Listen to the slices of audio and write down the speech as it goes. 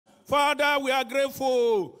Father, we are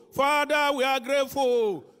grateful. Father, we are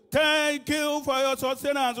grateful. Thank you for your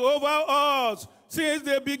sustenance over us since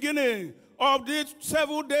the beginning of this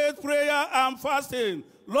 7 days prayer and fasting.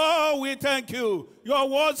 Lord, we thank you. Your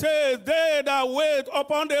word says, they that wait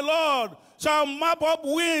upon the Lord shall mount up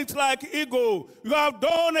wings like eagle. You have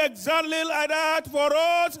done exactly like that for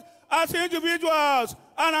us as individuals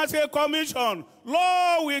and as a commission.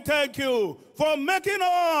 Lord, we thank you for making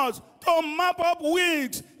us to map up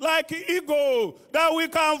wings like eagle, that we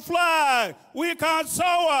can fly, we can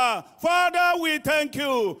soar. Father, we thank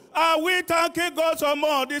you. And we thank you, God, some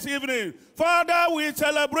more this evening. Father, we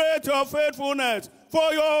celebrate your faithfulness,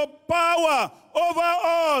 for your power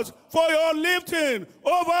over us, for your lifting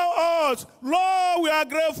over us. Lord, we are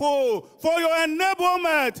grateful for your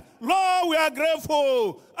enablement. Lord, we are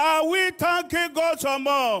grateful. And we thank you, God, some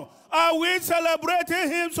more. And we celebrating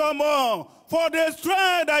him some more for the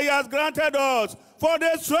strength that he has granted us, for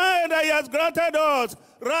the strength that he has granted us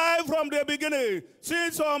right from the beginning.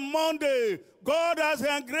 Since on Monday, God has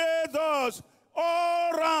engraced us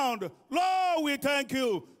all round. Lord, we thank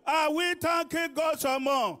you. And we thank you, God, some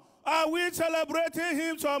more. And we celebrating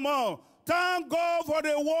him some more. Thank God for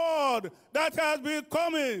the word that has been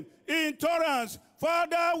coming in torrents.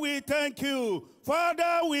 Father, we thank you.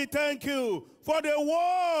 Father, we thank you for the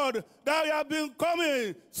word that have been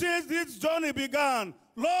coming since this journey began.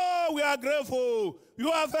 Lord, we are grateful.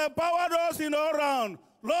 You have empowered us in all round.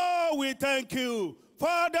 Lord, we thank you.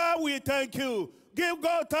 Father, we thank you. Give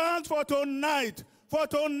God thanks for tonight's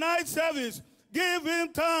service. Give him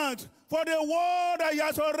thanks for the word that he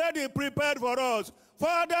has already prepared for us.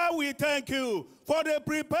 Father, we thank you for the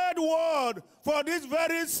prepared word for this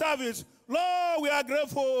very service. Lord, we are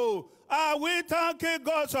grateful. And we thank you,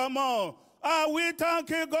 God, some more. And we thank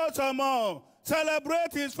you, God, some more.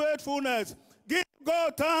 Celebrate his faithfulness. Give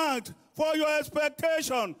God thanks for your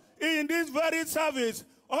expectation in this very service.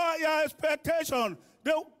 Or your expectation.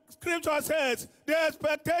 The scripture says, the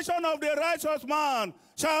expectation of the righteous man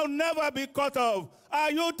shall never be cut off.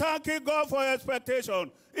 Are you thanking God for your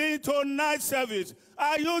expectation in tonight's service?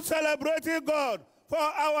 Are you celebrating God for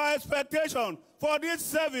our expectation for this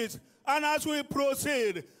service? And as we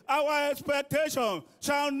proceed, our expectation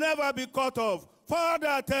shall never be cut off.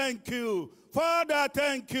 Father, thank you. Father,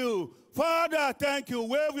 thank you. Father, thank you.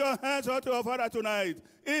 Wave your hands unto your Father tonight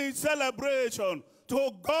in celebration.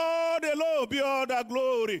 To God alone be all the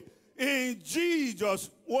glory. In Jesus'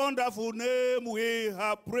 wonderful name we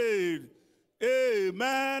have prayed.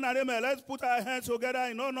 Amen and amen. Let's put our hands together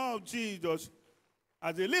in honor of Jesus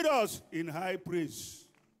as he leads us in high praise.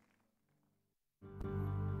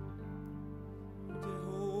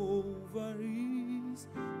 Jehovah is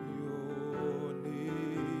your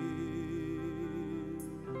name.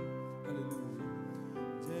 Hallelujah.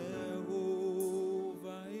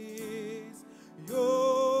 Jehovah is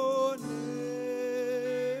your name.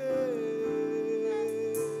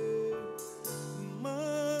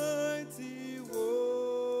 Mighty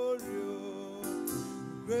warrior,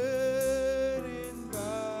 great in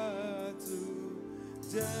battle.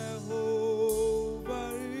 Jehovah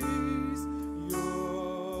is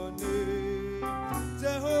your name.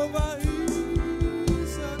 Jehovah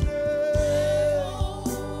is your name.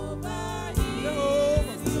 Jehovah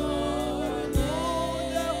is your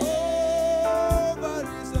name. Jehovah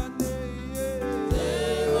is your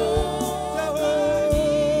name.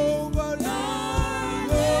 Jehovah is your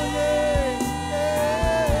name.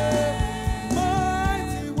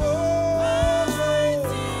 Mighty warrior,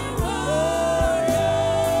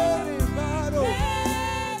 in battle.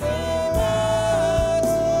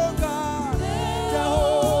 Oh God,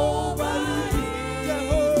 Jehovah is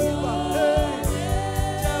Jehovah.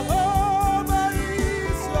 Jehovah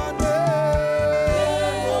is your name. Jehovah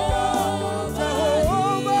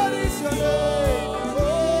is your name.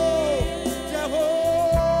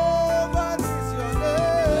 Jehovah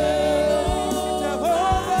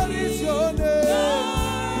is your name. Jehovah is your name.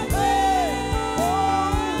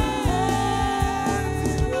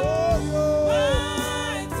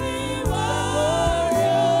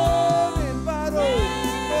 In battle,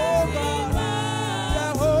 oh God,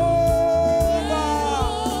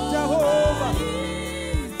 Jehovah,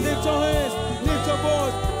 lift your hands, lift your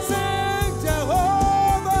voice, sing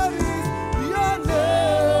Jehovah is your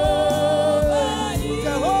name.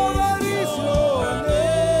 Jehovah is your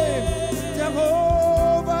name.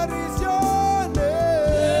 Jehovah is your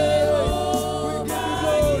name. We give you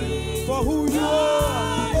glory for who you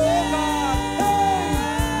are, oh God.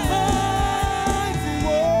 Mighty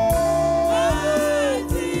warrior,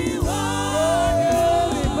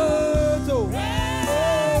 in battle.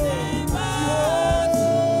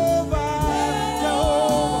 Jehovah,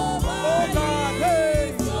 Jehovah,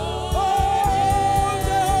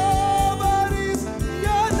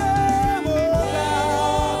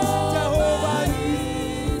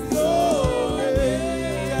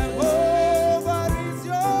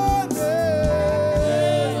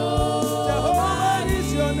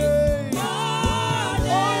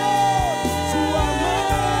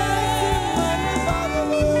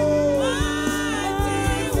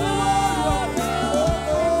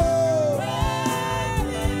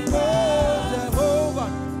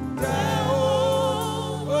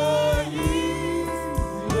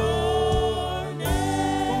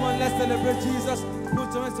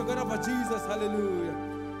 Hallelujah.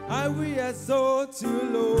 I will exalt you,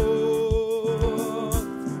 Lord,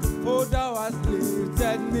 for thou hast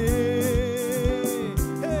lifted me,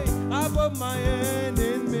 hey, above my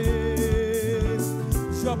enemies.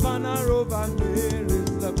 Your banner over me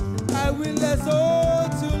is love. I will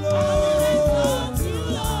exalt you, Lord.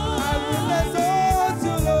 I will exalt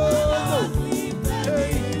you, Lord.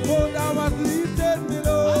 Hey, for thou hast lifted me,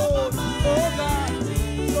 Lord. Oh God,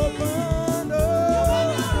 your banner.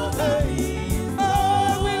 Hey, I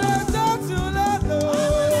will exalt you, Lord.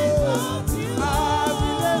 I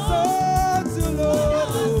will exalt you,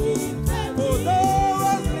 Lord. For thou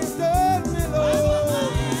hast lifted me,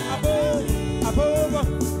 Lord.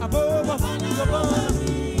 Above your banner.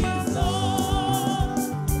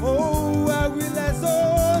 Oh, I will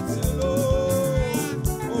exalt you, Lord.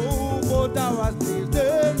 Oh, for thou hast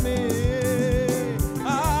lifted me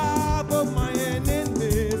above my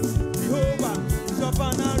enemies. Jehovah, your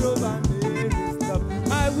banner over me is love.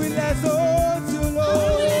 I will exalt you,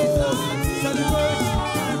 Lord. Celebrate,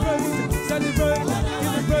 celebrate,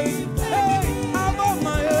 celebrate. Hey, above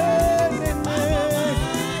my enemies.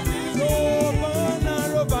 Your banner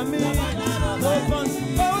over me.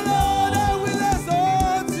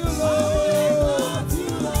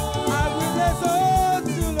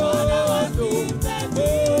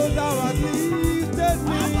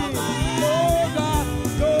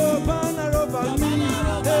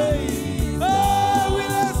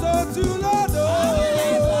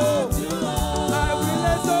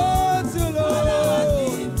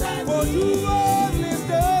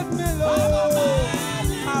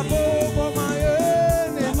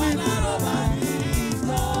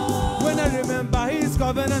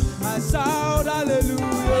 Covenant, I shout hallelujah.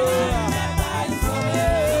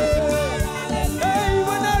 Hey,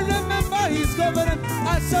 when I remember his covenant,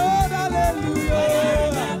 I shout hallelujah.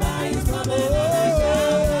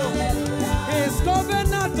 His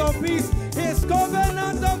covenant of peace, his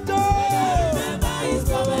covenant of joy, his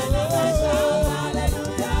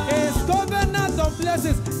covenant of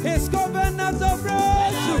blessings, his covenant of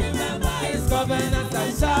breakthrough, his covenant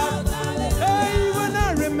I shout. Hey, when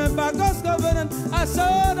I remember God's covenant, I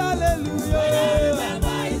shout hallelujah.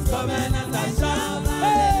 His covenant, I shout.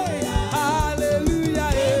 Hey, hallelujah,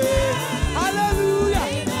 hey. Hallelujah,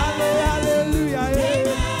 hallelujah, hey.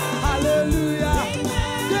 Hallelujah.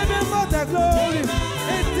 Give him all the glory.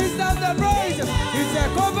 It is not the praise. It's a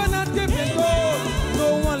covenant keeping God. No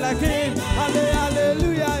one like him.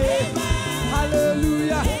 Hallelujah, hey.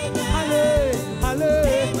 Hallelujah, hallelujah,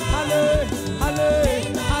 hallelujah.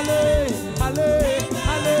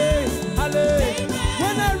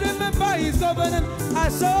 When I remember his covenant, I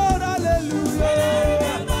shout hallelujah.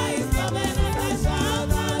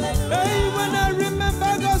 Hey, when I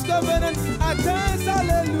remember God's covenant, I dance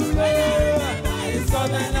hallelujah. His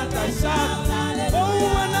covenant, I shout. Oh,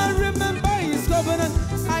 when I remember his covenant,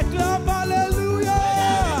 I clap hallelujah.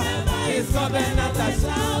 His covenant, I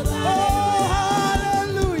shout. Oh,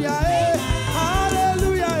 hallelujah, eh,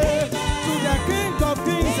 hallelujah, eh. To the King of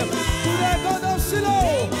Kings, to the God of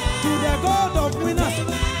Shiloh, to the God of winners.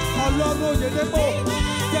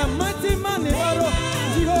 The mighty man in battle,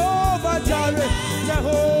 Jehovah Jireh,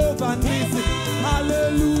 Jehovah Nissi.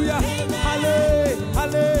 Hallelujah, hallelujah,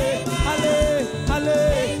 hallelujah,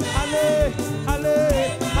 hallelujah,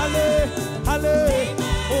 hallelujah.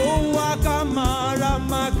 Oh, wakamara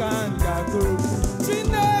makanga guru,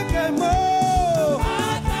 Chineke mo.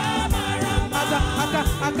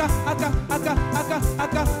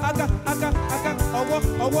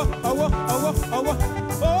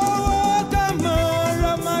 Oh,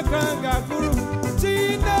 kamara makanga guru,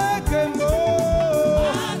 Chineke mo.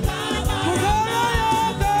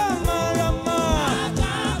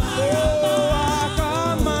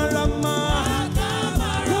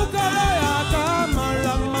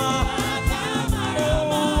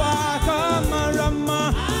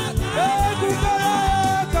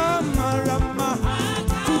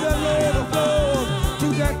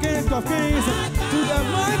 Of kings, to the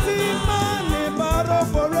mighty man in battle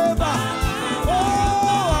forever. Oh,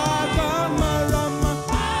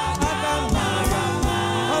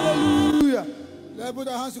 hallelujah. Let's put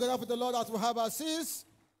our hands together for the Lord as we have our seats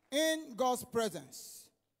in God's presence.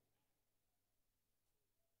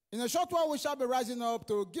 In a short while, we shall be rising up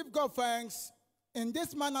to give God thanks in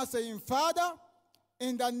this manner, saying, Father,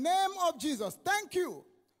 in the name of Jesus, thank you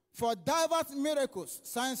for diverse miracles,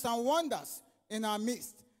 signs, and wonders in our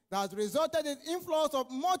midst that has resulted in inflows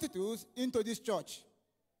of multitudes into this church.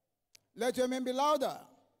 Let your amen be louder.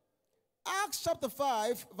 Acts chapter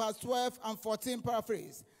 5, verse 12 and 14,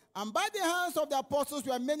 paraphrase. And by the hands of the apostles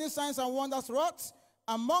were many signs and wonders wrought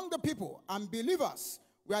among the people, and believers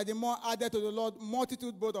we are the more added to the Lord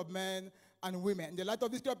multitude both of men and women. In the light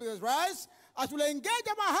of this scripture, rise as we engage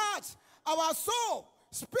our hearts, our soul,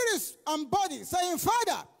 spirits, and body, saying,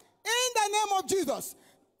 Father, in the name of Jesus,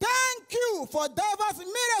 thank you for diverse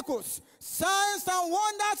miracles, signs, and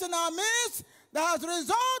wonders in our midst that has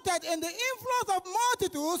resulted in the inflow of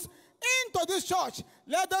multitudes into this church.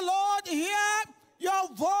 Let the Lord hear your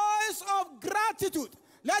voice of gratitude.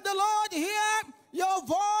 Let the Lord hear your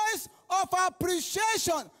voice of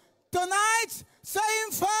appreciation tonight,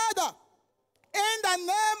 saying, Father, in the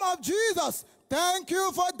name of Jesus, thank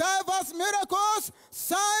you for diverse miracles,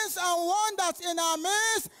 signs, and wonders in our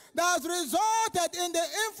midst that has resulted in the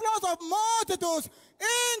inflow of multitudes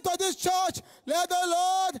into this church. Let the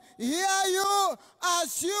Lord hear you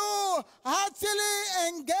as you heartily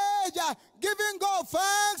engage, giving God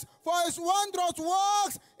thanks for his wondrous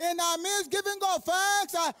works in our midst, giving God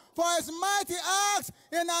thanks for his mighty acts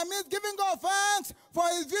in our midst, giving God thanks for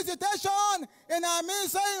his visitation in our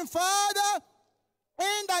midst, saying, Father,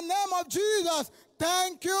 in the name of Jesus,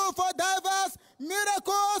 thank you for diverse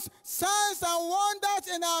miracles, signs, and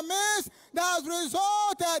wonders in our midst that has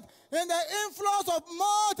resulted in the inflow of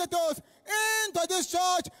multitudes into this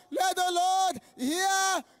church. Let the Lord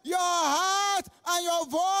hear your heart and your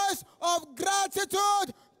voice of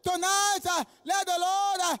gratitude tonight. Let the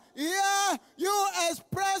Lord hear you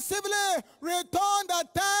expressively return the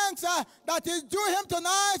thanks that is due him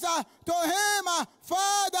tonight to him.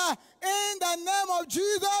 Father, in the name of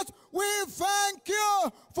Jesus, we thank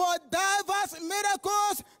you for diverse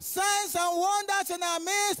miracles, signs, and wonders in our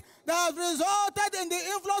midst that have resulted in the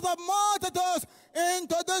inflow of multitudes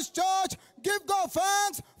into this church. Give God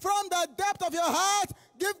thanks from the depth of your heart.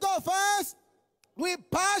 Give God thanks with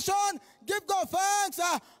passion. Give God thanks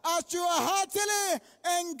as you are heartily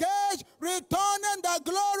engaged, returning the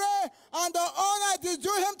glory and the honor that is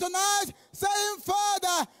due him tonight, saying,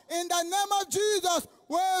 Father, in the name of Jesus,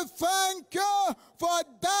 we thank you for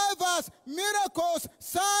diverse miracles,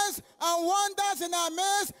 signs, and wonders in our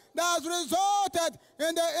midst that has resulted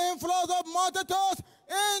in the inflow of multitudes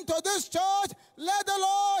into this church. Let the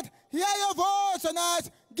Lord hear your voice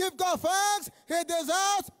tonight. Give God thanks. He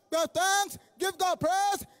deserves the thanks. Give God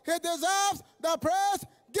praise. He deserves the praise.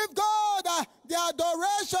 Give God the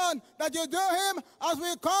adoration that you do him as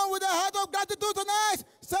we come with a heart of gratitude tonight,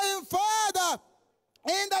 saying, Father,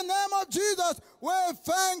 in the name of Jesus, we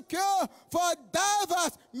thank you for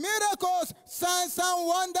diverse miracles, signs, and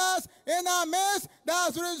wonders in our midst that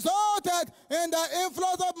has resulted in the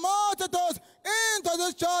inflow of multitudes into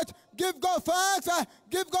this church. Give God thanks.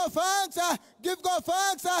 Give God thanks. Give God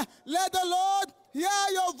thanks. Let the Lord hear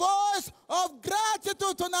your voice of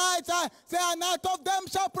gratitude tonight. Say, and out of them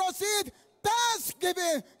shall proceed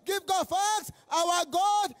thanksgiving. Give God thanks. Our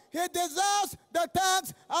God, he deserves the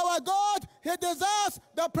thanks. Our God, he deserves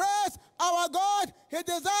the praise. Our God, he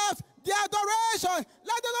deserves the adoration.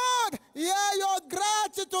 Let the Lord hear your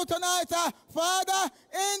gratitude tonight. Father,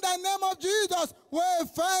 in the name of Jesus, we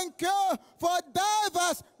thank you for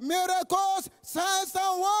diverse miracles, signs,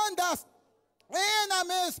 and wonders in our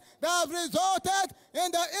midst that have resulted in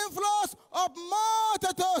the inflows of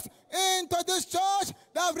multitudes into this church,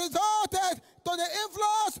 that have resulted to the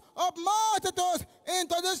inflows of multitudes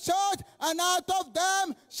into this church, and out of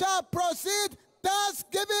them shall proceed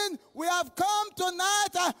thanksgiving. We have come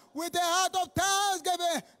tonight with a heart of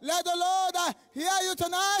thanksgiving. Let the Lord hear you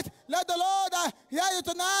tonight. Let the Lord hear you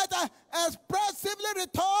tonight. Expressively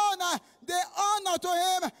return the honor to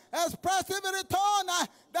him. Expressively return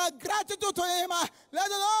the gratitude to him. Let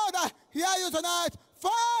the Lord hear you tonight.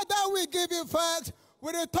 Father, we give you thanks.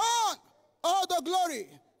 We return all the glory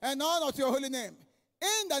and honor to your holy name.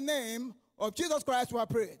 In the name of Jesus Christ, we are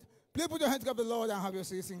prayed. Please put your hands together, the Lord, and have your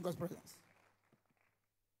seats in God's presence.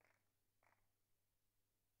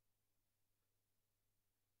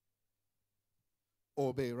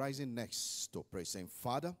 Obey, rising next to pray, saying,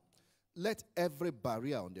 Father, let every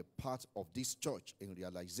barrier on the part of this church in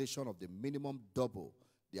realization of the minimum double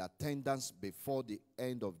the attendance before the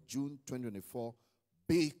end of June 2024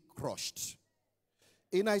 be crushed.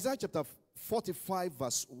 In Isaiah chapter 45,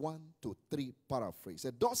 verse 1 to 3, paraphrase,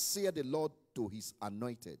 said, thus saith the Lord to his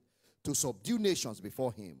anointed, to subdue nations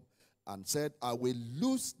before him, and said, I will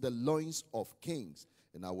loose the loins of kings,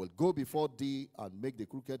 and I will go before thee and make the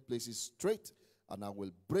crooked places straight, and I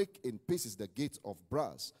will break in pieces the gates of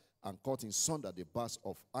brass, and cut in sunder the bars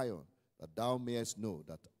of iron, that thou mayest know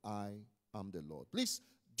that I am the Lord. Please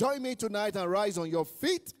join me tonight and rise on your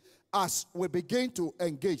feet as we begin to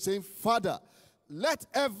engage, saying, Father, let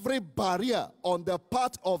every barrier on the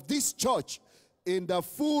part of this church in the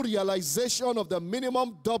full realization of the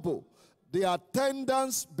minimum double the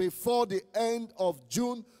attendance before the end of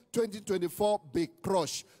June 2024 be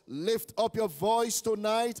crushed. Lift up your voice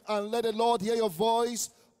tonight and let the Lord hear your voice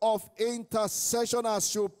of intercession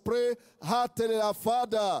as you pray heartily.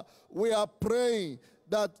 Father, we are praying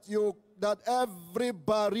that every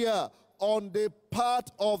barrier on the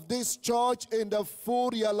part of this church in the full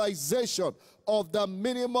realization of the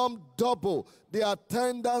minimum double, the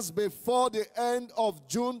attendance before the end of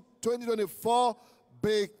June 2024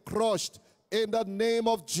 be crushed in the name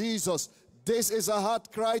of Jesus. This is a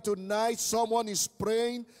heart cry tonight. Someone is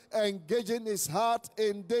praying, engaging his heart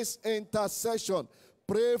in this intercession.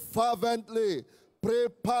 Pray fervently, pray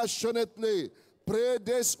passionately, pray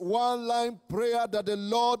this one-line prayer that the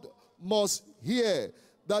Lord must hear,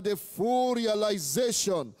 that the full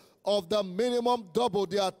realization of the minimum double,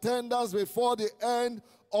 the attendance before the end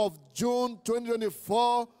of June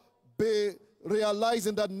 2024 be realized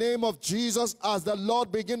in the name of Jesus as the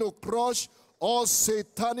Lord begin to crush all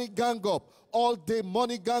satanic gang up, all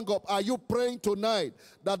demonic gang up. Are you praying tonight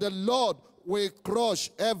that the Lord will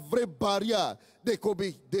crush every barrier? They could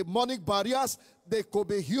be demonic barriers, they could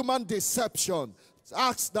be human deception.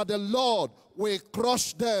 Ask that the Lord will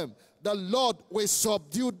crush them, the Lord will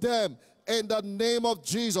subdue them in the name of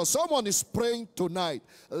Jesus. Someone is praying tonight.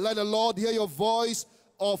 Let the Lord hear your voice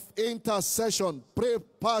of intercession. Pray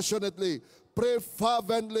passionately, pray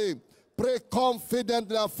fervently, pray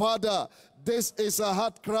confidently. Father, this is a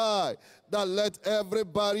heart cry that let every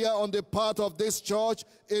barrier on the part of this church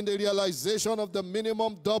in the realization of the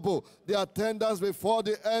minimum double, the attendance before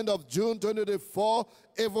the end of June 2024,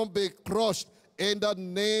 even be crushed in the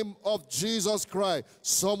name of Jesus Christ.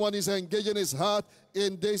 Someone is engaging his heart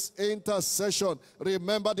in this intercession.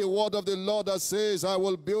 Remember the word of the Lord that says, I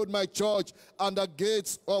will build my church and the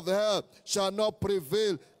gates of hell shall not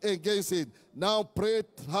prevail against it. Now pray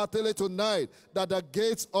heartily tonight that the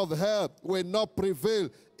gates of hell will not prevail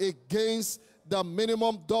against the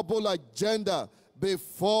minimum double agenda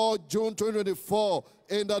before June 2024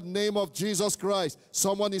 in the name of Jesus Christ.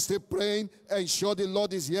 Someone is still praying. Ensure the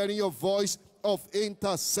Lord is hearing your voice of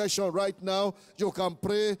intercession right now. You can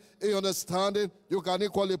pray in understanding. You can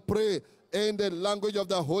equally pray in the language of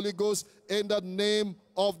the Holy Ghost in the name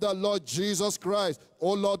of the Lord Jesus Christ.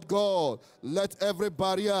 Oh Lord God, let every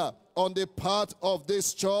barrier on the part of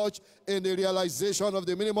this church in the realization of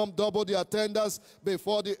the minimum double, the attendance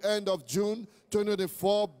before the end of June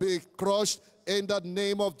 2024 be crushed in the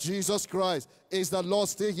name of Jesus Christ. Is the Lord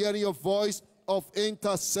still hearing your voice of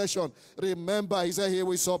intercession? Remember, he said he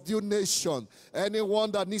will subdue nation.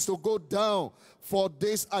 Anyone that needs to go down for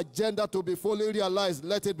this agenda to be fully realized,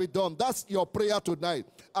 let it be done. That's your prayer tonight,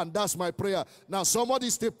 and that's my prayer. Now somebody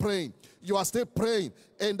is still praying. You are still praying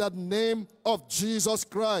in the name of Jesus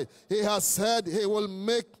Christ. He has said he will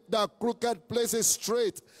make the crooked places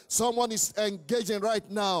straight. Someone is engaging right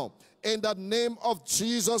now in the name of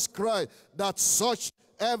Jesus Christ, that such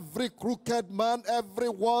every crooked man,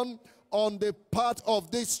 everyone on the part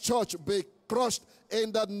of this church be crushed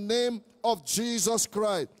in the name of Jesus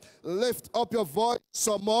Christ. Lift up your voice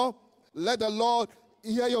some more. Let the Lord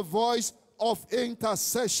hear your voice of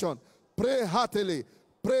intercession. Pray heartily.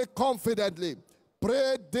 Pray confidently.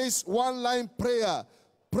 Pray this one-line prayer.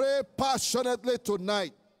 Pray passionately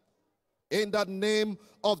tonight in the name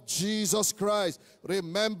of Jesus Christ.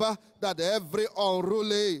 Remember that every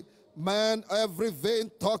unruly man, every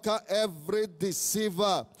vain talker, every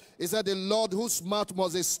deceiver, is that the Lord whose mouth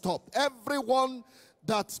must be stopped. Everyone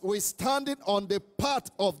that is standing on the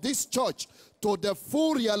part of this church to the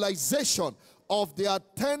full realization of the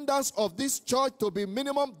attendance of this church to be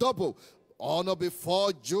minimum double, on or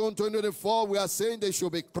before June 2024, we are saying they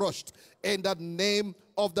should be crushed in the name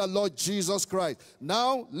of the Lord Jesus Christ.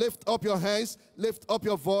 Now, lift up your hands, lift up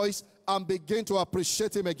your voice, and begin to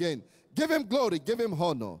appreciate him again. Give him glory, give him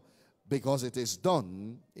honor, because it is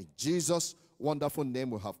done. In Jesus' wonderful name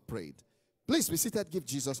we have prayed. Please be seated. Give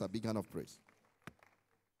Jesus a big hand of praise.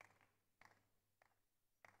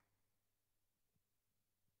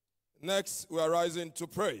 Next, we are rising to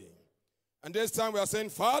pray. And this time we are saying,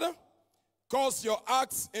 Father, cause your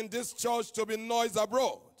acts in this church to be noised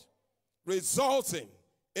abroad, resulting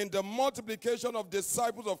in the multiplication of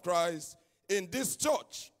disciples of Christ in this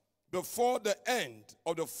church before the end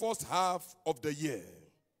of the first half of the year.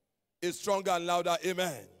 It's stronger and louder,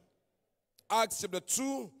 amen. Acts chapter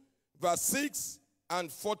 2, verse 6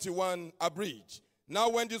 and 41 abridged. Now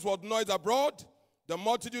when this was noised abroad, the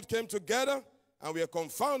multitude came together and were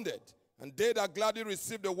confounded. And they that gladly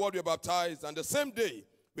received the word were baptized. And the same day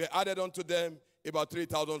we added unto them about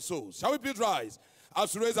 3,000 souls. Shall we please rise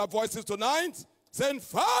as we raise our voices tonight, saying,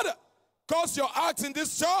 Father, cause your acts in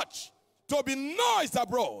this church to be noised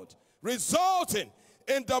abroad, resulting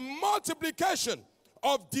in the multiplication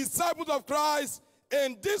of disciples of Christ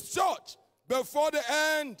in this church before the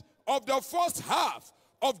end of the first half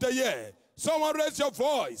of the year. Someone raise your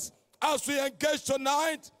voice. As we engage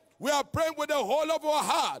tonight, we are praying with the whole of our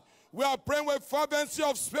heart. We are praying with fervency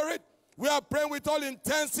of spirit. We are praying with all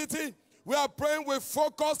intensity. We are praying with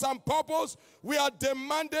focus and purpose. We are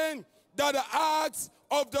demanding that the acts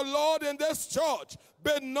of the Lord in this church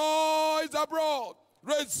be noised abroad,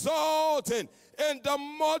 resulting in the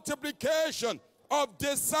multiplication of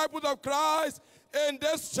disciples of Christ in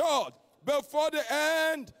this church before the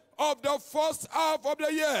end of the first half of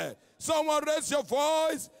the year. Someone raise your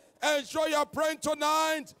voice and show you're praying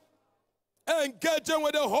tonight, engaging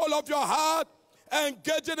with the whole of your heart,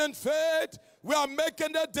 engaging in faith. We are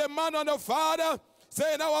making the demand on the Father,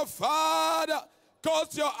 saying, our Father,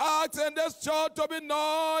 cause your acts in this church to be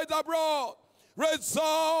noised abroad,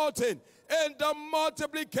 resulting in the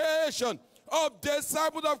multiplication of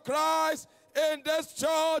disciples of Christ in this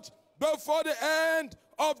church before the end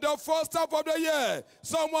of the first half of the year.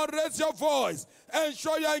 Someone raise your voice and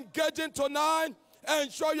show you're engaging tonight,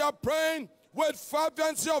 and show you're praying with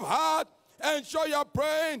fervency of heart, and show you're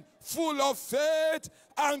praying full of faith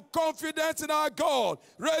and confidence in our God.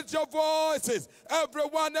 Raise your voices,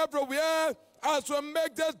 everyone, everywhere, as we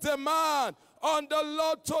make this demand on the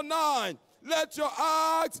Lord tonight. Let your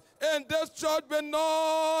acts in this church be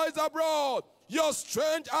noised abroad. Your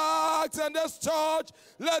strange acts in this church,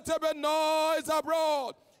 let it be noised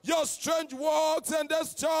abroad. Your strange works in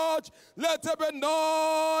this church, let it be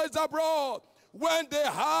noised abroad. When they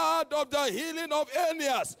heard of the healing of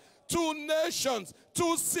Aeneas, 2 nations,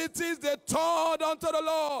 2 cities, they turned unto the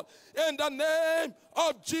Lord. In the name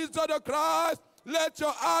of Jesus the Christ, let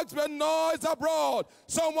your acts be noised abroad.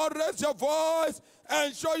 Someone raise your voice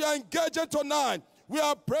and show you're engaging tonight. We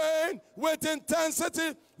are praying with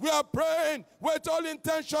intensity. We are praying with all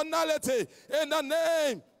intentionality in the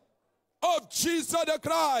name of Jesus the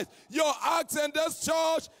Christ. Your acts in this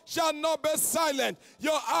church shall not be silent.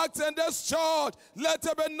 Your acts in this church, let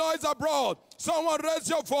it be noise abroad. Someone raise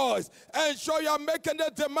your voice and show you are making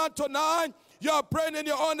the demand tonight. You are praying in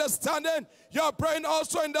your understanding. You are praying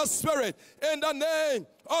also in the spirit. In the name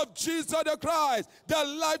of Jesus the Christ, the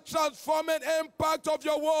life-transforming impact of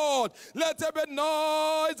your word, let it be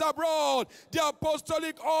noise abroad. The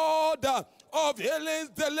apostolic order of healings,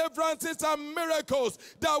 deliverances, and miracles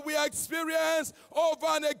that we experience over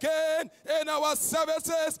and again in our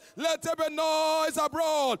services, let it be noise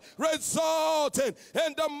abroad, resulting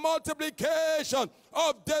in the multiplication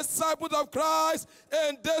of disciples of Christ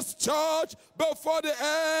in this church before the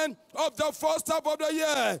end of the first half of the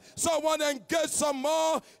year. Someone engage some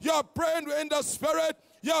more. You are praying in the spirit.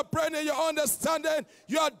 You are praying in your understanding.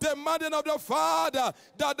 You are demanding of the Father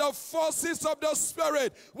that the forces of the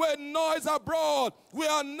Spirit will noise abroad. We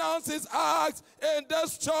announce His acts in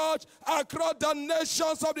this church across the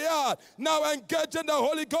nations of the earth. Now engage in the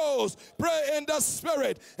Holy Ghost. Pray in the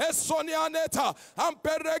Spirit. Esonianeta,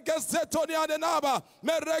 amperegesetonianenaba,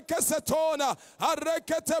 merekesetona,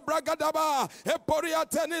 arekete bragadaba,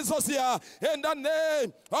 eporiatenizosia. In the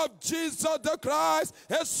name of Jesus the Christ,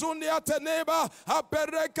 esuniateneba,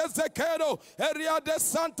 aperekezekero, eriade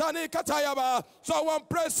santani katayaba. Someone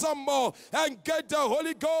pray some more and get the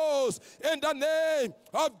Holy Ghost in the name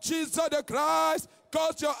of Jesus the Christ.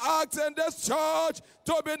 Cause your acts in this church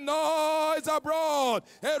to be noise abroad.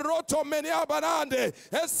 Eroto menia banande,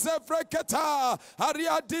 esefreketa,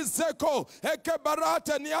 ariadizeko,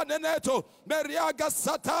 ekebarate nianeneto, meriaga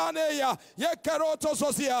sataneya, yekeroto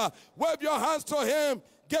sosia. Wave your hands to Him.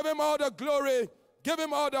 Give Him all the glory. Give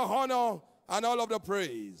Him all the honor and all of the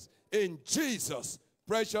praise. In Jesus'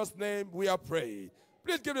 precious name we are praying.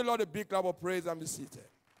 Please give the Lord a big clap of praise and be seated.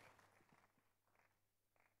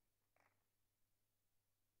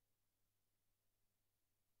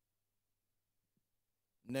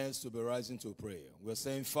 Next, we'll be rising to prayer. We're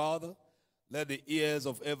saying, Father, let the ears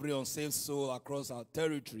of every unsaved soul across our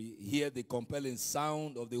territory hear the compelling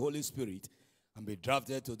sound of the Holy Spirit and be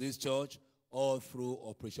drafted to this church all through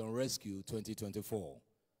Operation Rescue 2024.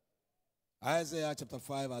 Isaiah chapter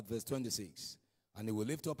 5 at verse 26. And He will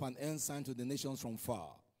lift up an ensign to the nations from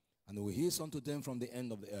far, and He will hiss unto them from the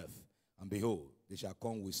end of the earth. And behold, they shall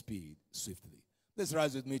come with speed swiftly. Let's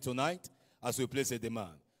rise with me tonight as we place a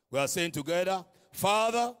demand. We are saying together,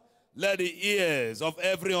 Father, let the ears of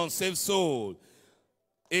every unsaved soul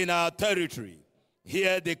in our territory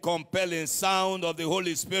hear the compelling sound of the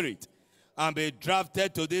Holy Spirit and be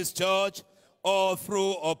drafted to this church all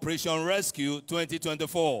through Operation Rescue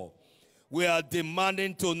 2024. We are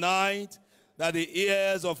demanding tonight that the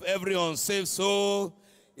ears of every unsaved soul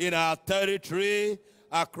in our territory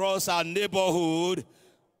across our neighborhood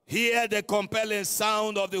hear the compelling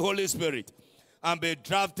sound of the Holy Spirit and be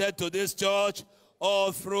drafted to this church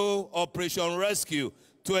all through Operation Rescue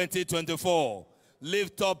 2024.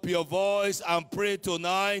 Lift up your voice and pray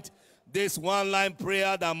tonight this one-line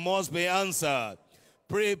prayer that must be answered.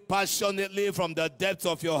 Pray passionately from the depths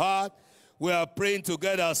of your heart. We are praying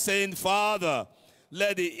together, saying, Father,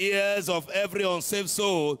 let the ears of every unsaved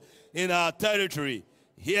soul in our territory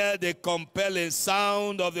hear the compelling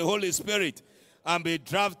sound of the Holy Spirit and be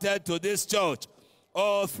drafted to this church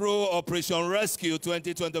all through Operation Rescue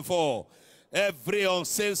 2024. Every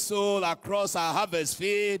unsaved soul across our harvest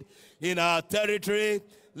field in our territory,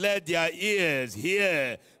 let their ears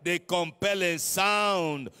hear the compelling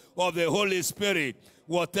sound of the Holy Spirit.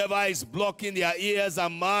 Whatever is blocking their ears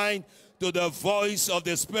and mind to the voice of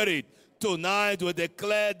the Spirit, tonight we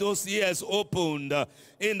declare those ears opened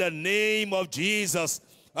in the name of Jesus.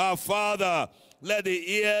 Our Father, let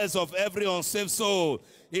the ears of every unsaved soul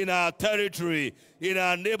in our territory, in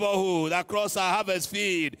our neighborhood, across our harvest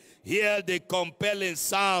field, hear the compelling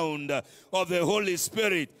sound of the Holy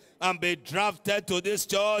Spirit and be drafted to this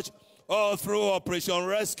church all through Operation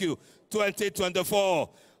Rescue 2024.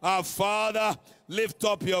 Our Father, lift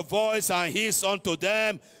up your voice and hiss unto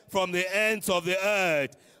them from the ends of the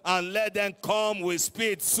earth, and let them come with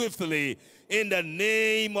speed swiftly in the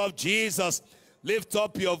name of Jesus. Lift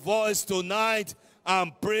up your voice tonight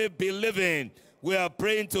and pray believing. We are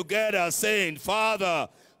praying together saying, Father,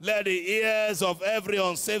 let the ears of every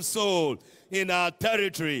unsaved soul in our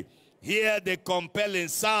territory hear the compelling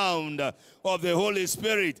sound of the Holy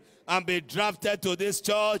Spirit and be drafted to this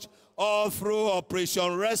church all through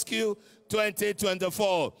Operation Rescue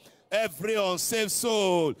 2024. Every unsaved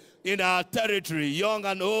soul in our territory, young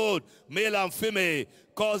and old, male and female,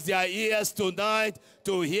 cause their ears tonight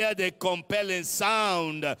to hear the compelling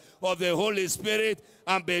sound of the Holy Spirit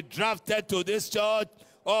and be drafted to this church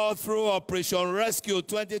all through Operation Rescue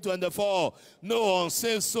 2024. No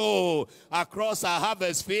unsaved soul across our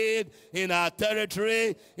harvest field, in our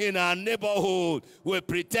territory, in our neighborhood, we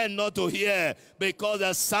pretend not to hear, because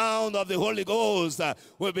the sound of the Holy Ghost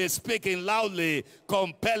will be speaking loudly,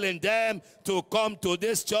 compelling them to come to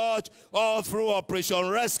this church all through Operation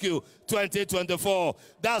Rescue 2024.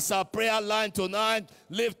 That's our prayer line tonight.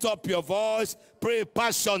 Lift up your voice, pray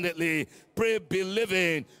passionately, pray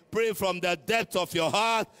believing, pray from the depth of your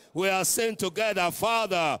heart. We are saying together,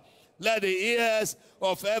 Father, let the ears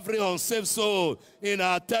of every unsaved soul in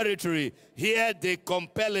our territory hear the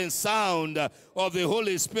compelling sound of the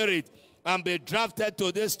Holy Spirit and be drafted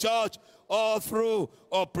to this church all through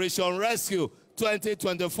Operation Rescue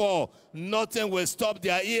 2024. Nothing will stop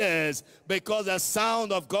their ears, because the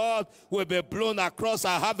sound of God will be blown across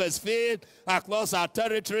our harvest field, across our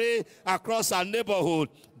territory, across our neighborhood,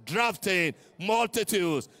 drafting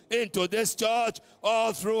multitudes into this church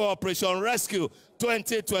all through Operation Rescue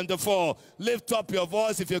 2024. Lift up your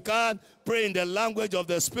voice if you can. Pray in the language of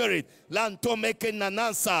the Spirit. Lanto meke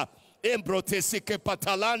nanansa. Embrotesike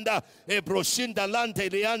patalanda, ebroshinda lante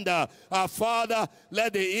lianda. Our Father,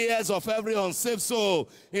 let the ears of every unsaved soul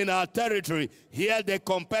in our territory hear the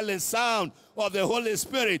compelling sound of the Holy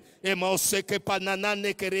Spirit. Emoseke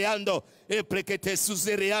pananane keriando, eprekete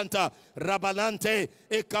suzerianta, rabalante,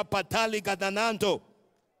 ekapatali gadanando.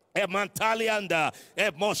 Emantalianda,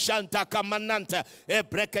 emoshanta kamananta,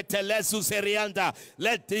 ebreketelesu serianda.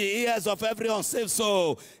 Let the ears of every unsaved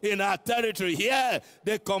soul in our territory hear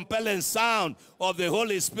the compelling sound of the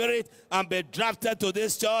Holy Spirit and be drafted to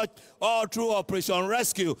this church all through Operation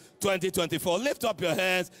Rescue 2024. Lift up your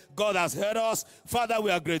hands. God has heard us. Father,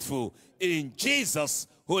 we are grateful. In Jesus'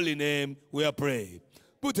 holy name we are praying.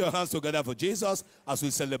 Put your hands together for Jesus as we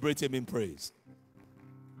celebrate him in praise.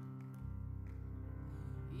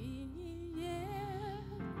 Yeah.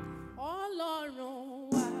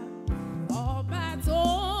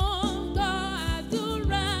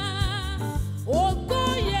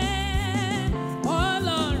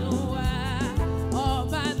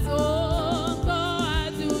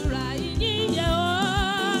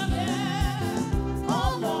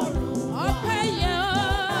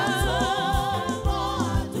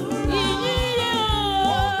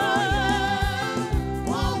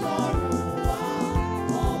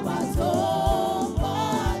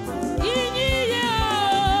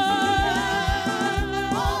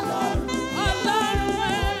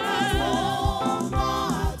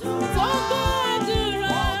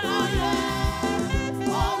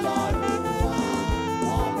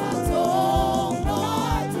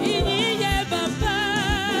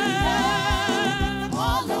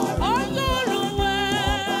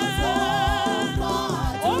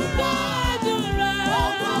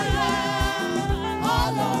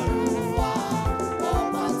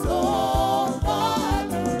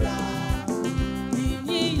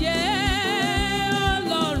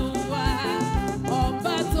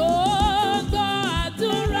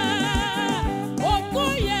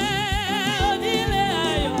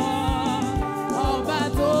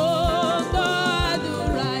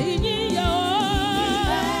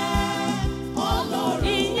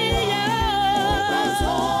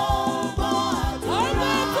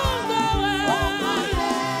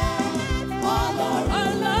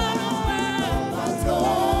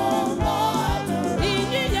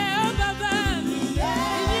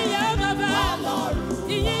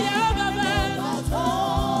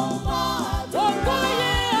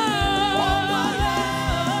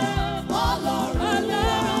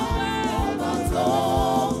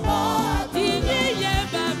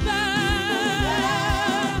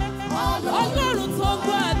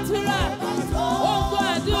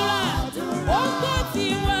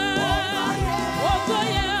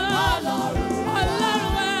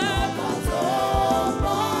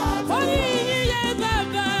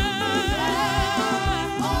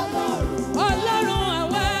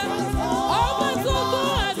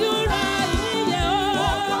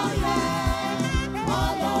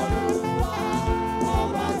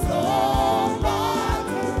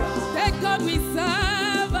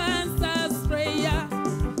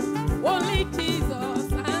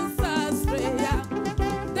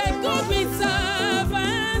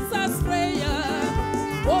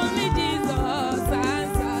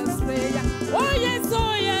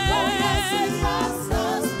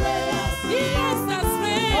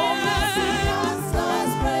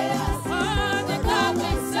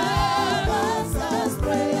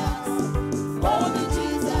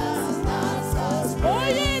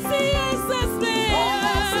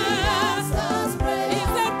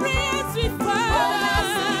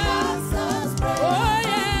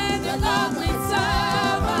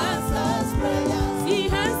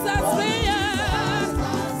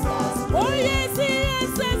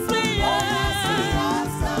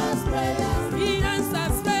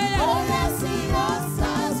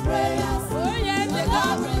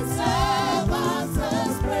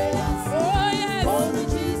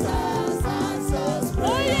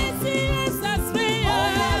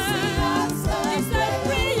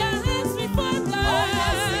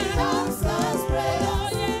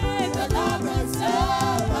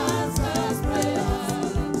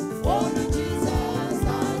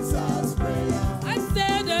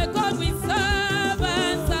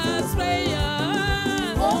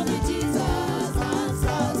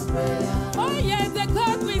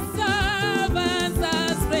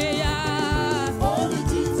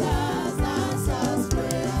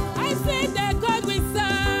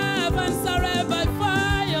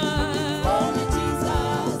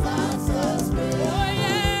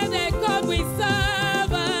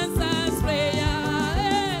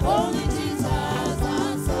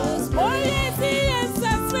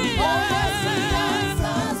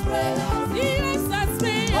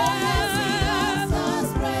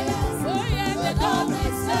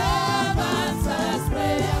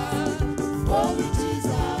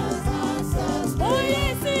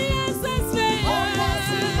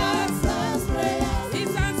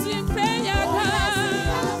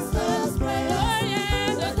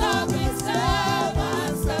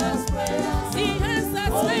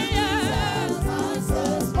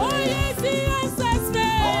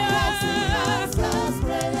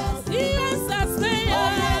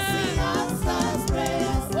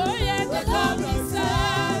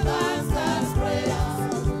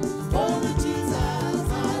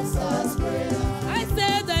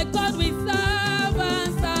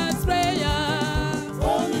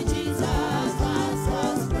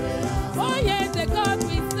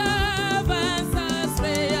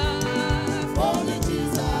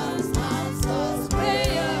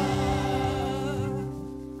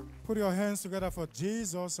 your hands together for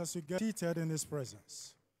Jesus as you get seated in his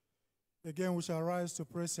presence. Again, we shall rise to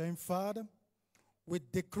pray, saying, Father, we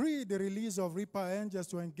decree the release of Reaper angels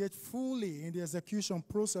to engage fully in the execution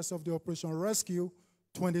process of the Operation Rescue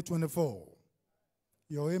 2024.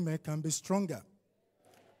 Your amen can be stronger.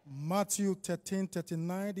 Matthew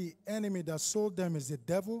 13:39, the enemy that sold them is the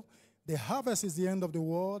devil. The harvest is the end of the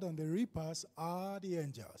world, and the reapers are the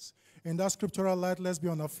angels. In that scriptural light, let's be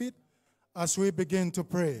on our feet as we begin to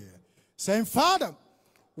pray. Saying, Father,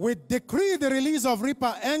 we decree the release of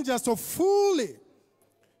reaper angels to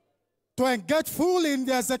engage fully in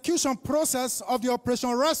the execution process of the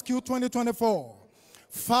Operation Rescue 2024.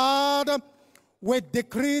 Father, we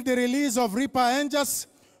decree the release of reaper angels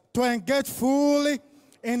to engage fully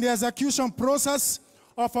in the execution process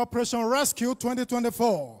of Operation Rescue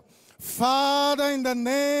 2024. Father, in the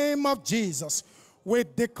name of Jesus, we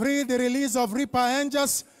decree the release of reaper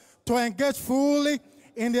angels to engage fully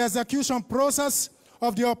in the execution process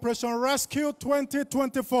of the Operation Rescue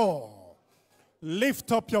 2024.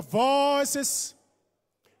 Lift up your voices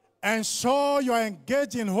and show you are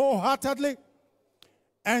engaging wholeheartedly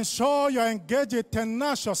and show you are engaging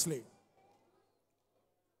tenaciously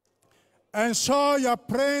and show you are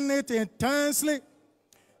praying it intensely,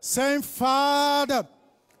 saying, Father,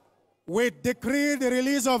 we decree the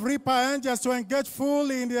release of reaper angels to engage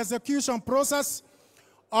fully in the execution process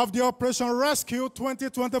of the Operation Rescue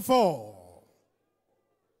 2024.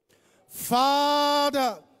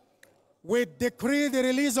 Father, we decree the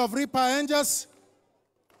release of reaper angels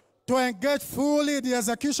to engage fully in the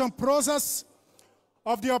execution process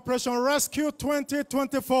of the Operation Rescue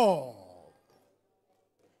 2024.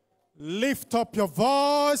 Lift up your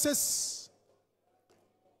voices.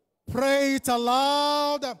 Pray it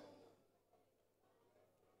aloud.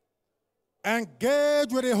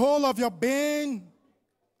 Engage with the whole of your being.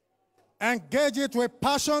 Engage it with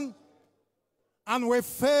passion and with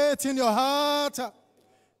faith in your heart.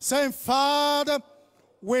 Saying, Father,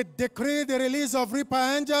 we decree the release of reaper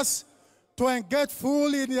angels to engage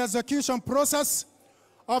fully in the execution process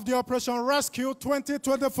of the Operation Rescue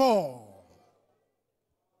 2024.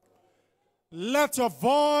 Let your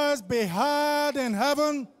voice be heard in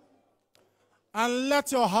heaven and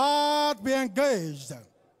let your heart be engaged.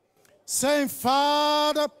 Saying,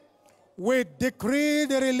 Father, we decree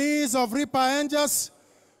the release of reaper angels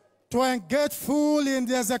to engage fully in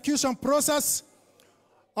the execution process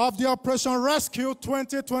of the Operation Rescue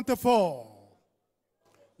 2024.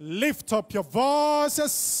 Lift up your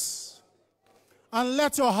voices and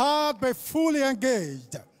let your heart be fully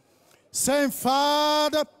engaged. Saying,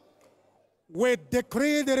 Father, we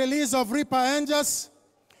decree the release of reaper angels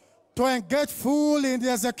to engage fully in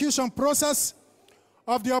the execution process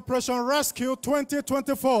of the Operation Rescue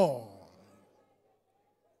 2024.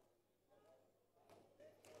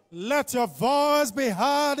 Let your voice be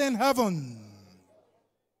heard in heaven.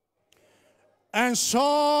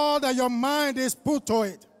 Ensure that your mind is put to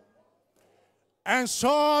it.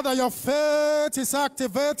 Ensure that your faith is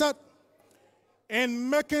activated in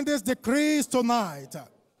making these decrees tonight.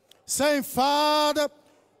 Saying, Father,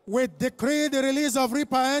 we decree the release of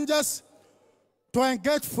reaper angels to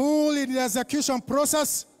engage fully in the execution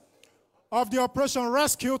process of the Operation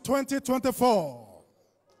Rescue 2024.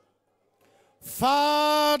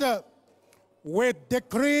 Father, we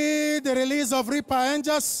decree the release of reaper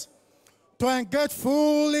angels to engage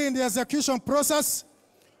fully in the execution process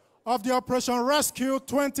of the Operation Rescue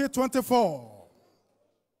 2024.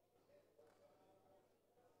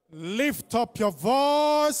 Lift up your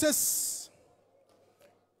voices.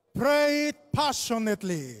 Pray it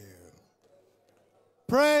passionately.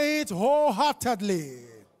 Pray it wholeheartedly.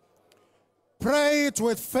 Pray it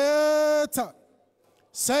with faith.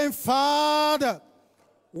 Saying, Father,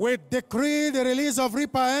 we decree the release of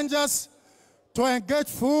reaper angels to engage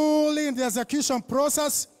fully in the execution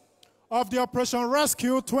process of the Operation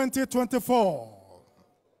Rescue 2024.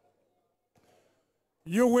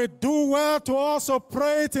 You will do well to also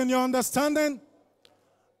pray it in your understanding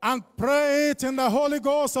and pray it in the Holy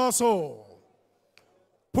Ghost also.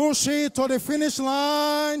 Push it to the finish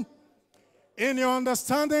line in your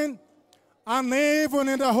understanding and even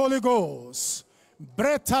in the Holy Ghost.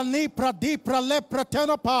 Bretani pradipra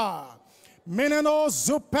lepretenopa. Meneno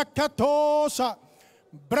zupekatosha.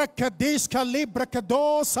 Brekadiska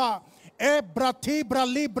librekedosa. Ebratibra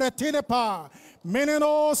libretinepa.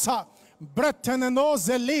 Menenosa.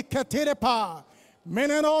 Bretenenoze liketinepa.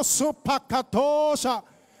 Meneno supakatosha.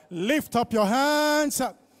 Lift up your hands.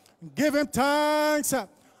 Give him thanks.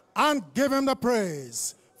 And give him the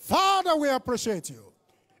praise. Father, we appreciate you.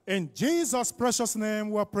 In Jesus' precious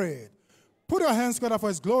name we are prayed. Put your hands together for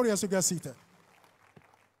his glory as you get seated.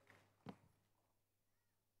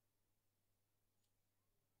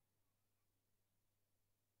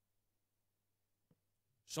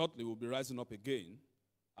 Shortly, we'll be rising up again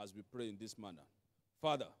as we pray in this manner.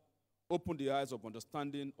 Father, open the eyes of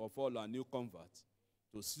understanding of all our new converts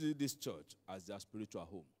to see this church as their spiritual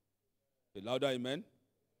home. A louder amen.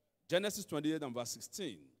 Genesis 28 and verse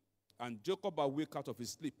 16. And Jacob awake out of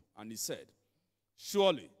his sleep, and he said,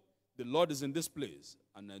 surely the Lord is in this place,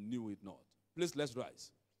 and I knew it not. Please, let's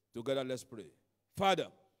rise. Together, let's pray. Father,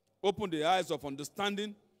 open the eyes of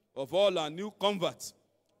understanding of all our new converts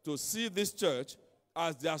to see this church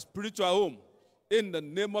as their spiritual home. In the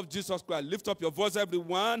name of Jesus Christ, lift up your voice,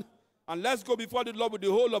 everyone, and let's go before the Lord with the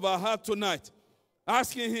whole of our heart tonight,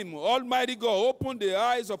 asking him, Almighty God, open the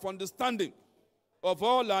eyes of understanding of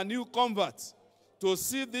all our new converts to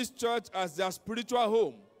see this church as their spiritual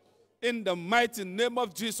home. In the mighty name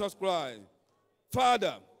of Jesus Christ.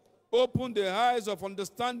 Father, open the eyes of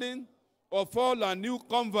understanding of all our new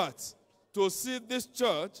converts to see this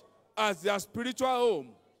church as their spiritual home.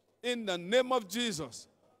 In the name of Jesus.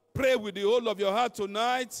 Pray with the whole of your heart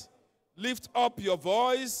tonight. Lift up your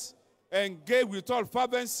voice. Engage with all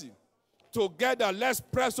fervency. Together, let's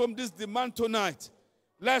press home this demand tonight.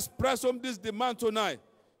 Let's press home this demand tonight.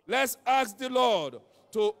 Let's ask the Lord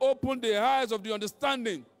to open the eyes of the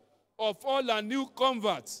understanding of all our new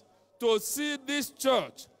converts to see this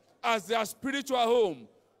church as their spiritual home,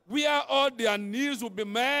 where all their needs will be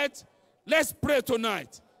met. Let's pray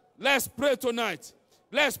tonight. Let's pray tonight.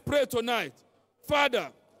 Let's pray tonight. Father,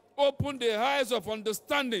 open the eyes of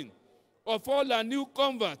understanding of all our new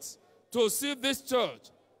converts to see this church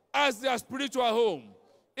as their spiritual home.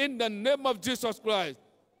 In the name of Jesus Christ.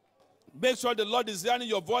 Make sure the Lord is hearing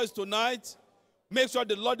your voice tonight. Make sure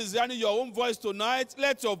the Lord is hearing your own voice tonight.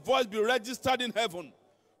 Let your voice be registered in heaven.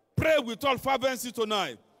 Pray with all fervency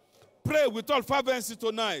tonight. Pray with all fervency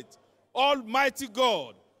tonight. Almighty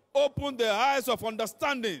God, open the eyes of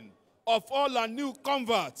understanding of all our new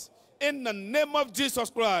converts in the name of Jesus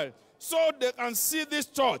Christ, so they can see this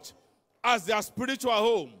church as their spiritual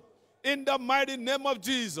home. In the mighty name of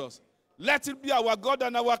Jesus, let it be our God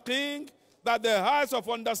and our King, that the eyes of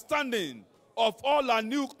understanding of all our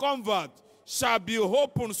new converts shall be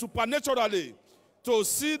opened supernaturally to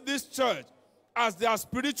see this church as their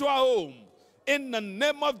spiritual home. In the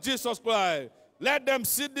name of Jesus Christ, let them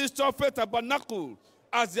see this church faith tabernacle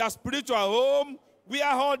as their spiritual home, where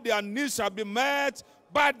all their needs shall be met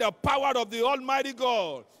by the power of the Almighty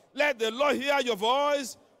God. Let the Lord hear your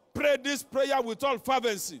voice. Pray this prayer with all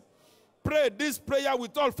fervency. Pray this prayer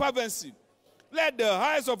with all fervency. Let the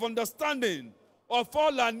eyes of understanding of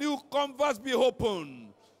all our new converts be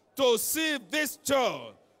opened to see this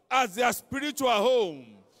church as their spiritual home.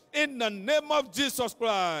 In the name of Jesus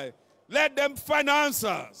Christ, let them find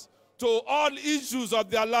answers to all issues of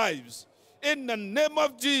their lives. In the name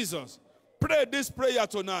of Jesus, pray this prayer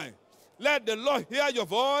tonight. Let the Lord hear your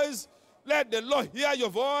voice. Let the Lord hear your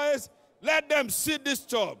voice. Let them see this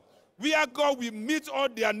church, where God will meet all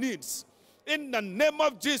their needs. In the name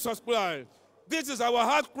of Jesus Christ. This is our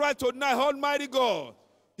heart cry tonight, Almighty God.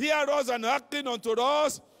 Hear us and hearken unto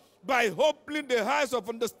us by opening the eyes of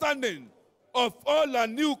understanding of all our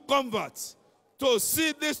new converts to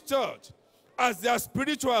see this church as their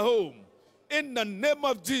spiritual home. In the name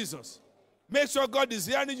of Jesus. Make sure God is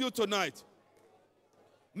hearing you tonight.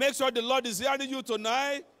 Make sure the Lord is hearing you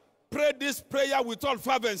tonight. Pray this prayer with all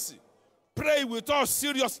fervency. Pray with all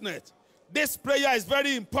seriousness. This prayer is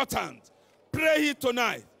very important. Pray it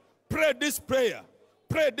tonight. Pray this prayer.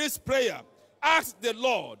 Pray this prayer. Ask the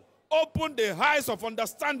Lord, open the eyes of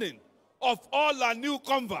understanding of all our new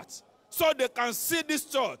converts so they can see this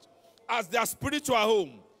church as their spiritual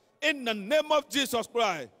home. In the name of Jesus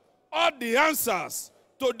Christ, all the answers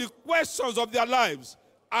to the questions of their lives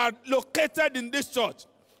are located in this church.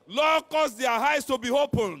 Lord, cause their eyes to be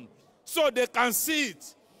open so they can see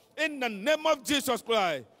it. In the name of Jesus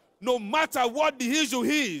Christ, no matter what the issue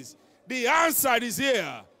is, the answer is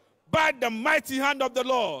here by the mighty hand of the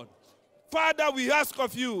Lord. Father, we ask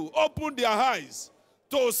of you, open their eyes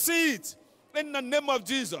to see it in the name of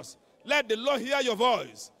Jesus. Let the Lord hear your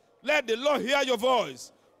voice. Let the Lord hear your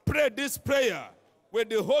voice. Pray this prayer with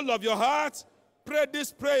the whole of your heart. Pray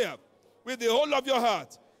this prayer with the whole of your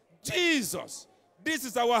heart. Jesus, this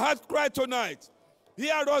is our heart cry tonight.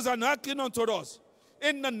 Hear us and hearken unto us.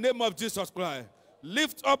 In the name of Jesus Christ,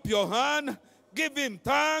 lift up your hand. Give him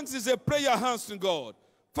thanks. It's a prayer answering God.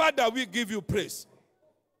 Father, we give you praise.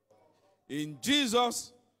 In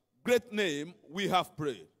Jesus' great name, we have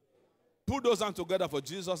prayed. Put those hands together for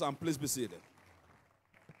Jesus and please be seated.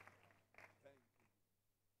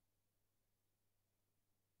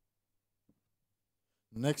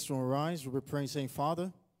 Next one rise, we'll be praying saying,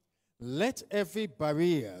 Father, Let every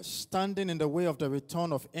barrier standing in the way of the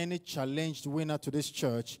return of any challenged winner to this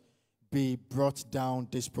church be brought down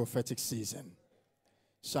this prophetic season.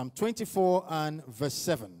 Psalm 24 and verse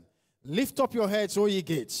 7. Lift up your heads, O ye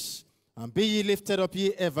gates, and be ye lifted up,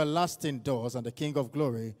 ye everlasting doors, and the King of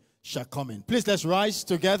glory shall come in. Please let's rise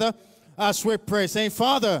together as we pray, saying,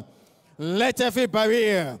 Father, let every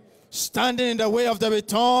barrier standing in the way of the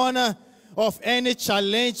return of any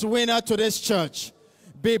challenged winner to this church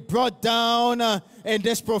be brought down in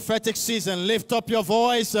this prophetic season. Lift up your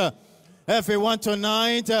voice, everyone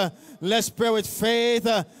tonight. Let's pray with faith.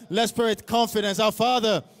 Let's pray with confidence. Our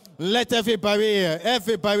Father, let every barrier,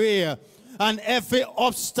 and every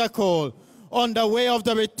obstacle on the way of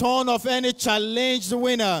the return of any challenged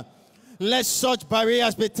winner, let such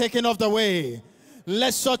barriers be taken off the way.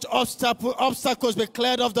 Let such obstacles be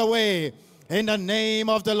cleared off the way. In the name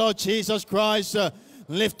of the Lord Jesus Christ,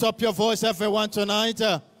 lift up your voice, everyone, tonight.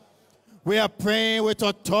 We are praying with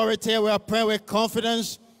authority. We are praying with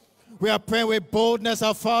confidence. We are praying with boldness.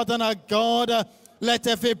 Our Father and our God, let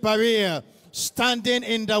every barrier standing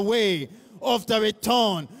in the way of the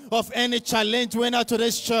return of any challenge winner to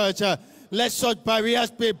this church, let such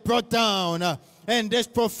barriers be brought down in this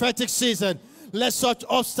prophetic season. Let such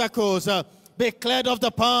obstacles be cleared off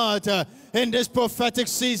the path in this prophetic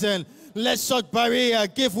season. Let such barrier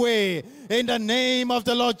give way in the name of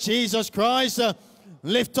the Lord Jesus Christ.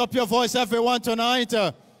 Lift up your voice, everyone, tonight.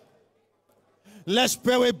 Let's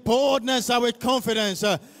pray with boldness and with confidence.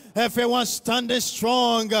 Everyone standing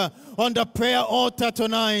strong on the prayer altar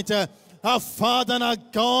tonight. Our Father and our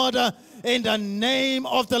God, in the name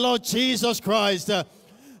of the Lord Jesus Christ,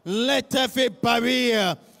 let every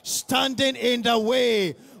barrier standing in the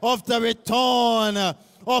way of the return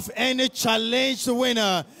of any challenged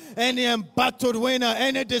winner, any embattled winner,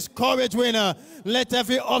 any discouraged winner, let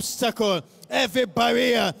every obstacle, every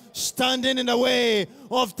barrier standing in the way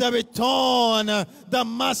of the return, the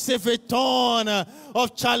massive return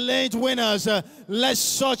of challenged winners, let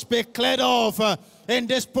such be cleared off in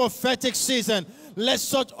this prophetic season. Let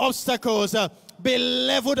such obstacles be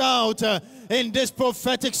leveled out in this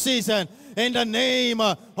prophetic season. In the name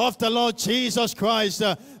of the Lord Jesus Christ,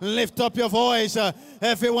 lift up your voice.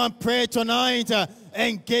 Everyone pray tonight.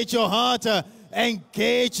 Engage your heart.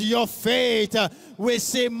 Engage your faith. We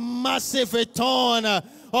see massive return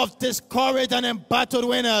of discouraged and embattled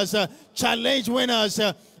winners, challenge winners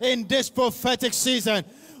in this prophetic season.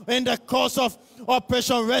 In the course of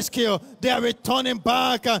Operation Rescue, they are returning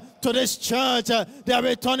back to this church. They are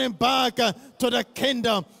returning back to the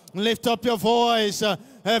kingdom. Lift up your voice.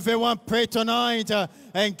 Everyone pray tonight.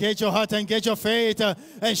 Engage your heart, engage your faith.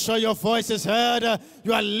 Ensure your voice is heard.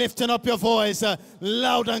 You are lifting up your voice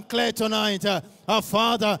loud and clear tonight. Our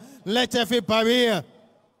Father, let every barrier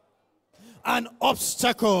and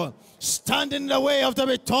obstacle stand in the way of the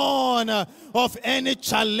return of any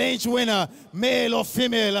challenge winner, male or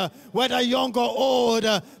female, whether young or old.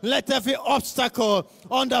 Let every obstacle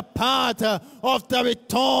on the path of the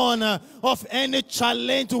return of any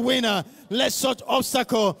challenge winner, let such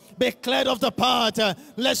obstacle be cleared off the path.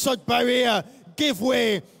 Let such barrier give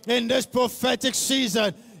way in this prophetic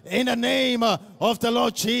season. In the name of the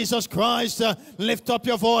Lord Jesus Christ, lift up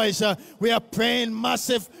your voice. We are praying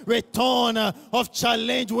massive return of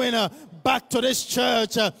challenge winner back to this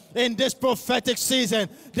church in this prophetic season.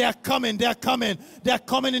 They are coming, they are coming, they are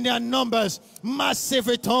coming in their numbers. Massive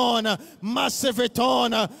return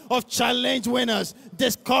of challenge winners,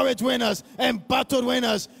 discouraged winners, and battled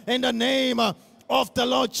winners in the name of the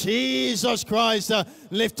Lord Jesus Christ.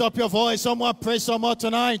 Lift up your voice. Someone pray some more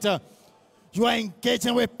tonight. You are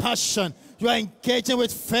engaging with passion. You are engaging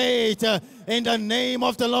with faith in the name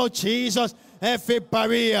of the Lord Jesus. Every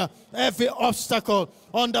barrier, every obstacle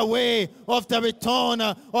on the way of the return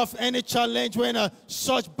of any challenge winner,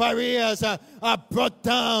 such barriers are brought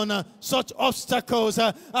down. Such obstacles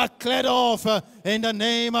are cleared off in the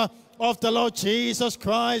name of the Lord Jesus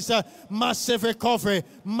Christ. Massive recovery,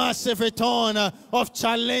 massive return of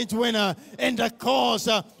challenge winner in the course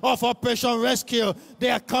of Operation Rescue.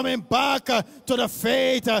 They are coming back to the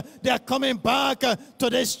faith. They are coming back to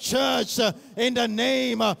this church in the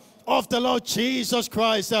name of the Lord Jesus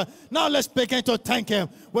Christ. Now let's begin to thank him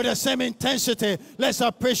with the same intensity. Let's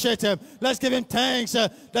appreciate him. Let's give him thanks.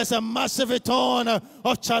 There's a massive return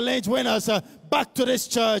of challenge winners back to this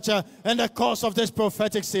church in the course of this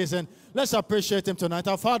prophetic season. Let's appreciate him tonight.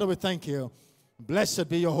 Our Father, we thank you. Blessed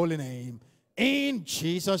be your holy name. In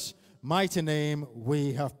Jesus' mighty name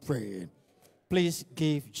we have prayed. Please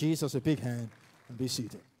give Jesus a big hand and be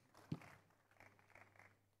seated.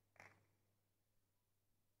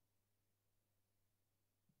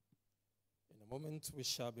 In moment we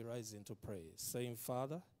shall be rising to pray, saying,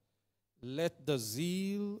 Father, let the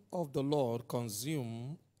zeal of the Lord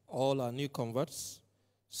consume all our new converts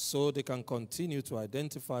so they can continue to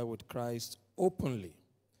identify with Christ openly,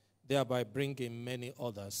 thereby bringing many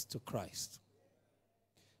others to Christ.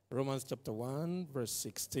 Romans chapter 1, verse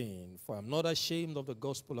 16, for I am not ashamed of the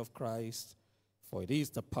gospel of Christ, for it is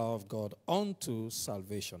the power of God unto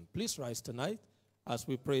salvation. Please rise tonight as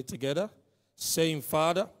we pray together, saying,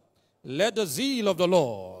 Father, let the zeal of the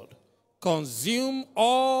Lord consume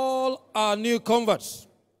all our new converts.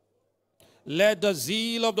 Let the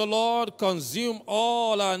zeal of the Lord consume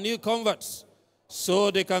all our new converts so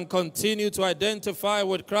they can continue to identify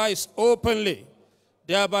with Christ openly,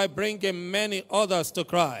 thereby bringing many others to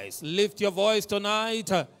Christ. Lift your voice tonight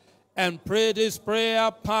and pray this prayer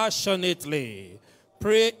passionately.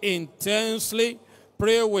 Pray intensely.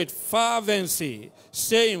 Pray with fervency,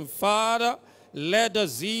 saying, Father, let the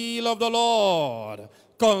zeal of the Lord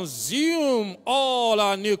consume all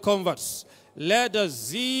our new converts. Let the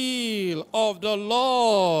zeal of the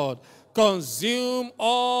Lord consume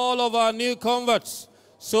all of our new converts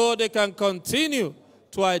so they can continue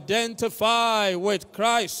to identify with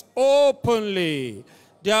Christ openly,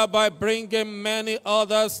 thereby bringing many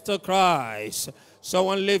others to Christ.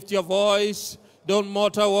 Someone lift your voice. Don't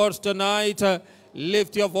mutter words tonight.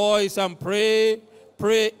 Lift your voice and pray.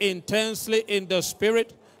 Pray intensely in the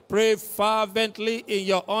Spirit. Pray fervently in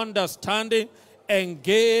your understanding.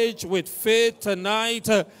 Engage with faith tonight,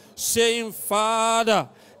 saying, Father,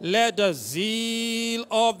 let the zeal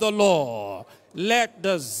of the Lord, let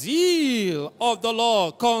the zeal of the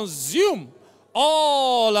Lord consume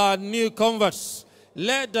all our new converts.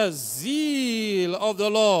 Let the zeal of the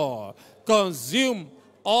Lord consume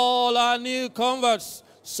all our new converts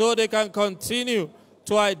so they can continue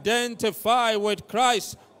to identify with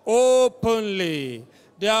Christ openly,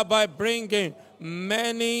 thereby bringing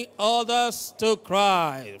many others to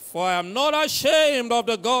Christ. For I am not ashamed of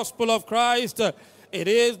the gospel of Christ. It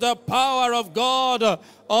is the power of God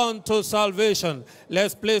unto salvation.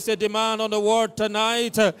 Let's place a demand on the word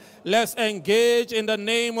tonight. Let's engage in the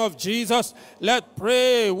name of Jesus. Let's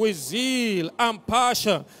pray with zeal and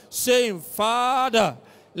passion, saying, Father,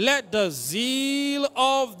 let the zeal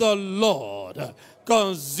of the Lord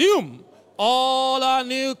consume all our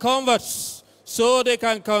new converts so they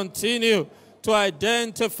can continue to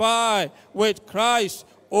identify with Christ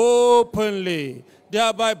openly,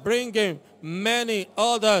 thereby bringing many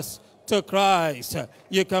others to Christ.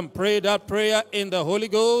 You can pray that prayer in the Holy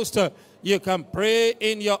Ghost. You can pray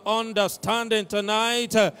in your understanding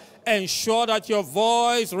tonight. Ensure that your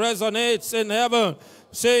voice resonates in heaven,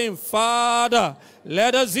 saying, Father,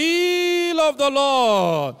 let the zeal of the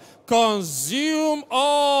Lord consume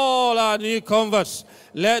all our new converts.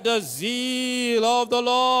 Let the zeal of the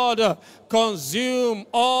Lord consume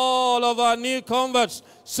all of our new converts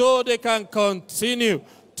so they can continue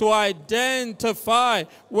to identify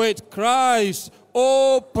with Christ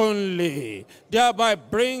openly, thereby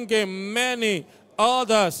bringing many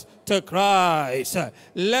others to Christ.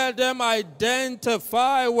 Let them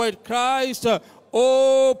identify with Christ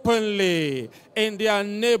openly in their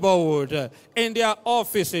neighborhood, in their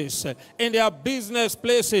offices, in their business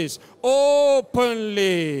places,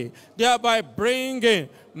 openly, thereby bringing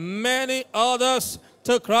many others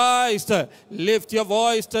to Christ. Lift your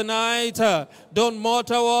voice tonight. Don't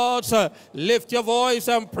mutter words. Lift your voice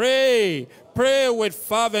and pray. Pray with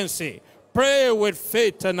fervency. Pray with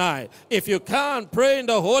faith tonight. If you can't, pray in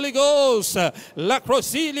the Holy Ghost. La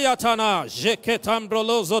crosilia tana,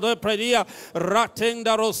 jeketambrolozo de predia,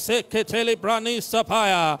 ratenda roseketeli branisa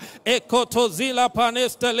paya, ekotozila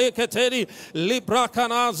panestele keteli,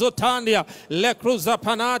 librakana zotandia, le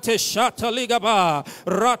cruzapanate shataligaba,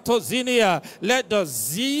 ratozinia. Let the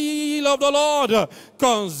zeal of the Lord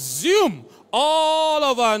consume all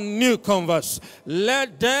of our new converts.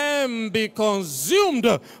 Let them be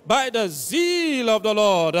consumed by the zeal of the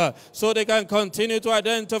Lord so they can continue to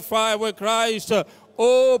identify with Christ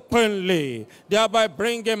openly, thereby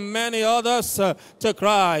bringing many others to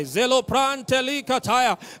Christ. Zelopranteli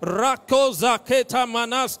kataya rakoza keta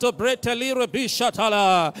manasto breteli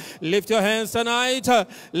rebishatala. Lift your hands tonight.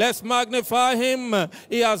 Let's magnify him.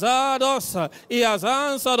 He has heard us. He has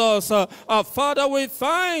answered us. Our Father, we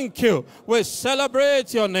thank you. We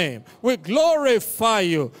celebrate your name. We glorify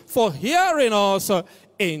you for hearing us.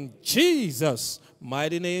 In Jesus'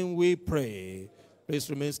 mighty name we pray. Please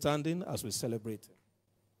remain standing as we celebrate.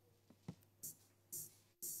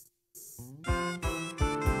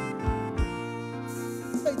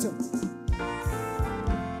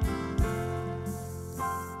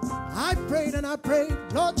 I prayed and I prayed,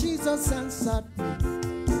 Lord Jesus answered me.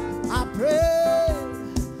 I prayed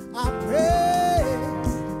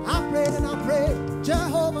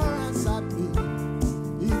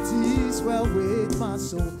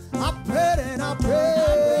soul. I prayed and I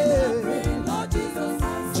prayed. Lord Jesus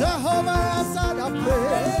answered. Jehovah answered, I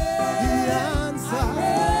prayed. He answered. I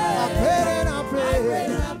prayed and I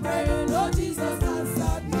prayed. I prayed, Lord Jesus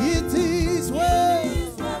answered. It is well. It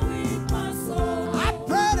is well with my soul. I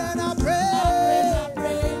prayed and I prayed.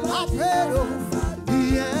 I prayed, oh, He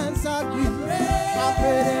answered me. I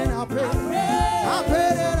prayed and I prayed. I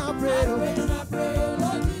prayed and I prayed, oh. I prayed,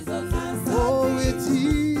 Lord Jesus answered. Oh, it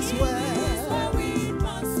is well. It is well with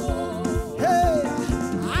my soul. Hey,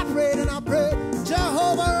 I prayed and I prayed.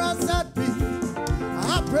 Jehovah answered me. I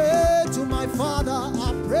prayed to my Father. I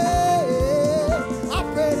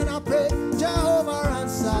prayed and I prayed. Jehovah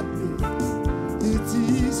answered me. It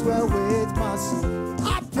is well with my soul.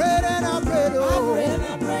 I prayed and I prayed. Oh, I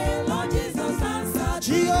prayed, Lord Jesus answered.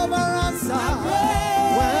 Jehovah answered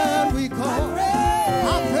when we call. I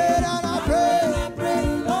prayed and I prayed. I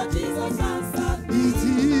prayed, Lord Jesus answered. It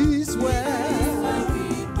is well.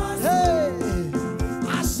 Hey,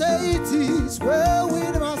 I say it is well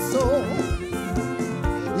with my soul.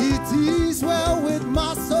 It is well with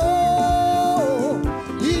my soul.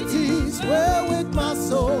 It is well with my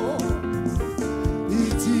soul.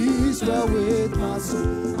 It is well with my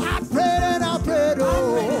soul. I prayed and I prayed,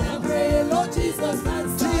 oh. I prayed, Lord Jesus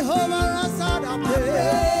answered. Jehovah answered, I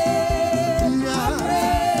prayed.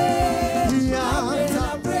 He answered. I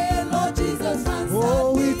prayed, Lord Jesus answered.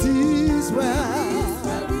 Oh, it is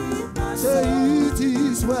well. Say it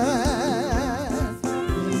is well.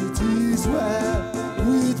 It is well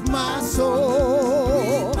with my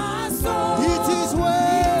soul. My soul. It is well.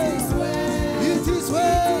 It is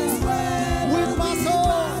well with my soul.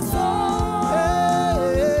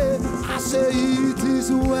 Hey, I say it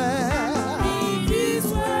is well. It is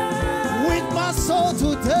well With my soul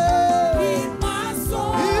today. with my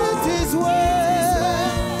soul. It is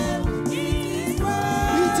well. It is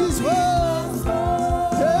well. It is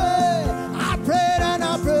well. Hey, I prayed and I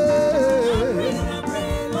prayed. I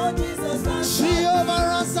prayed, Lord Jesus answered. Jehovah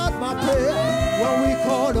answered my prayer when we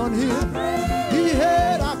called on Him. He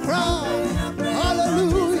heard our cry.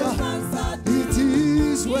 Hallelujah. It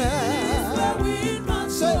is well. With my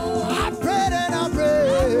Say, soul. I prayed and I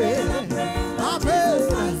prayed. I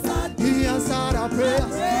prayed. He answered our prayer.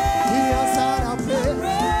 He answered our prayer.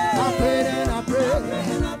 I prayed and I prayed.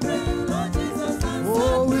 And I prayed, Lord Jesus answered.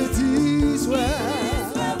 Oh, it is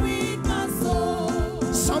well. Well with my soul.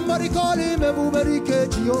 Somebody call Him Ebuberike,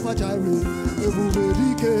 Jehovah Jireh.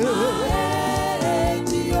 Ebuberike. Hey,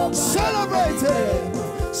 Jehovah. Celebrate it.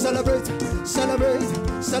 Celebrate, celebrate,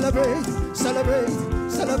 celebrate, celebrate,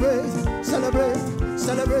 celebrate, celebrate,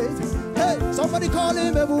 celebrate. Hey, somebody call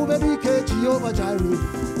Him Ebuberike, Jehovah Jireh.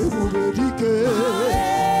 Ebuberike.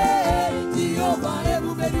 Hey, Jehovah,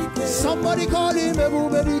 Ebuberike. Somebody call Him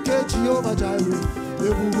Ebuberike, Jehovah Jireh.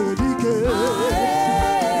 Ebuberike.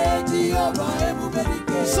 Hey, Jehovah,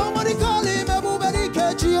 Ebuberike. Somebody call Him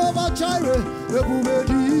Ebuberike, Jehovah Jireh.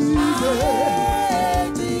 Ebuberike.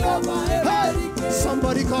 Hey, Jehovah, Hey, Ebuberike.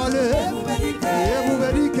 somebody call Him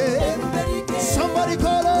Ebuberike. Somebody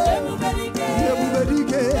call Him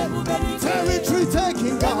Ebuberike. Territory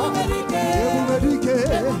taking God. Ebuberike.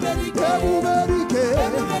 Ebuberike.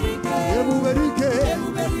 Ebuberike.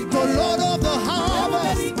 The Lord of the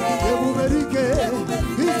harvest. Ebuberike.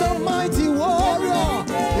 He's the mighty warrior.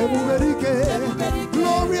 Ebuberike.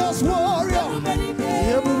 Glorious warrior.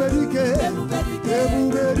 Ebuberike.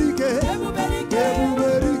 Ebuberike.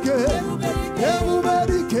 Ebuberike. Ebuberike.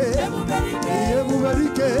 Ebuberike.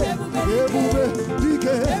 Ebuberike.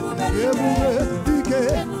 Ebuberike.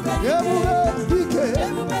 Ebuberike.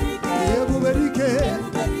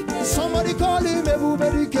 Ebuberike. Somebody call Him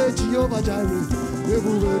Ebuberike, Jehovah Jireh.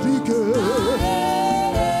 Ebuberike.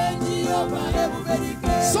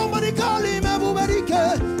 Somebody call Him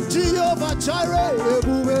Ebuberike, Jehovah Jireh.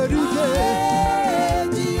 Ebuberike.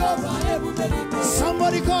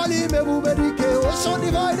 Somebody call Him Ebuberike, Ocean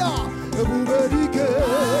Divider. Ebuberike.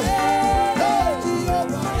 Hey.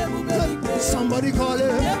 Somebody call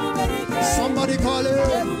Him. Somebody call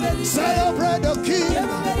Him. Celebrate the King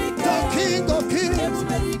of Kings.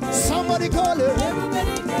 Somebody call Him.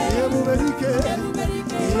 Ebuberike.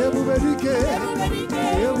 Ebuberike.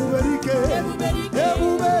 Ebuberike.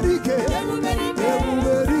 Ebuberike. Ebuberike. Ebuberike.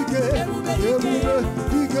 Ebuberike.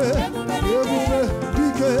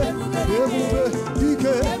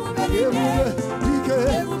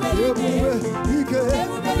 Ebuberike.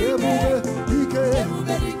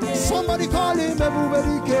 Ebuberike. Somebody call Him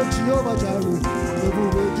Ebuberike, Jehovah Jireh.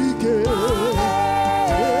 Ebuberike.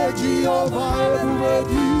 Jehovah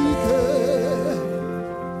Ebuberike.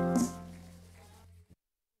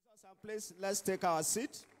 Please, let's take our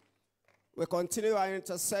seat. We continue our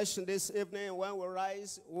intercession this evening. When we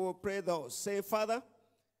rise, we will pray thus. Say, Father,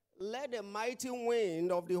 let the mighty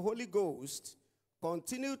wind of the Holy Ghost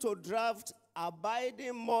continue to draft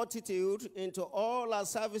abiding multitude into all our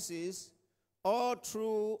services, all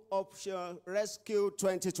through Operation Rescue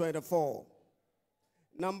 2024.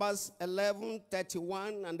 Numbers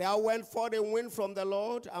 11:31, and there went forth a wind from the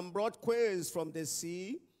Lord and brought quails from the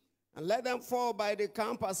sea, and let them fall by the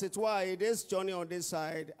camp as it were a day's journey on this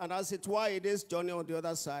side, and as it were a day's journey on the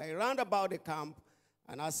other side, round about the camp,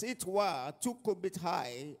 and as it were 2 cubits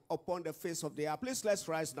high upon the face of the earth. Please let's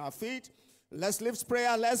rise on our feet. Let's lift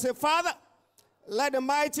prayer. Let's say, Father, let the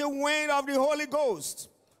mighty wind of the Holy Ghost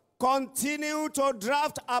continue to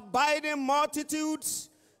draft abiding multitudes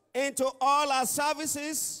into all our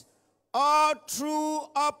services, all through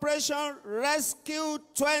Operation Rescue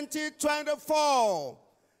 2024.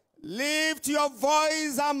 Lift your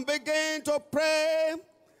voice and begin to pray,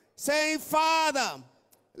 saying, Father,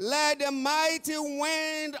 let the mighty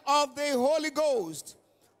wind of the Holy Ghost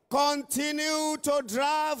continue to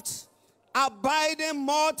draft abiding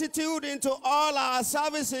multitude into all our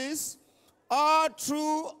services, all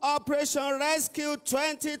through Operation Rescue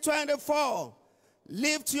 2024.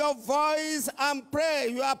 Lift your voice and pray.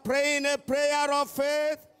 You are praying a prayer of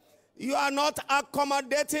faith. You are not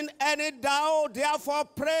accommodating any doubt. Therefore,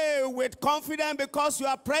 pray with confidence because you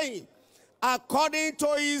are praying according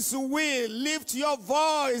to his will. Lift your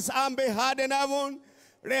voice and be heard in heaven.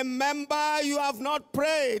 Remember, you have not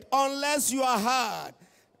prayed unless you are heard.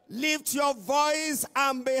 Lift your voice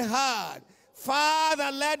and be heard. Father,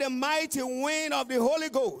 let the mighty wind of the Holy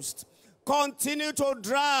Ghost continue to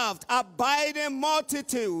draft abiding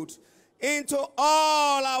multitude into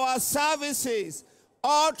all our services,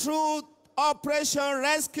 all through Operation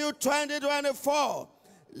Rescue 2024.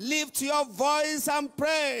 Lift your voice and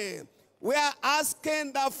pray. We are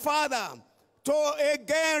asking the Father to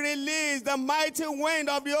again release the mighty wind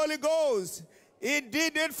of the Holy Ghost. He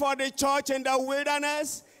did it for the church in the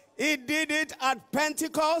wilderness. He did it at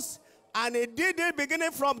Pentecost. And he did it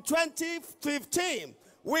beginning from 2015.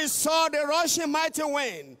 We saw the rushing mighty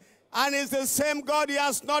wind. And it's the same God. He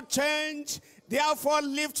has not changed. Therefore,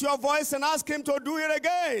 lift your voice and ask him to do it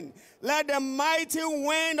again. Let the mighty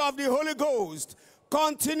wind of the Holy Ghost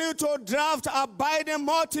continue to draft abiding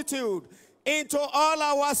multitude into all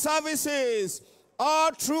our services,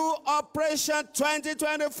 all through Operation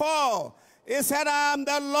 2024. He said, I am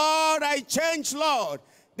the Lord, I change, Lord.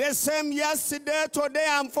 The same yesterday, today,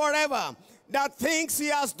 and forever. The things he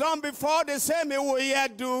has done before, the same he will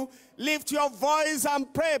yet do. Lift your voice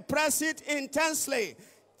and pray. Press it intensely.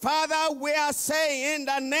 Father, we are saying in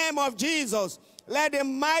the name of Jesus, let the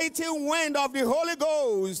mighty wind of the Holy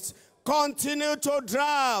Ghost continue to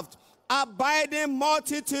draft abiding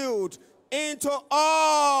multitude into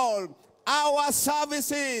all our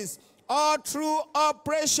services, all through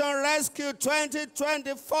Operation Rescue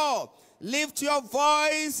 2024. Lift your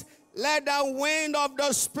voice. Let the wind of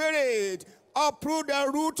the Spirit uproot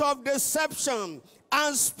the root of deception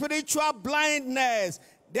and spiritual blindness,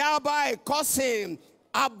 thereby causing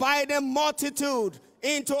abiding multitude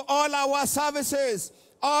into all our services,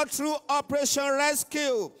 all through Operation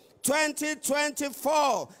Rescue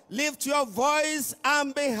 2024. Lift your voice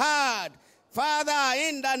and be heard. Father,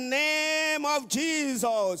 in the name of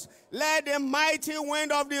Jesus, let the mighty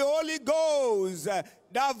wind of the Holy Ghost,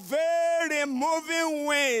 the very moving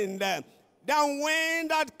wind, the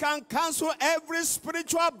wind that can cancel every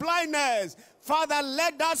spiritual blindness, Father,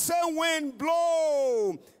 let that same wind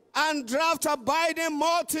blow and draft abiding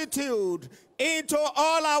multitude into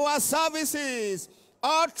all our services,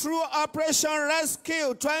 all through Operation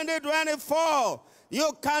Rescue 2024.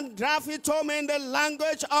 You can draft it home in the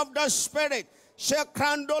language of the Spirit.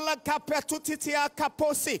 Shekrandola kapetutitia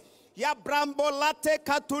kaposi. Ya brambolate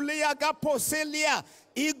katulia gaposelia.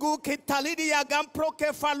 Igu kitalidia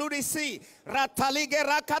gamproke falurisi. Ratalige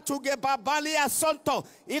rakatuge babalia sonto.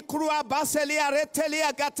 Ikrua baselia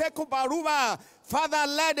retelia gateku baruba. Father,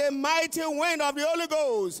 let the mighty wind of the Holy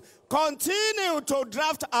Ghost continue to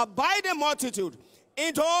draft abiding multitude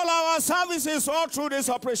into all our services all through this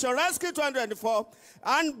Operation Rescue 2024.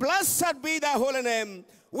 And blessed be thy holy name.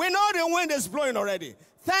 We know the wind is blowing already.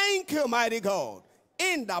 Thank you, mighty God.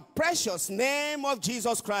 In the precious name of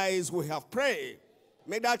Jesus Christ, we have prayed.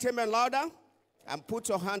 Make that amen louder and put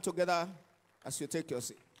your hand together as you take your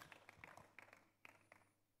seat.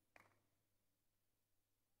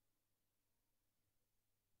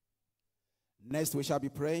 Next, we shall be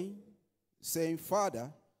praying, saying,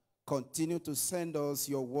 Father, continue to send us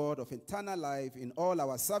your word of eternal life in all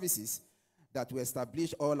our services, that we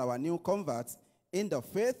establish all our new converts in the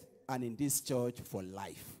faith and in this church for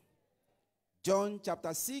life. John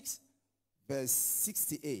chapter 6, verse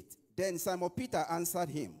 68. Then Simon Peter answered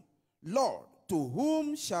him, Lord, to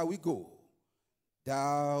whom shall we go?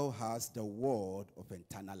 Thou hast the word of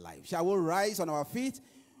eternal life. Shall we rise on our feet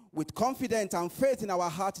with confidence and faith in our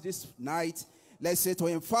heart this night? Let's say to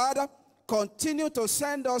him, Father, continue to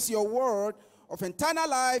send us your word of eternal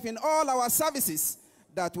life in all our services,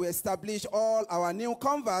 that we establish all our new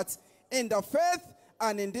converts in the faith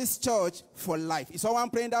and in this church for life. Is someone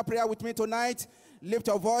praying that prayer with me tonight? Lift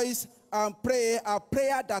your voice and pray a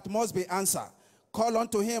prayer that must be answered. Call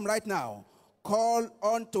unto him right now. Call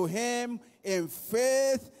unto him in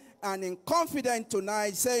faith and in confidence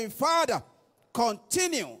tonight, saying, Father,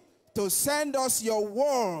 continue to send us your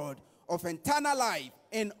word of eternal life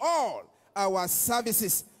in all our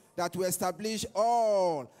services, that we establish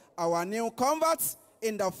all our new converts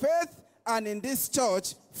in the faith and in this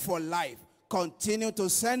church for life. Continue to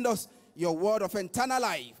send us your word of eternal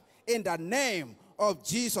life in the name of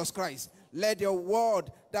Jesus Christ. Let your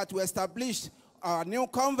word that we established our new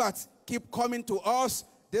converts keep coming to us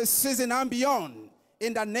this season and beyond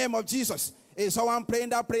in the name of Jesus. Is someone praying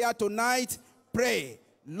that prayer tonight? Pray.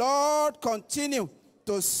 Lord, continue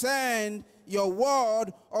to send your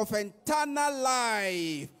word of eternal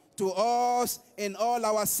life to us in all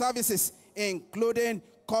our services, including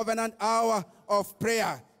covenant hour of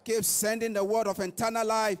prayer. Keep sending the word of eternal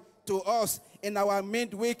life to us in our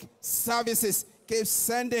midweek services. Keep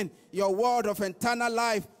sending your word of eternal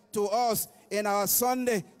life to us in our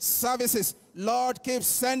Sunday services. Lord, keep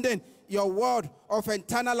sending your word of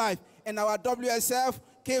eternal life in our WSF.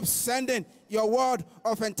 Keep sending your word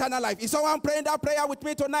of eternal life. Is someone praying that prayer with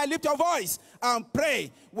me tonight? Lift your voice and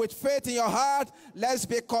pray with faith in your heart. Let's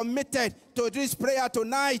be committed to this prayer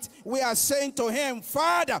tonight. We are saying to him,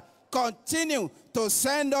 Father, continue to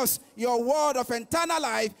send us your word of eternal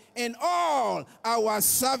life in all our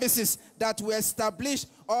services, that we establish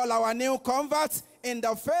all our new converts in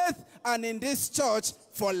the faith and in this church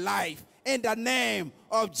for life. In the name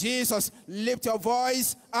of Jesus, lift your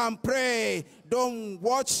voice and pray. Don't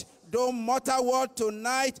watch, don't mutter word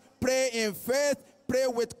tonight. Pray in faith. Pray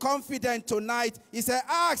with confidence tonight. He said,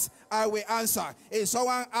 ask, I will answer. Is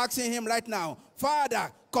someone asking him right now?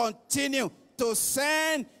 Father, continue to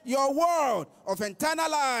send your word of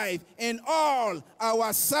eternal life in all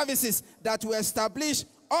our services, that we establish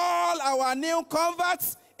all our new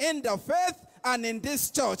converts in the faith and in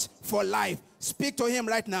this church for life. Speak to him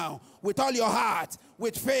right now with all your heart,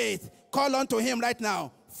 with faith. Call unto him right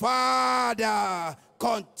now. Father,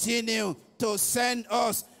 continue to send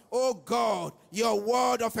us, oh God, your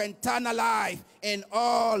word of eternal life in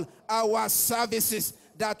all our services,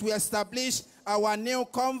 that we establish our new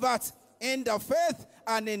converts in the faith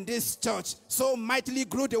and in this church, so mightily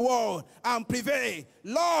grew the world and prevail.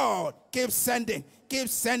 Lord, keep sending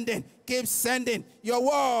your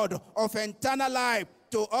word of eternal life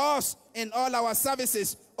to us in all our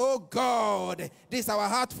services. Oh God, this is our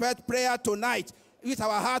heartfelt prayer tonight. This is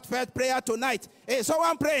our heartfelt prayer tonight. Hey,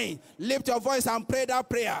 someone praying, lift your voice and pray that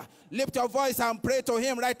prayer. Lift your voice and pray to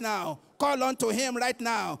him right now. Call on to him right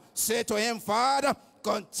now. Say to him, Father,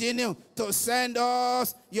 continue to send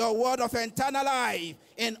us your word of eternal life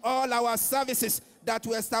in all our services, that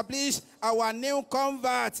we establish our new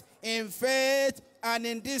converts in faith and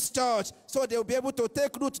in this church, so they'll be able to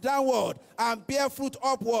take root downward and bear fruit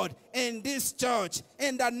upward in this church.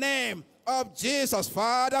 In the name of Jesus,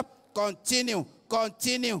 Father, continue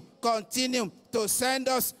to send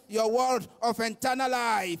us your word of eternal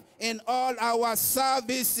life in all our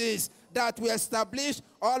services, that we establish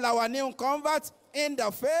all our new converts in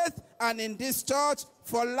the faith and in this church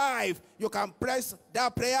for life. You can press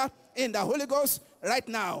that prayer in the Holy Ghost right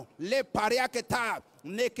now. Le paria keta,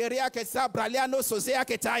 nekeria kesa braliano sozea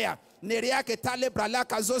ketaya, neria ketale brala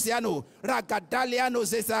kazosiano, ragadaliano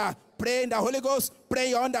zeza. Pray in the Holy Ghost. Pray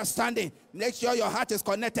your understanding. Make sure your heart is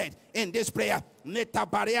connected in this prayer. Neta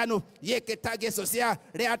bariano ye ketage sosia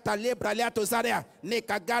reata lebra leato zaria ne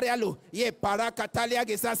kagarialo ye para katalia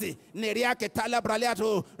gesasi neria ketala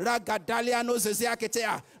braleato ragadaliano zezia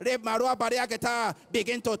ketea re marua baria keta.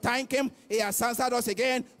 Begin to thank him. He has answered us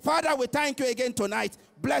again. Father, we thank you again tonight.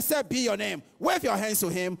 Blessed be your name. Wave your hands to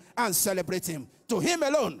him and celebrate him. To him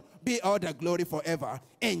alone be all the glory forever.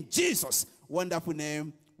 In Jesus' wonderful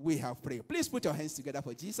name we have prayed. Please put your hands together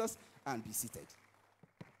for Jesus and be seated.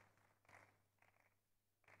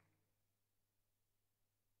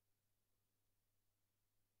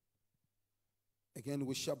 Again,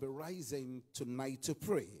 we shall be rising tonight to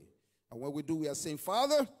pray. And when we do, we are saying,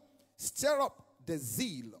 Father, stir up the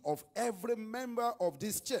zeal of every member of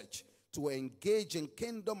this church to engage in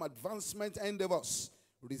kingdom advancement endeavors,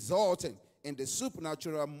 resulting in the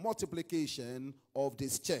supernatural multiplication of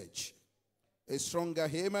this church. A stronger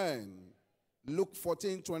amen. Luke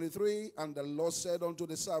 14:23, and the Lord said unto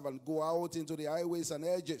the servant, go out into the highways and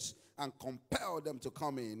edges and compel them to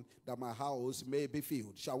come in, that my house may be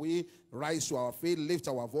filled. Shall we rise to our feet, lift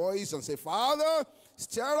our voice, and say, Father,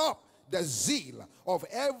 stir up the zeal of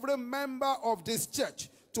every member of this church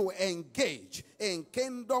to engage in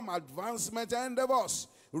kingdom advancement endeavors,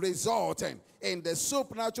 resulting in the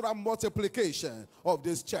supernatural multiplication of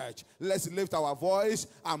this church. Let's lift our voice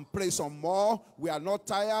and pray some more. We are not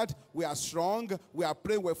tired. We are strong. We are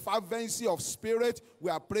praying with fervency of spirit.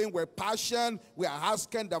 We are praying with passion. We are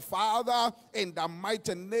asking the Father in the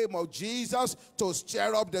mighty name of Jesus to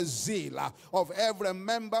stir up the zeal of every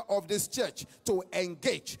member of this church to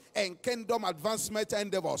engage in kingdom advancement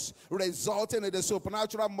endeavors, resulting in the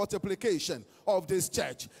supernatural multiplication of this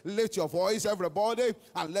church. Lift your voice, everybody,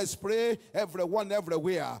 and let's pray. Everyone,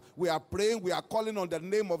 everywhere. We are praying. We are calling on the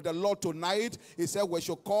name of the Lord tonight. He said we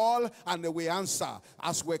should call and He will answer.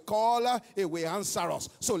 As we call, He will answer us.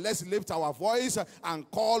 So let's lift our voice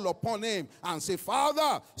and call upon Him and say,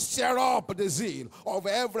 Father, stir up the zeal of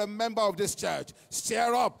every member of this church.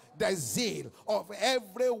 Stir up the zeal of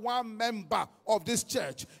every one member of this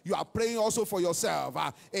church. You are praying also for yourself,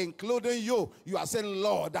 including you. You are saying,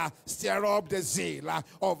 Lord, stir up the zeal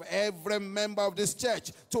of every member of this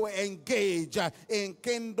church to engage in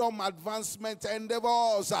kingdom advancement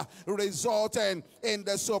endeavors, resulting in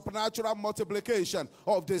the supernatural multiplication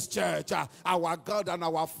of this church. Our God and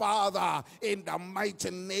our Father, in the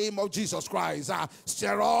mighty name of Jesus Christ,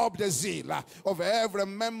 stir up the zeal of every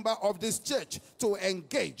member of this church to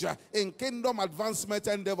engage in kingdom advancement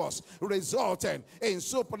endeavors, resulting in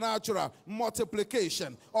supernatural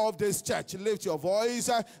multiplication of this church. Lift your voice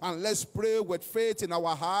and let's pray with faith in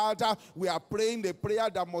our heart. We are praying the prayer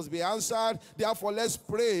that must be answered. Therefore, let's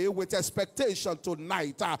pray with expectation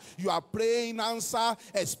tonight. You are praying answer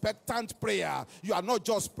expectant prayer. You are not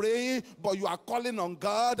just praying, but you are calling on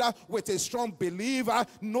God with a strong belief,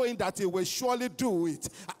 knowing that He will surely do it.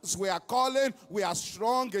 As we are calling, we are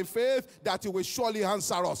strong in faith that He will surely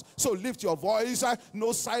answer us. So lift your voice,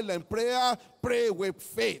 no silent prayer, pray with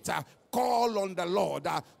faith. Call on the Lord.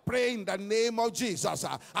 Pray in the name of Jesus.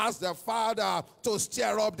 Ask the Father to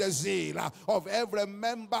stir up the zeal of every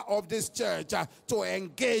member of this church to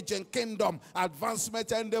engage in kingdom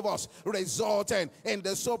advancement endeavors, resulting in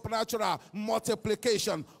the supernatural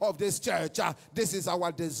multiplication of this church. This is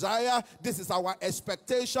our desire. This is our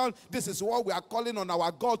expectation. This is what we are calling on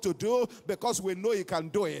our God to do, because we know He can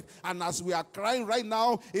do it. And as we are crying right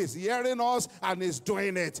now, He's hearing us and He's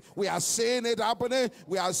doing it. We are seeing it happening.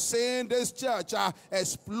 We are seeing this church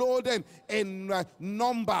exploding in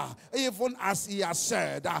number, even as He has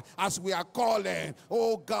said, as we are calling,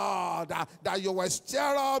 oh God, that you will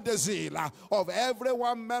stir up the zeal of every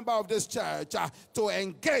one member of this church to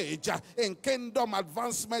engage in kingdom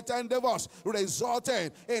advancement endeavors, resulting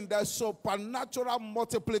in the supernatural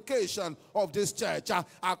multiplication of this church.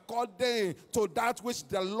 According to that which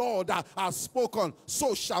the Lord has spoken,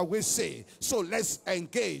 so shall we say. So let's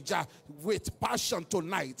engage with passion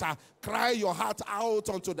tonight. Cry your heart out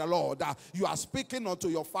unto the Lord. You are speaking unto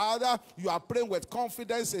your Father. You are praying with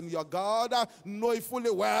confidence in your God, knowing fully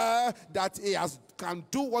well that He can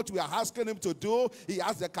do what we are asking Him to do. He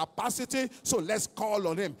has the capacity. So let's call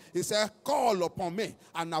on Him. He said, call upon me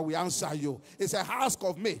and I will answer you. He said, ask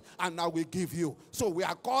of me and I will give you. So we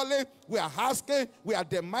are calling, we are asking, we are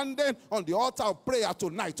demanding on the altar of prayer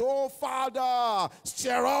tonight. Oh Father,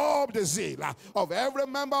 stir up the zeal of every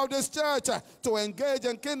member of this church to engage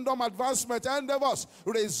in kingdom advancement endeavors,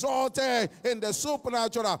 resulting in the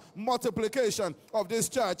supernatural multiplication of this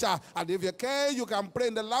church. And if you can, you can pray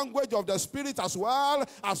in the language of the Spirit as well,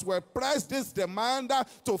 as we press this demand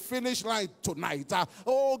to finish line tonight.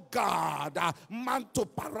 Oh God, manto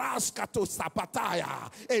paraska to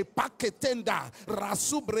sapataya, e paketenda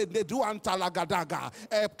rasubre de duanta lagadaga,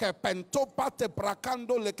 e kepentopate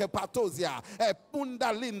brakando lekepatozia, e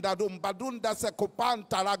punda linda dumbadunda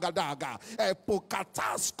sekopanta lagadaga, e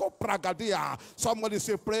pokatasko pragadia. Somebody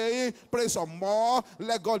say pray some more.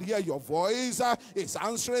 Let God hear your voice. He's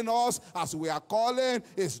answering us as we are calling.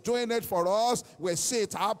 He's doing it for us. We see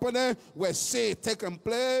it happening. We see it taking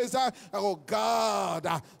place. Oh God,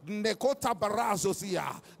 nekota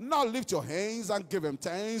barazozia. Now lift your hands and give Him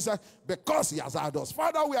thanks because He has heard us.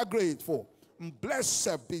 Father, we are grateful.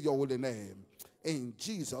 Blessed be your holy name. In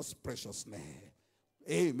Jesus' precious name.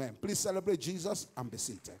 Amen. Please celebrate Jesus and be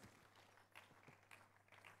seated.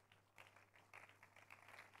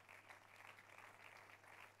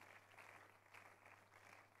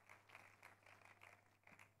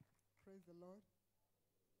 Praise the Lord.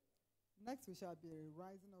 Next, we shall be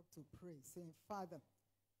rising up to pray, saying, Father,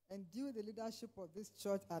 endue the leadership of this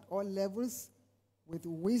church at all levels with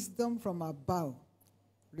wisdom from above,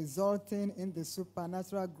 resulting in the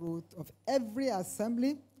supernatural growth of every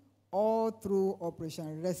assembly, all through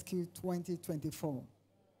Operation Rescue 2024.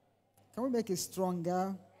 Can we make it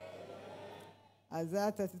stronger?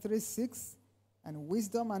 Isaiah 33:6, and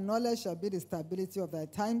wisdom and knowledge shall be the stability of thy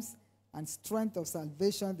times, and strength of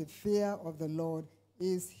salvation, the fear of the Lord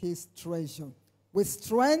is his treasure. With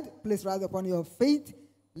strength, please rise upon your feet,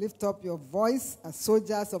 lift up your voice as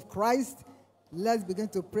soldiers of Christ. Let's begin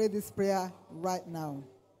to pray this prayer right now.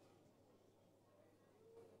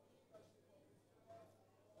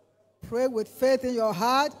 Pray with faith in your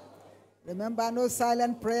heart. Remember, no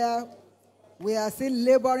silent prayer. We are still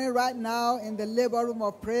laboring right now in the labor room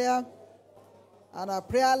of prayer. And our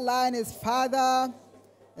prayer line is, Father,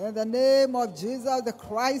 in the name of Jesus the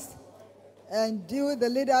Christ, endue the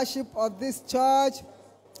leadership of this church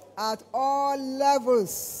at all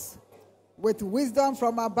levels with wisdom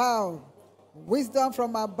from above. Wisdom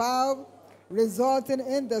from above, resulting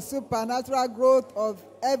in the supernatural growth of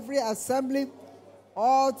every assembly,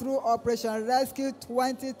 all through Operation Rescue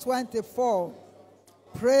 2024.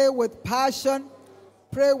 Pray with passion.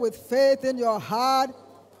 Pray with faith in your heart.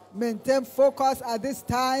 Maintain focus at this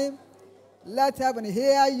time. Let heaven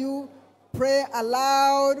hear you. Pray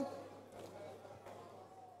aloud.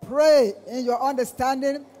 Pray in your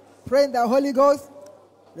understanding. Pray in the Holy Ghost.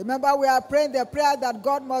 Remember, we are praying the prayer that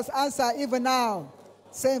God must answer even now.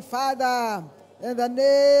 Saying, Father, in the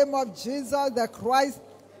name of Jesus the Christ,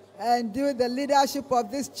 endue the leadership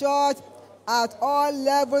of this church at all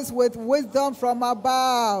levels with wisdom from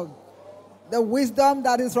above. The wisdom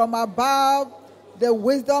that is from above, the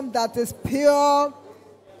wisdom that is pure,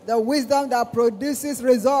 the wisdom that produces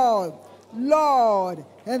result. Lord,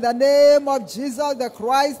 in the name of Jesus the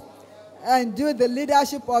Christ, endue the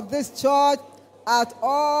leadership of this church at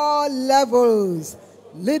all levels.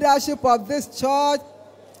 Leadership of this church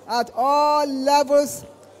at all levels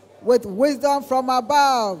with wisdom from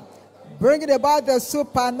above, bringing about the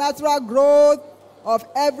supernatural growth of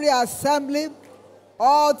every assembly,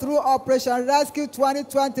 all through Operation Rescue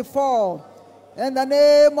 2024. In the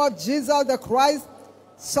name of Jesus the Christ,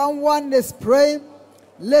 someone is praying.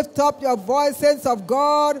 Lift up your voice, saints of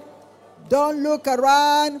God. Don't look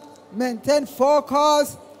around. Maintain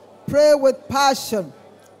focus. Pray with passion.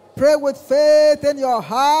 Pray with faith in your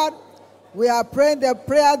heart. We are praying the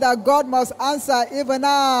prayer that God must answer even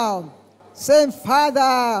now. Saying,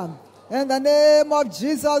 Father, in the name of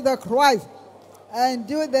Jesus the Christ,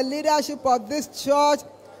 endue the leadership of this church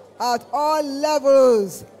at all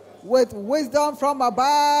levels with wisdom from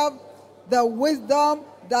above, the wisdom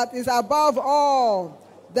that is above all,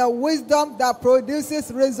 the wisdom that produces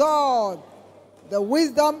result, the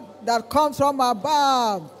wisdom that comes from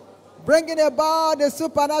above, bringing about the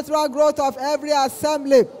supernatural growth of every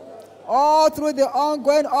assembly, all through the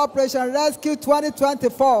ongoing Operation Rescue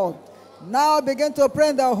 2024. Now begin to pray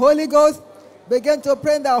in the Holy Ghost. Begin to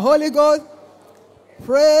pray in the Holy Ghost.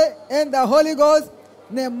 Pray in the Holy Ghost.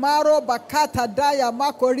 Nemaro bakata daya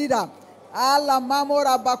makorida. Ala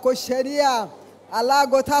mamora bakosheria. Ala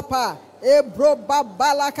gotapa. Ebro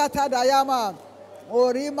babalakata dayama.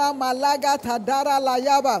 Orima malaga tadara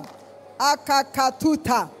layaba.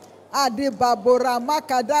 Akakatuta. Adibabora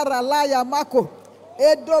makadara laya mako.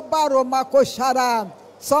 Edobaro mako shara.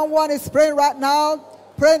 Someone is praying right now.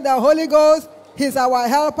 Pray in the Holy Ghost. He's our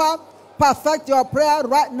helper. Perfect your prayer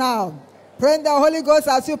right now. Pray in the Holy Ghost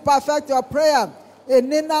as you perfect your prayer.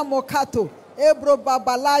 Enina mokato, ebro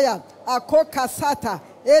babalaya, akokasata,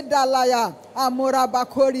 edalaya,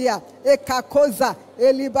 amurabakoria, ekakoza,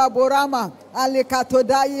 elibaborama,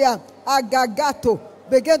 alikatodaya, agagato.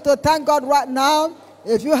 Begin to thank God right now.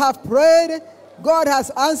 If you have prayed, God has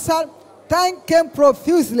answered. Thank Him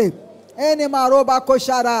profusely. Enimaroba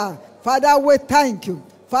koshara. Father, we thank you.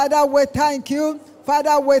 Father, we thank you.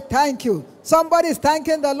 Father, we thank you. Somebody is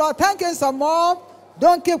thanking the Lord. Thank Him some more.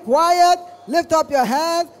 Don't keep quiet. Lift up your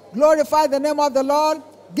hands. Glorify the name of the Lord.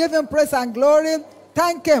 Give Him praise and glory.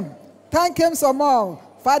 Thank Him. Thank Him some more.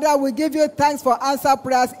 Father, we give you thanks for answer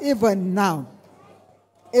prayers even now.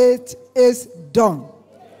 It is done.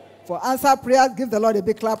 For answer prayers, give the Lord a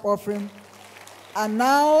big clap offering. And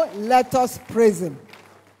now let us praise Him.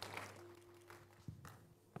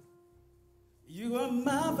 You are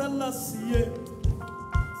marvelous, yeah.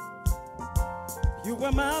 You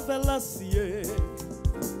are marvelous, yeah.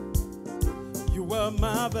 You were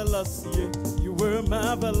marvelous, yeah. You were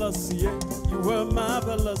marvelous, yeah. You were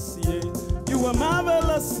marvelous, yeah. You were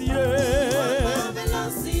marvelous, yeah.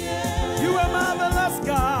 You were marvelous,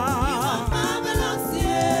 God. You were marvelous,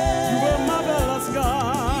 yeah. You were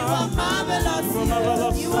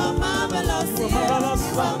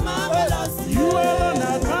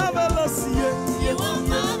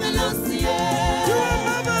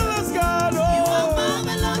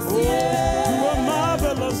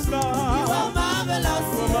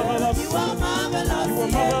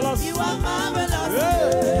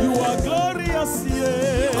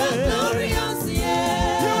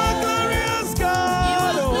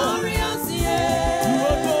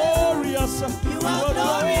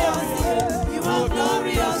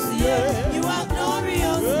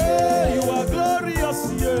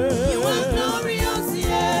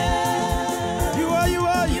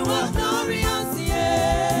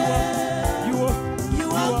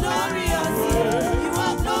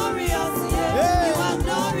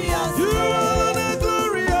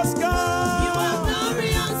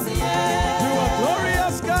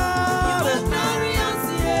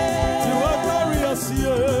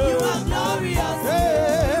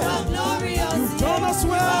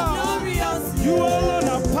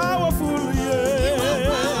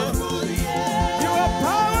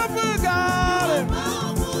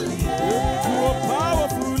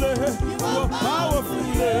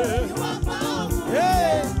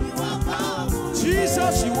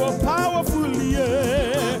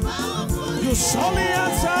surely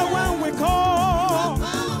answer when we call.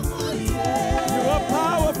 You are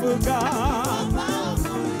powerful, God.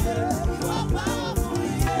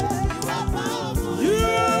 You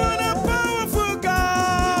are a powerful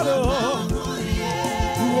God. Oh.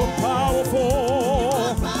 You are powerful.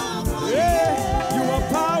 Yeah, you are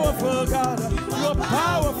powerful, God. You are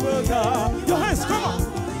powerful, God. Your hands, come on.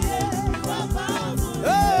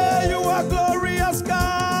 Hey, you are glorious,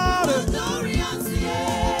 God.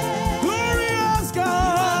 Glorious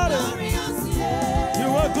God. You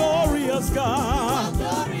are glorious, God.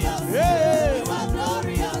 Yeah.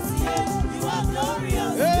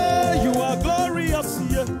 Hey, you are glorious.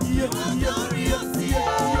 Yeah, yeah, yeah,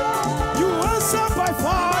 yeah. You answer by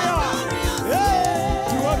fire.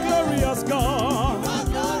 Yeah, you are glorious, God.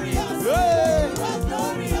 Yeah.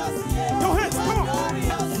 Your hands, come on.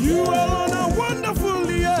 You alone are wonderful,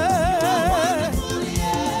 yeah.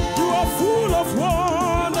 You are full of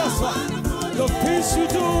wonders. The things you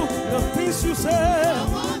do, the things you say.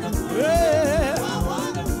 Yeah.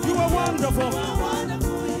 You are wonderful.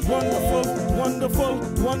 Wonderful, wonderful,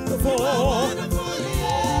 wonderful.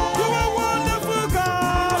 You are wonderful,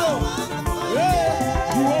 God.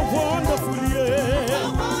 Yeah. You are wonderful, yeah.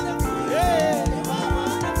 Yeah.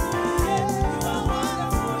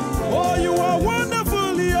 Oh, you are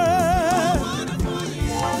wonderful, yeah.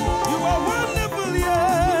 You are wonderful,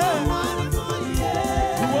 yeah.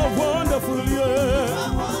 You are wonderful, yeah.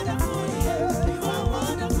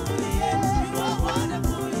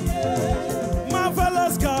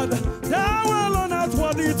 Marvelous God, thou alone art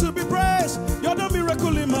worthy to be praised. You're the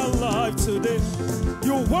miracle in my life today.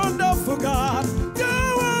 You wonderful God,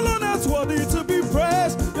 thou alone art worthy to be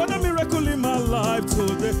praised. You're the miracle in my life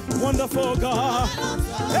today. Wonderful God.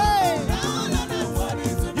 Hey!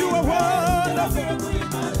 You are wonderful.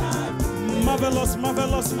 Marvelous,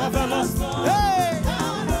 marvelous, marvelous. Hey!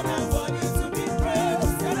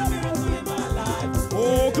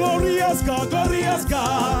 Oh, glorious God, glorious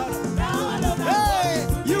God. Hey!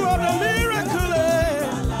 You are the miracle.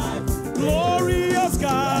 Glorious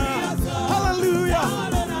God. Hallelujah.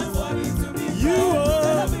 You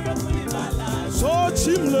are so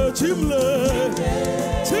chimle, chimle.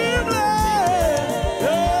 Chimle.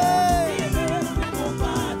 Hey!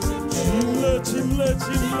 Chimle, chimle,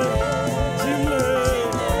 chimle. Chimle.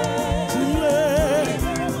 Chimle.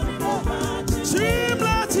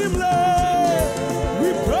 Chimle, chimle. We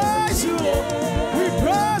praise you, Lord. We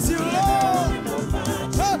praise you, Lord.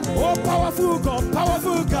 Oh, powerful God,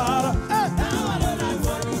 powerful God.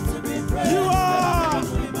 You are,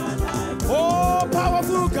 oh,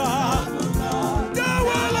 powerful God. Thou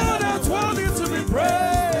alone that's worthy to be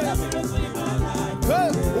praised. Hey,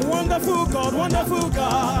 wonderful God, wonderful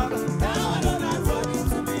God.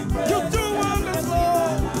 You do wonders,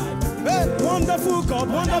 Lord. Hey, wonderful God,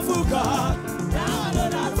 wonderful God.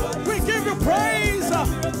 We give you praise.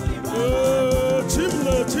 Oh,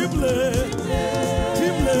 chimle, chimle,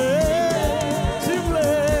 chimle, chimle.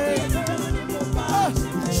 Ah,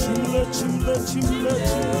 chimle, chimle, chimle,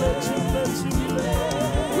 chimle, chimle, chimle.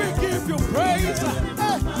 We give you praise.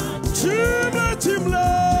 Ah, chimle, chimle,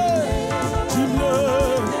 chimle,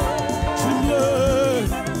 chimle.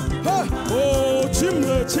 Ah, oh,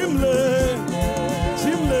 chimle, chimle,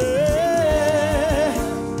 chimle.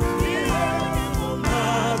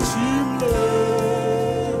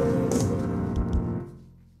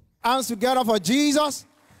 Hands together for Jesus,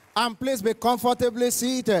 and please be comfortably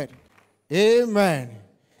seated. Amen.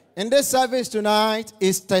 In this service tonight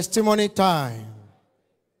is testimony time.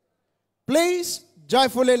 Please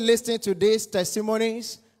joyfully listen to these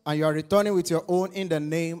testimonies, and you are returning with your own in the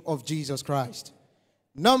name of Jesus Christ.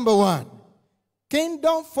 Number 1,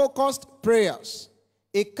 kingdom-focused prayers,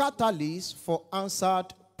 a catalyst for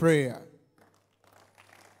answered prayer.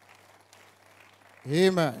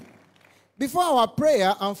 Amen. Before our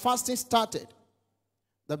prayer and fasting started,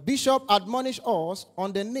 the bishop admonished us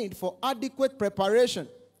on the need for adequate preparation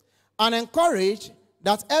and encouraged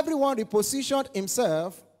that everyone repositioned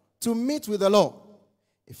himself to meet with the Lord.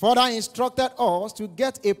 He further instructed us to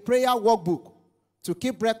get a prayer workbook to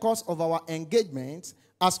keep records of our engagements,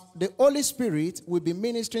 as the Holy Spirit will be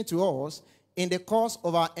ministering to us in the course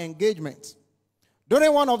of our engagement.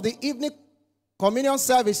 During one of the evening communion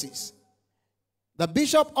services, the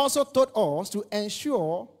bishop also told us to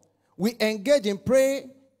ensure we engage in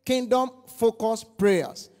kingdom-focused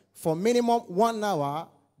prayers for minimum 1 hour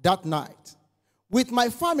that night. With my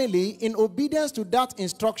family, in obedience to that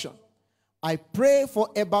instruction, I pray for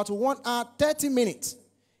about 1 hour 30 minutes,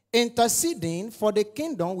 interceding for the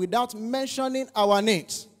kingdom without mentioning our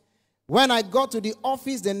needs. When I got to the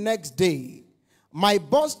office the next day, my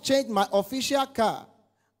boss changed my official car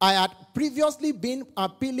I had previously been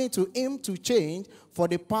appealing to him to change for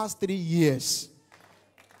the past 3 years.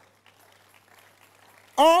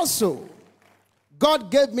 Also, God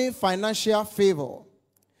gave me financial favor.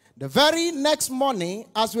 The very next morning,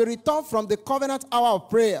 as we returned from the covenant hour of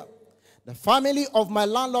prayer, the family of my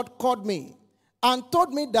landlord called me and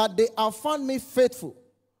told me that they have found me faithful.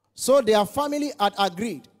 So their family had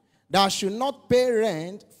agreed that I should not pay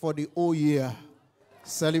rent for the whole year.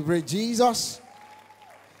 Celebrate Jesus.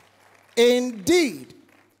 Indeed,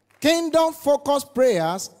 kingdom-focused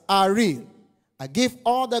prayers are real. I give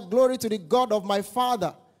all the glory to the God of my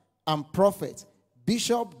father and prophet,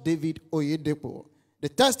 Bishop David Oyedepo. The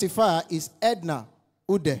testifier is Edna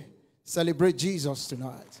Ude. Celebrate Jesus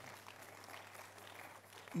tonight.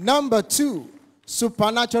 Number 2,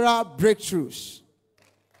 supernatural breakthroughs.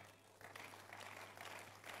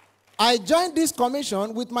 I joined this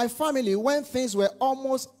commission with my family when things were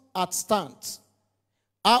almost at stand.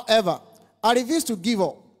 However, I refused to give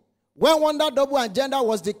up. When Wonder Double Agenda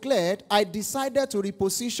was declared, I decided to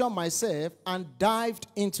reposition myself and dived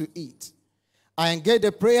into it. I engaged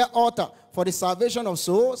the prayer altar for the salvation of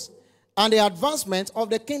souls and the advancement of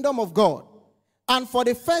the kingdom of God. And for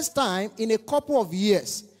the first time in a couple of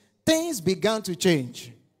years, things began to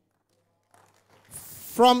change.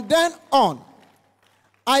 From then on,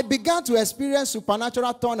 I began to experience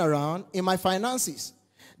supernatural turnaround in my finances.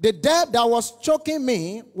 The debt that was choking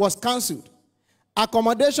me was cancelled.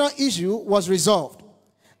 Accommodation issue was resolved.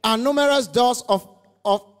 And numerous doors of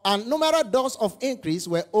increase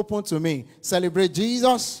were opened to me. Celebrate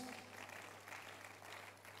Jesus.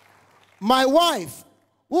 My wife,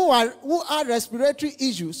 who had respiratory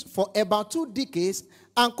issues for about 2 decades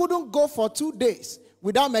and couldn't go for 2 days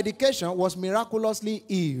without medication, was miraculously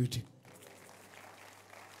healed.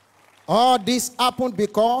 All this happened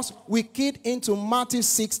because we keyed into Matthew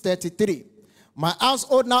 6:33. My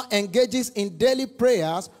household now engages in daily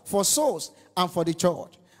prayers for souls and for the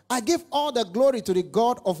church. I give all the glory to the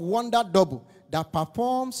God of Wonder Double that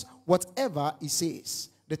performs whatever he says.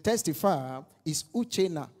 The testifier is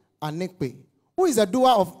Uchenna Anekpe, who is the doer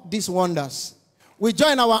of these wonders. We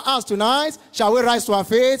join our hands tonight. Shall we rise to our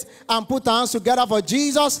feet and put our hands together for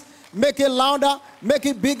Jesus? Make it louder, make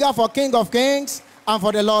it bigger for King of Kings and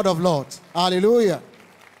for the Lord of Lords. Hallelujah.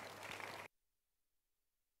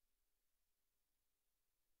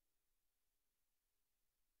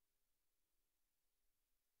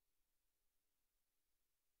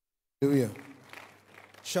 Hallelujah.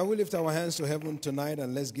 Shall we lift our hands to heaven tonight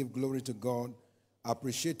and let's give glory to God,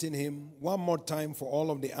 appreciating him one more time for all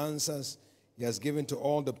of the answers he has given to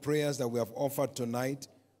all the prayers that we have offered tonight.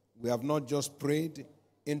 We have not just prayed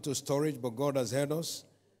into storage, but God has heard us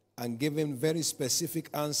and given very specific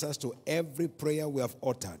answers to every prayer we have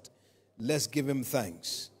uttered. Let's give him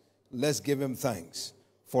thanks. Let's give him thanks.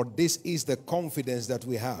 For this is the confidence that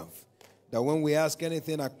we have, that when we ask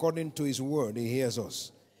anything according to his word, he hears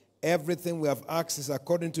us. Everything we have asked is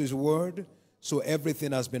according to his word, so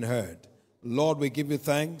everything has been heard. Lord, we give you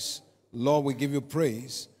thanks. Lord, we give you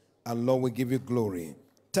praise. And Lord, we give you glory.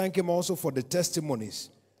 Thank him also for the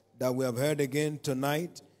testimonies that we have heard again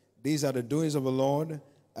tonight. These are the doings of the Lord,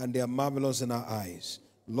 and they are marvelous in our eyes.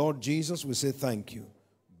 Lord Jesus, we say thank you.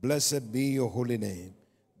 Blessed be your holy name.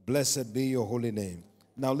 Blessed be your holy name.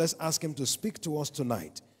 Now let's ask him to speak to us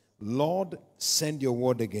tonight. Lord, send your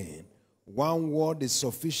word again. One word is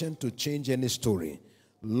sufficient to change any story.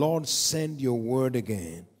 Lord, send your word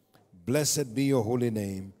again. Blessed be your holy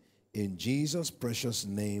name. In Jesus' precious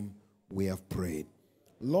name we have prayed.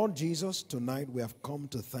 Lord Jesus, tonight we have come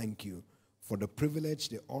to thank you for the privilege,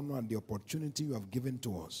 the honor, and the opportunity you have given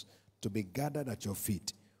to us to be gathered at your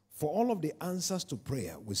feet. For all of the answers to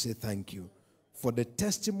prayer, we say thank you. For the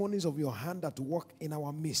testimonies of your hand at work in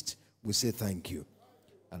our midst, we say thank you.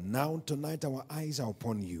 And now tonight our eyes are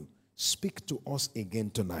upon you. Speak to us again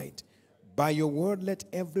tonight. By your word, let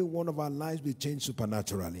every one of our lives be changed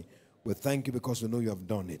supernaturally. We thank you because we know you have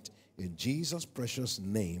done it. In Jesus' precious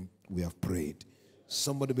name, we have prayed.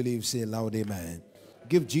 Somebody believe, say loud amen.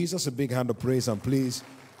 Give Jesus a big hand of praise, and please,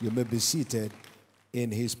 you may be seated in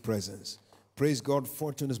his presence. Praise God,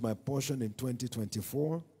 fortune is my portion in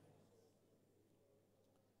 2024.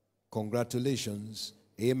 Congratulations,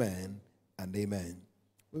 amen and amen.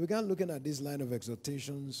 We began looking at this line of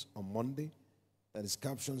exhortations on Monday that is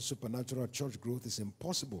captioned, Supernatural Church Growth is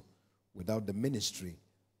impossible without the ministry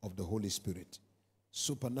of the Holy Spirit.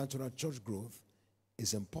 Supernatural church growth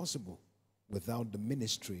is impossible without the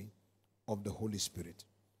ministry of the Holy Spirit.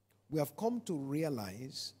 We have come to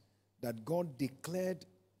realize that God declared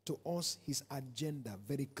to us his agenda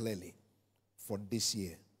very clearly for this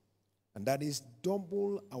year. And that is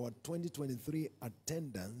double our 2023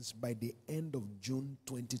 attendance by the end of June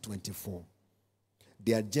 2024.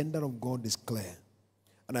 The agenda of God is clear.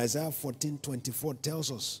 And Isaiah 14:24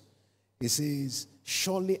 tells us, it says,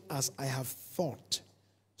 surely as I have thought,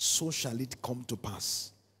 so shall it come to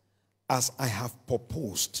pass. As I have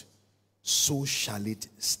proposed, so shall it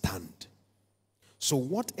stand. So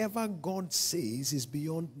whatever God says is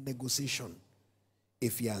beyond negotiation.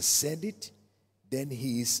 If he has said it, then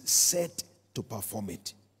he is set to perform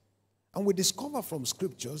it. And we discover from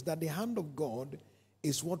scriptures that the hand of God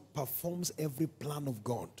is what performs every plan of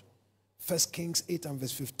God. 1 Kings 8 and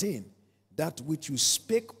verse 15. That which you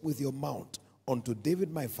spake with your mouth unto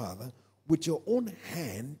David my father, with your own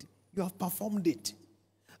hand you have performed it.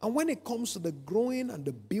 And when it comes to the growing and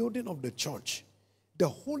the building of the church, the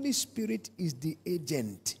Holy Spirit is the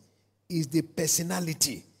agent, is the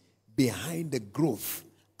personality behind the growth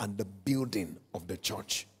and the building of the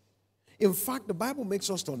church. In fact, the Bible makes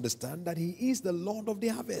us to understand that he is the Lord of the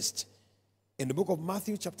harvest. In the book of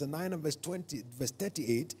Matthew chapter 9 and verse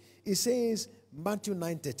 38, it says, Matthew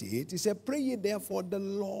 9:38, he said, pray ye therefore the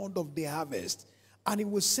Lord of the harvest, and he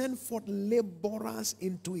will send forth laborers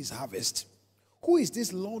into his harvest. Who is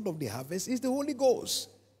this Lord of the harvest? It's the Holy Ghost.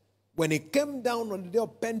 When he came down on the day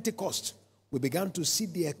of Pentecost, we began to see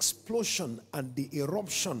the explosion and the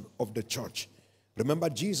eruption of the church. Remember,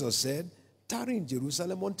 Jesus said, tarry in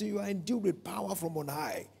Jerusalem until you are endued with power from on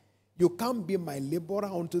high. You can't be my laborer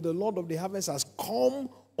until the Lord of the harvest has come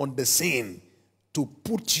on the scene to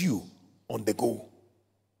put you on the go.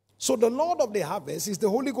 So the Lord of the harvest is the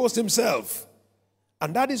Holy Ghost himself.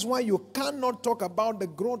 And that is why you cannot talk about the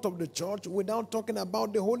growth of the church without talking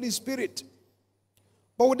about the Holy Spirit.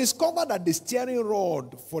 But we discover that the steering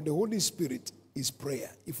rod for the Holy Spirit is prayer.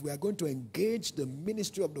 If we are going to engage the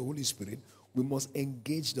ministry of the Holy Spirit, we must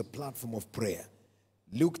engage the platform of prayer.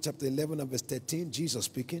 Luke chapter 11 and verse 13, Jesus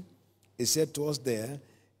speaking, he said to us there,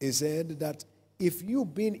 he said that if you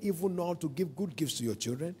being evil know to give good gifts to your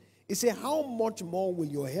children, he said, how much more will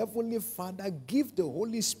your heavenly Father give the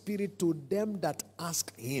Holy Spirit to them that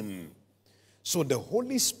ask him? So the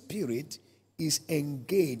Holy Spirit is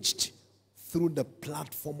engaged through the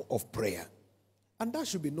platform of prayer. And that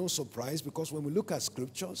should be no surprise, because when we look at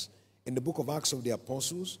scriptures in the book of Acts of the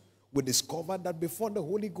Apostles, we discover that before the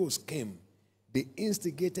Holy Ghost came, they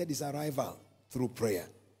instigated his arrival through prayer.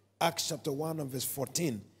 Acts chapter 1 and verse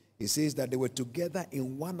 14, it says that they were together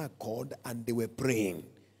in one accord and they were praying.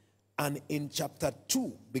 And in chapter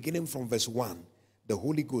 2, beginning from verse 1, the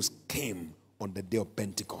Holy Ghost came on the day of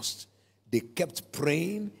Pentecost. They kept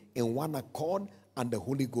praying in one accord and the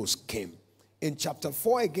Holy Ghost came. In chapter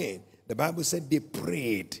 4 again, the Bible said they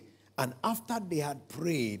prayed. And after they had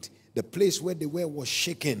prayed, the place where they were was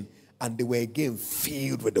shaken and they were again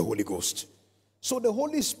filled with the Holy Ghost. So the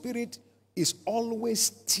Holy Spirit is always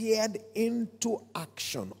steered into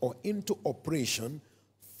action or into operation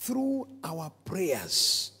through our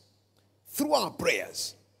prayers. Through our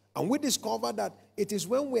prayers. And we discover that it is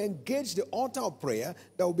when we engage the altar of prayer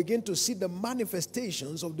that we begin to see the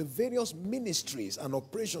manifestations of the various ministries and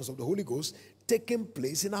operations of the Holy Ghost taking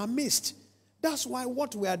place in our midst. That's why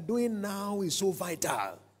what we are doing now is so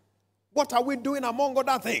vital. What are we doing among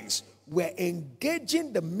other things? We're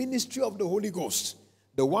engaging the ministry of the Holy Ghost,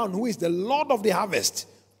 the one who is the Lord of the harvest,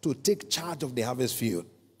 to take charge of the harvest field.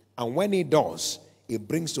 And when he does, it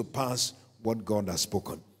brings to pass what God has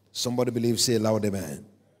spoken. Somebody believes, say loud amen.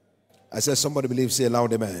 I said somebody believes, say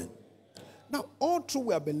loud amen. Now, all through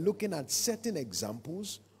we have been looking at certain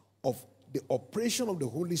examples of the operation of the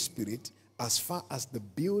Holy Spirit as far as the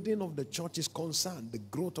building of the church is concerned, the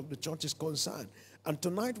growth of the church is concerned. And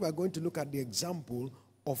tonight we are going to look at the example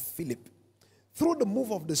of Philip. Through the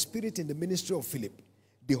move of the Spirit in the ministry of Philip,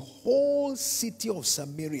 the whole city of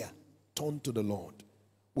Samaria turned to the Lord.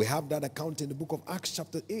 We have that account in the book of Acts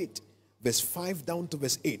chapter 8, verse 5 down to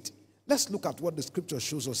verse 8. Let's look at what the scripture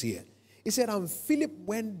shows us here. He said, and Philip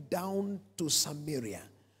went down to Samaria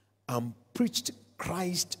and preached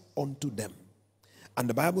Christ unto them. And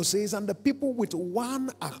the Bible says, and the people with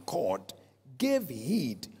one accord gave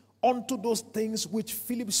heed unto those things which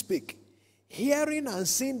Philip spake, hearing and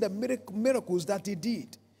seeing the miracles that he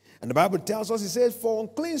did. And the Bible tells us, it says, for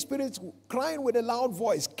unclean spirits crying with a loud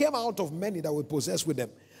voice came out of many that were possessed with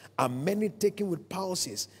them, and many taken with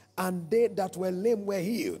palsies, and they that were lame were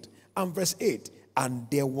healed. And verse 8, and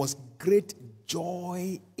there was great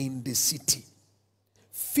joy in the city.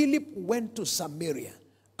 Philip went to Samaria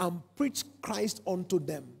and preached Christ unto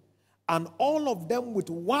them, and all of them with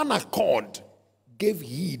one accord gave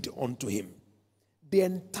heed unto him. The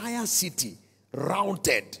entire city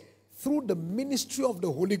routed through the ministry of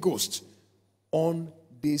the Holy Ghost on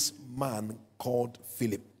this man called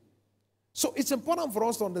Philip. So it's important for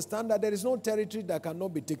us to understand that there is no territory that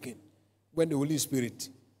cannot be taken when the Holy Spirit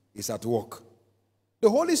is at work. The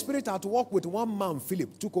Holy Spirit at work with one man,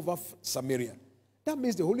 Philip, took over Samaria. That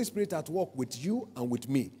means the Holy Spirit at work with you and with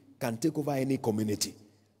me can take over any community.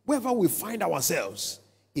 Wherever we find ourselves,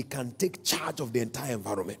 it can take charge of the entire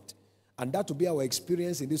environment. And that will be our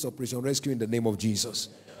experience in this Operation Rescue in the name of Jesus.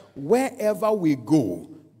 Wherever we go,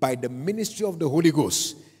 by the ministry of the Holy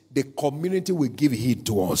Ghost, the community will give heed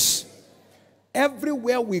to us.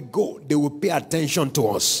 Everywhere we go, they will pay attention to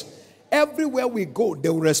us. Everywhere we go, they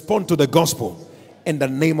will respond to the gospel in the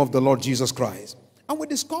name of the Lord Jesus Christ. And we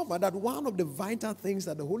discover that one of the vital things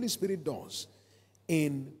that the Holy Spirit does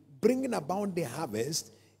in bringing about the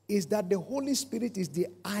harvest is that the Holy Spirit is the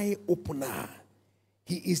eye opener.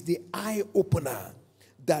 He is the eye opener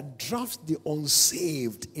that drafts the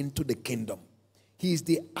unsaved into the kingdom. He is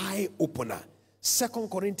the eye opener. 2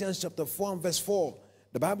 Corinthians chapter 4 and verse 4.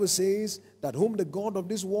 The Bible says that whom the God of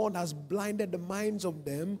this world has blinded the minds of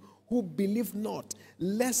them who believe not,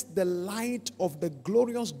 lest the light of the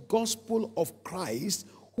glorious gospel of Christ,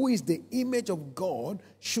 who is the image of God,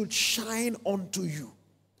 should shine unto you.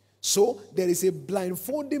 So there is a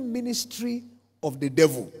blindfolding ministry of the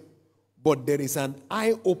devil, but there is an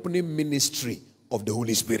eye-opening ministry of the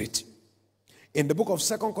Holy Spirit. In the book of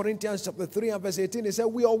 2 Corinthians chapter 3 and verse 18, it said,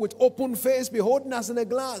 we are with open face, beholding as in a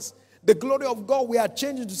glass the glory of God, we are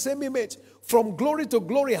changed into the same image from glory to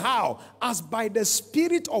glory. How? As by the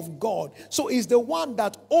Spirit of God. So he's the one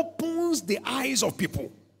that opens the eyes of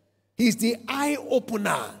people. He's the eye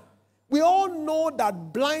opener. We all know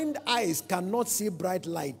that blind eyes cannot see bright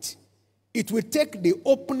light. It will take the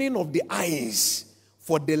opening of the eyes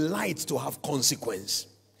for the light to have consequence.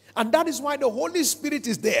 And that is why the Holy Spirit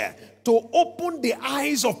is there to open the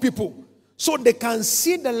eyes of people so they can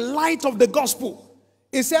see the light of the gospel.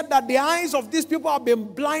 He said that the eyes of these people have been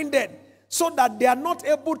blinded so that they are not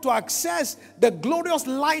able to access the glorious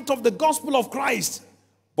light of the gospel of Christ.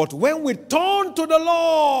 But when we turn to the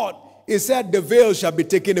Lord, he said the veil shall be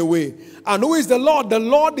taken away. And who is the Lord? The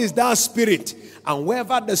Lord is that Spirit. And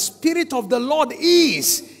wherever the Spirit of the Lord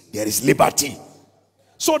is, there is liberty.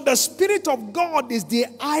 So the Spirit of God is the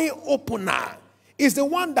eye opener. Is the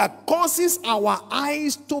one that causes our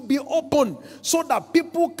eyes to be open so that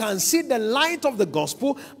people can see the light of the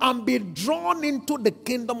gospel and be drawn into the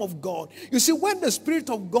kingdom of God. You see, when the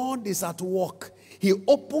Spirit of God is at work, he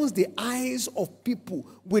opens the eyes of people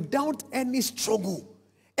without any struggle.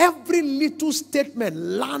 Every little statement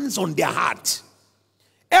lands on their heart.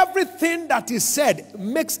 Everything that is said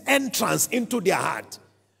makes entrance into their heart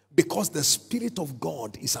because the Spirit of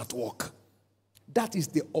God is at work. That is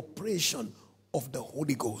the operation of the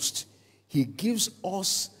Holy Ghost. He gives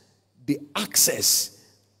us the access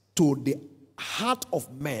to the heart of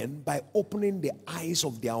men by opening the eyes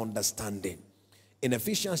of their understanding. In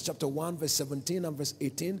Ephesians chapter 1 verse 17 and verse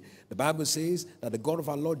 18, the Bible says that the God of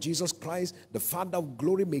our Lord Jesus Christ, the Father of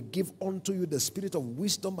glory, may give unto you the spirit of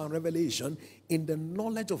wisdom and revelation in the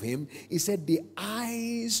knowledge of him. He said the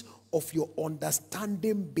eyes of your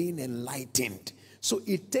understanding being enlightened. So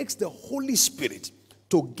it takes the Holy Spirit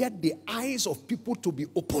to get the eyes of people to be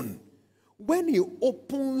open. When he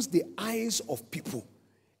opens the eyes of people,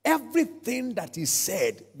 everything that is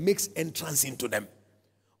said makes entrance into them.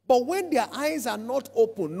 But when their eyes are not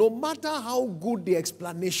open, no matter how good the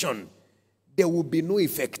explanation, there will be no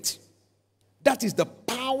effect. That is the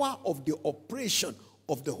power of the operation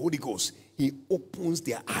of the Holy Ghost. He opens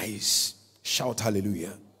their eyes. Shout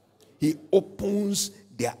hallelujah. He opens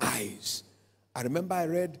their eyes. I remember I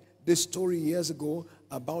read this story years ago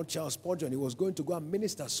about Charles Spurgeon. He was going to go and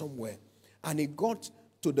minister somewhere. And he got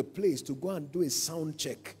to the place to go and do a sound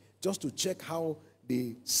check, just to check how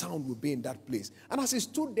the sound would be in that place. And as he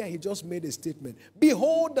stood there, he just made a statement.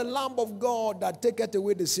 Behold the Lamb of God that taketh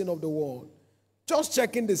away the sin of the world. Just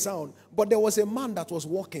checking the sound. But there was a man that was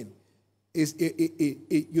walking,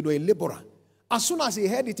 a laborer. As soon as he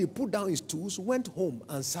heard it, he put down his tools, went home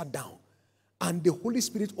and sat down. And the Holy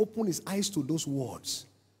Spirit opened his eyes to those words.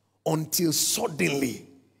 Until suddenly,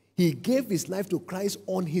 he gave his life to Christ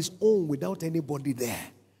on his own without anybody there.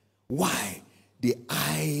 Why? The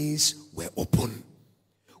eyes were open.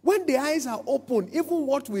 When the eyes are open, even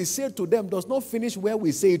what we say to them does not finish where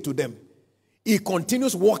we say it to them. He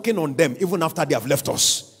continues working on them even after they have left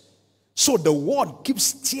us. So the word keeps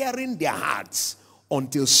stirring their hearts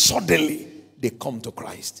until suddenly they come to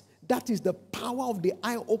Christ. That is the power of the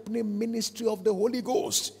eye-opening ministry of the Holy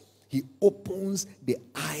Ghost. He opens the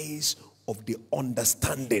eyes of the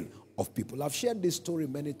understanding of people. I've shared this story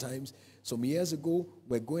many times. Some years ago,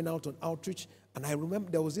 we're going out on outreach, and I remember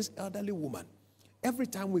there was this elderly woman. Every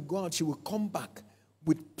time we go out, she will come back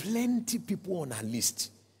with plenty people on her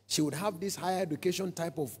list. She would have this higher education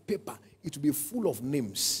type of paper. It would be full of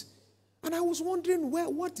names. And I was wondering,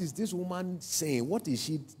 what is this woman saying? What is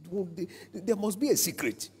she? There must be a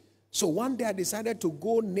secret. So one day I decided to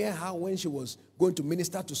go near her when she was going to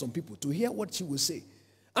minister to some people to hear what she would say.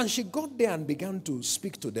 And she got there and began to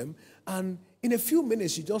speak to them. And in a few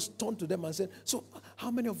minutes, she just turned to them and said, so how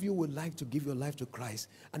many of you would like to give your life to Christ?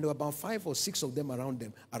 And there were about 5 or 6 of them around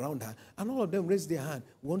her. And all of them raised their hand,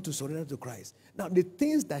 want to surrender to Christ. Now, the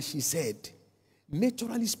things that she said,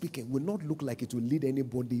 naturally speaking, will not look like it will lead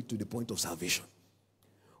anybody to the point of salvation.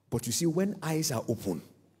 But you see, when eyes are open,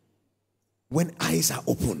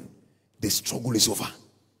 the struggle is over.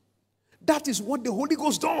 That is what the Holy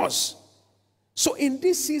Ghost does. So in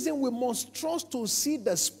this season, we must trust to see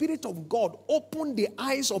the Spirit of God open the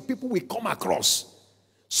eyes of people we come across.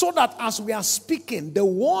 So that as we are speaking, the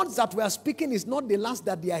words that we are speaking is not the last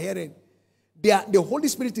that they are hearing. The Holy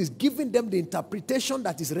Spirit is giving them the interpretation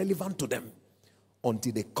that is relevant to them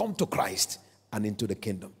until they come to Christ and into the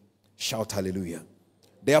kingdom. Shout hallelujah.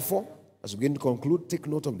 Therefore, as we begin to conclude, take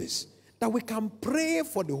note of this. That we can pray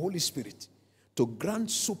for the Holy Spirit to grant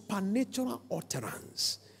supernatural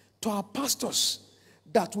utterance to our pastors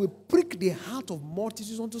that will prick the heart of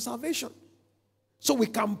multitudes unto salvation. So we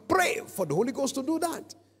can pray for the Holy Ghost to do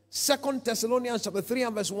that. 2 Thessalonians chapter 3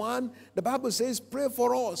 and verse 1, the Bible says, pray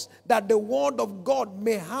for us that the word of God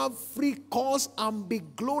may have free course and be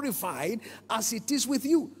glorified as it is with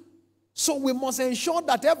you. So we must ensure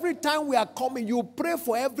that every time we are coming, you pray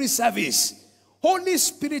for every service. Holy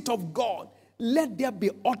Spirit of God, let there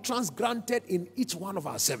be utterance granted in each one of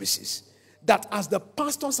our services. That as the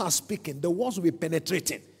pastors are speaking, the words will be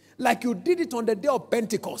penetrating. Like you did it on the day of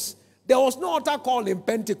Pentecost. There was no altar call in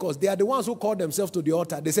Pentecost. They are the ones who called themselves to the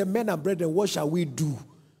altar. They said, men and brethren, what shall we do?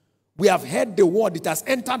 We have heard the word. It has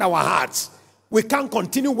entered our hearts. We can't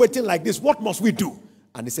continue waiting like this. What must we do?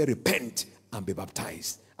 And they said, repent and be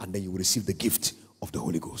baptized. And then you will receive the gift of the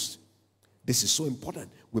Holy Ghost. This is so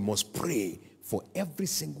important. We must pray for every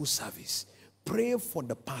single service. Pray for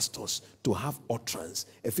the pastors to have utterance.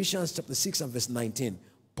 Ephesians chapter 6 and verse 19.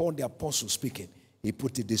 Paul the apostle speaking. He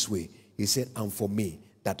put it this way. He said, and for me,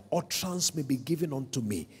 that utterance may be given unto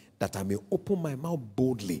me, that I may open my mouth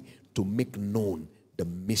boldly to make known the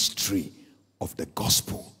mystery of the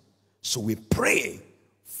gospel. So we pray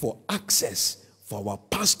for access for our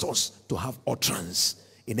pastors to have utterance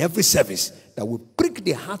in every service that will prick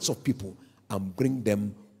the hearts of people and bring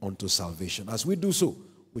them unto salvation. As we do so,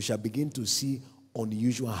 we shall begin to see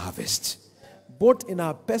unusual harvest. Both in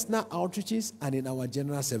our personal outreaches and in our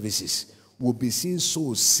general services, we'll be seeing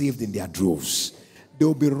souls saved in their droves. They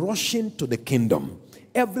will be rushing to the kingdom.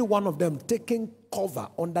 Every one of them taking cover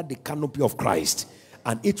under the canopy of Christ.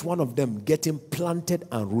 And each one of them getting planted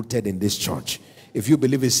and rooted in this church. If you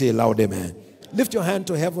believe it, say loud amen. Lift your hand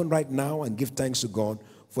to heaven right now and give thanks to God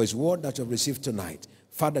for his word that you have received tonight.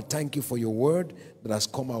 Father, thank you for your word that has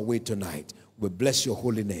come our way tonight. We bless your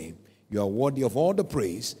holy name. You are worthy of all the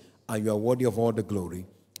praise and you are worthy of all the glory.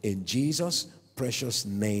 In Jesus' precious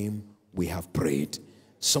name we have prayed.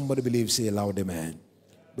 Somebody believe, say loud amen.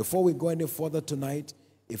 Before we go any further tonight,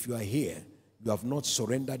 if you are here, you have not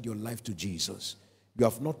surrendered your life to Jesus. You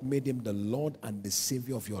have not made him the Lord and the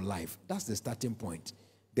Savior of your life. That's the starting point.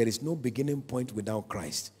 There is no beginning point without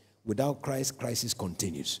Christ. Without Christ, crisis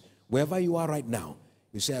continues. Wherever you are right now,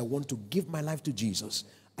 you say, I want to give my life to Jesus.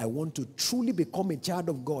 I want to truly become a child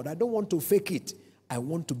of God. I don't want to fake it. I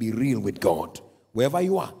want to be real with God. Wherever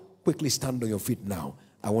you are, quickly stand on your feet now.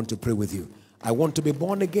 I want to pray with you. I want to be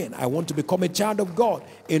born again. I want to become a child of God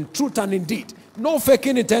in truth and in deed. No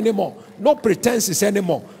faking it anymore. No pretenses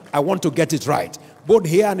anymore. I want to get it right. Both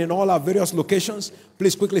here and in all our various locations.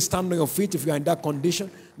 Please quickly stand on your feet if you are in that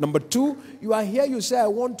condition. Number 2, you are here, you say, I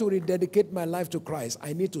want to rededicate my life to Christ.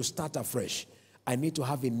 I need to start afresh. I need to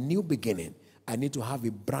have a new beginning. I need to have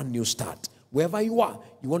a brand new start. Wherever you are,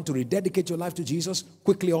 you want to rededicate your life to Jesus,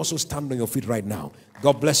 quickly also stand on your feet right now.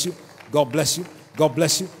 God bless you. God bless you. God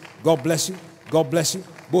bless you. God bless you. God bless you.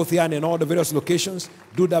 Both here and in all the various locations.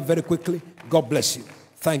 Do that very quickly. God bless you.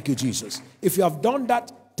 Thank you, Jesus. If you have done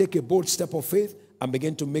that, take a bold step of faith and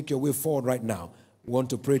begin to make your way forward right now. We want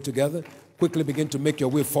to pray together. Quickly begin to make your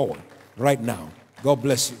way forward right now. God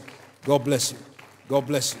bless you. God bless you. God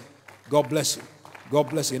bless you. God bless you. God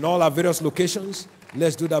bless you. In all our various locations,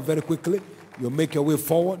 let's do that very quickly. You'll make your way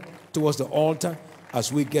forward towards the altar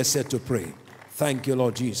as we get set to pray. Thank you,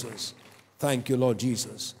 Lord Jesus. Thank you, Lord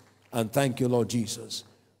Jesus. And thank you, Lord Jesus.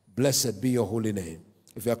 Blessed be your holy name.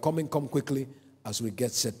 If you are coming, come quickly as we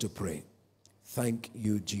get set to pray. Thank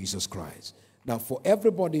you, Jesus Christ. Now, for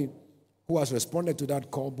everybody who has responded to that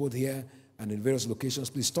call both here and in various locations,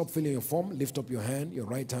 please stop filling your form, lift up your hand, your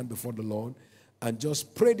right hand before the Lord, and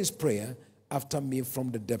just pray this prayer after me from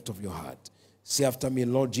the depth of your heart. Say after me,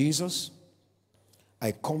 Lord Jesus,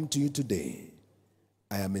 I come to you today.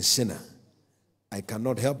 I am a sinner. I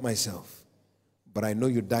cannot help myself, but I know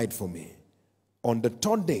you died for me. On the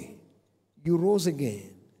third day, you rose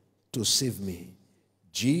again to save me.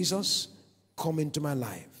 Jesus, come into my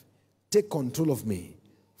life. Take control of me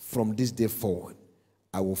from this day forward.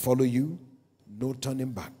 I will follow you, no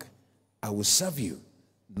turning back. I will serve you,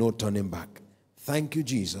 no turning back. Thank you,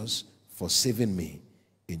 Jesus, for saving me.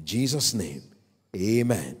 In Jesus' name,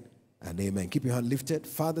 amen and amen. Keep your hand lifted.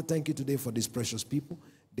 Father, thank you today for these precious people.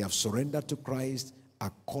 They have surrendered to Christ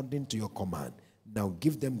according to your command. Now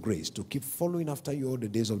give them grace to keep following after you all the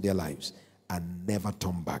days of their lives and never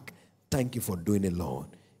turn back. Thank you for doing it, Lord.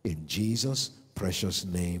 In Jesus' precious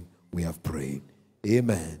name we have prayed.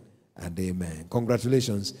 Amen and amen.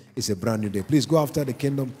 Congratulations. It's a brand new day. Please go after the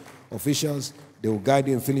kingdom officials. They will guide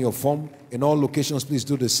you in filling your form. In all locations, please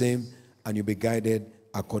do the same and you'll be guided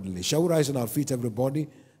accordingly. Shall we rise on our feet, everybody,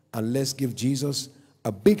 and let's give Jesus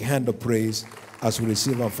a big hand of praise as we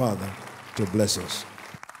receive our Father to bless us.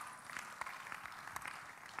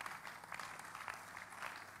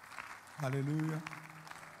 Hallelujah.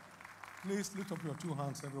 Please lift up your two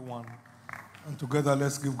hands, everyone, and together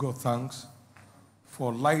let's give God thanks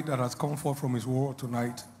for light that has come forth from his word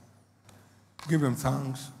tonight. Give him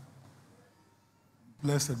thanks.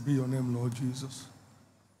 Blessed be your name, Lord Jesus.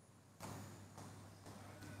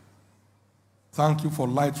 Thank you for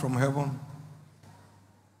light from heaven.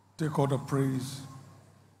 Take all the praise.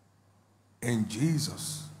 In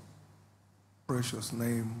Jesus' precious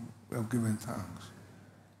name, we have given thanks.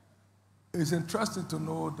 It's interesting to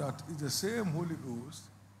know that it's the same Holy Ghost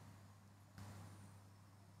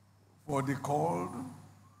for the called,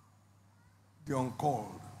 the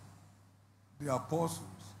uncalled, the apostles,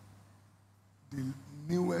 the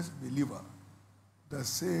newest believer, the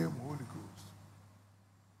same Holy Ghost.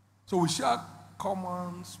 So we share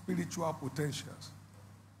common spiritual potentials.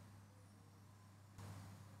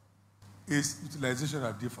 It's utilization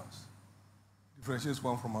that differentiates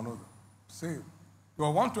one from another. Same. There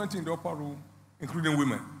were 120 in the upper room, including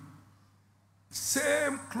women.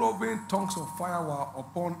 Same cloven tongues of fire were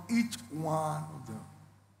upon each one of them.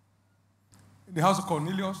 In the house of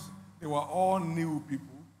Cornelius, they were all new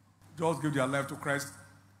people, just gave their life to Christ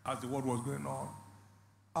as the word was going on.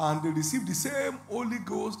 And they received the same Holy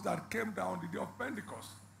Ghost that came down the day of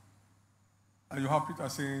Pentecost. And you have Peter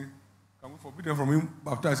saying, can we forbid them from him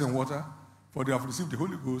baptizing in water? For they have received the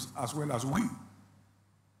Holy Ghost as well as we.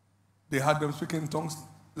 They had them speaking in tongues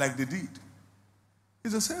like they did.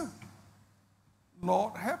 It's the same.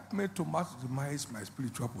 Lord, help me to maximize my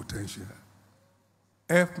spiritual potential.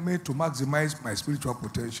 Help me to maximize my spiritual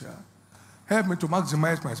potential. Help me to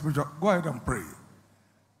maximize my spiritual... Go ahead and pray.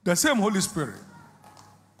 The same Holy Spirit.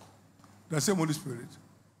 The same Holy Spirit.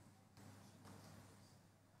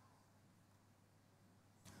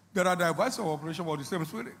 There are devices of operation of the same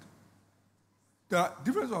Spirit. There are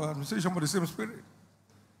different administration of the same Spirit.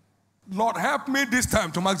 Lord, help me this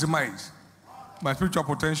time to maximize my spiritual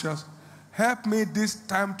potentials. Help me this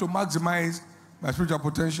time to maximize my spiritual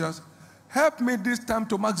potentials. Help me this time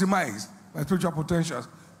to maximize my spiritual potentials.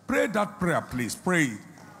 Pray that prayer, please. Pray it.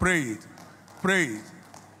 Pray it. Pray it.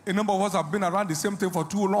 A number of us have been around the same thing for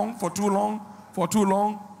too long, for too long, for too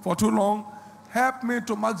long, for too long. Help me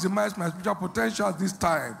to maximize my spiritual potentials this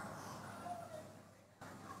time.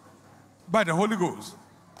 By the Holy Ghost.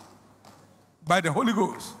 By the Holy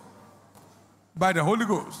Ghost. By the Holy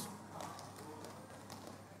Ghost.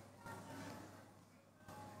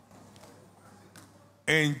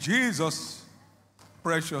 In Jesus'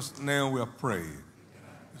 precious name we are praying.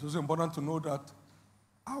 It's also important to know that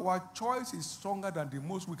our choice is stronger than the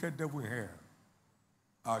most wicked devil in hell.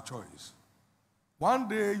 Our choice. One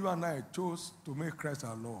day you and I chose to make Christ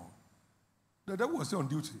our Lord. The devil was still on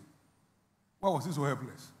duty. Why was he so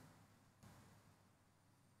helpless?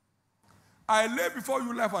 I lay before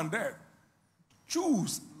you life and death.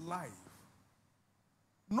 Choose life.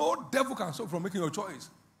 No devil can stop from making your choice.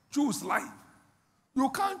 Choose life. You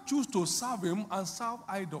can't choose to serve him and serve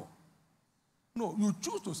idol. No, you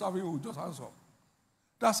choose to serve him, you just hands up.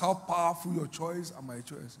 That's how powerful your choice and my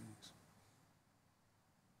choice is.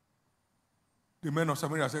 The men of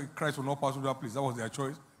Samaria said Christ will not pass through that place. That was their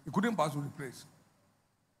choice. He couldn't pass through the place.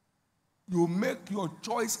 You make your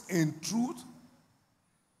choice in truth.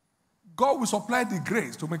 God will supply the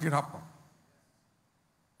grace to make it happen.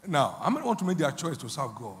 Now, how many want to make their choice to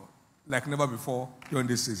serve God like never before during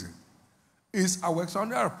this season? It's our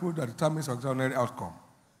extraordinary approach that determines our extraordinary outcome.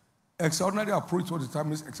 Extraordinary approach to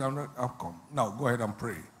determines extraordinary outcome. Now, go ahead and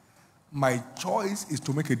pray. My choice is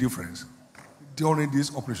to make a difference during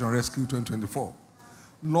this Operation Rescue 2024.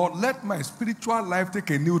 Lord, let my spiritual life take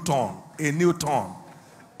a new turn, a new turn,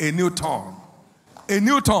 a new turn, a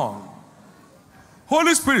new turn.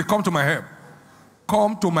 Holy Spirit, come to my help.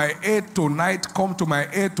 Come to my aid tonight. Come to my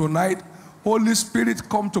aid tonight. Holy Spirit,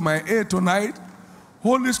 come to my aid tonight.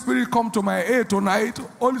 Holy Spirit, come to my aid tonight.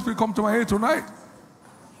 Holy Spirit, come to my aid tonight.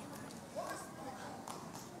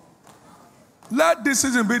 Let this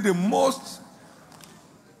season be the most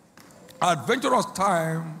adventurous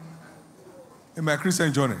time in my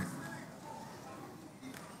Christian journey.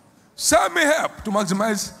 Send me help to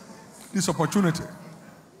maximize this opportunity.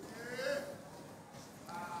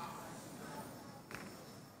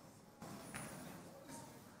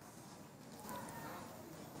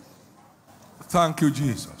 Thank you,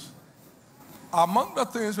 Jesus. Among the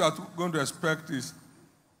things we are going to expect is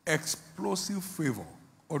explosive favor.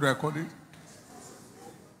 What do I call it?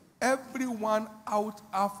 Everyone out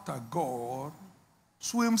after God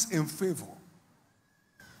swims in favor.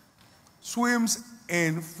 Swims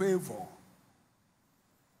in favor.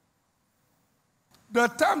 The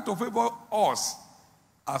time to favor us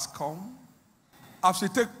has come as we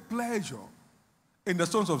take pleasure in the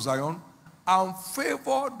stones of Zion and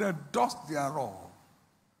favor the dust thereof.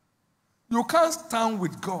 You can't stand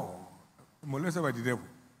with God molested by the devil.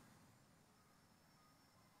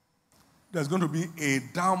 There's going to be a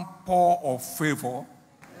downpour of favor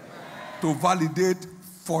to validate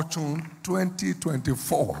Fortune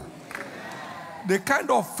 2024. The kind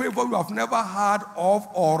of favor you have never heard of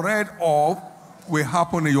or read of will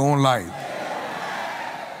happen in your own life.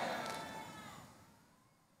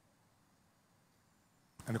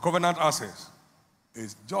 And the covenant access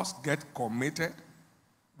is just get committed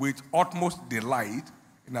with utmost delight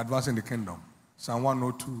in advancing the kingdom. Psalm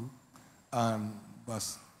 102 and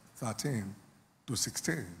verse 13 to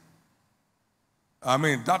 16. I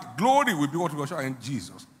mean, that glory will be what we will show in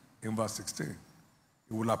Jesus in verse 16. It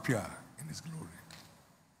will appear in his glory.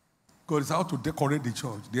 God is how to decorate the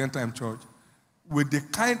church, the end time church, with the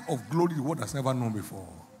kind of glory the world has never known before.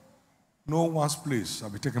 No one's place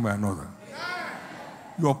shall be taken by another.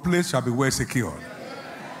 Your place shall be well secured.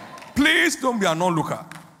 Please don't be an onlooker.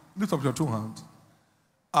 Lift up your two hands.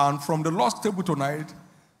 And from the Lord's table tonight,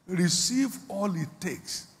 receive all it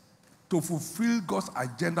takes to fulfill God's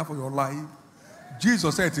agenda for your life.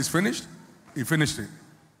 Jesus said it is finished. He finished it.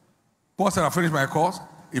 Paul said, I finished my course.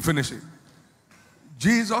 He finished it.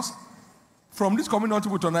 Jesus, from this communion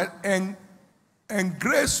table tonight, and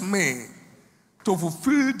grace me to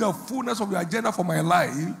fulfill the fullness of your agenda for my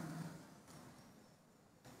life.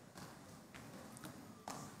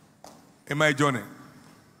 In my journey.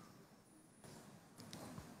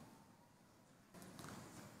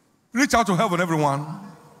 Reach out to heaven, everyone.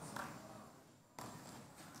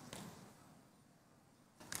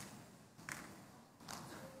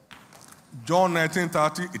 John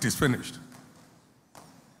 19:30, it is finished.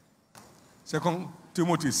 2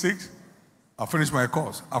 Timothy 6, I finished my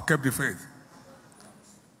course. I've kept the faith.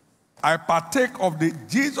 I partake of the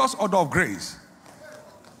Jesus order of grace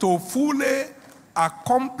to fully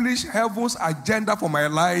accomplish heaven's agenda for my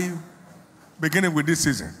life, beginning with this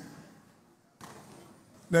season.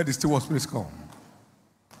 Let the steward's please come.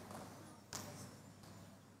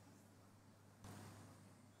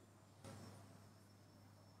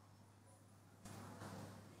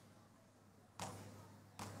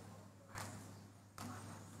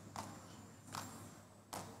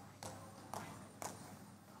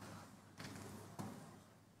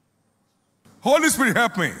 Holy Spirit,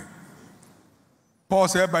 help me. Paul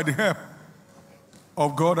said, by the help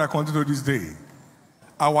of God, I continue this day.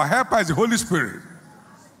 Our helper is the Holy Spirit.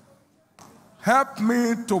 Help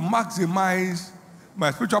me to maximize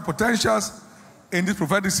my spiritual potentials in this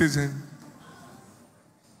prophetic season.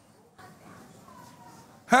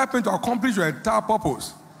 Help me to accomplish your entire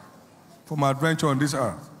purpose for my adventure on this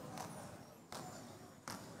earth.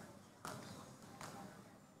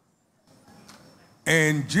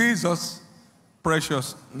 In Jesus'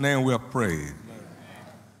 precious name we have prayed.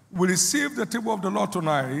 We receive the table of the Lord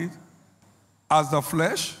tonight as the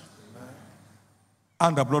flesh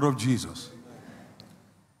and the blood of Jesus.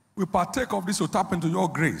 We partake of this to tap into your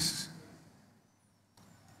grace.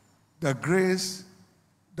 The grace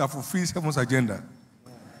that fulfills heaven's agenda.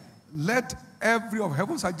 Let every of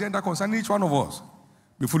heaven's agenda concerning each one of us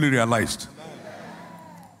be fully realized.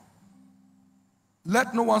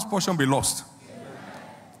 Let no one's portion be lost.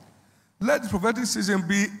 Let this prophetic season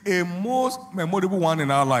be a most memorable one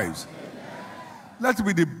in our lives. Let it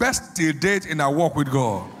be the best till date in our walk with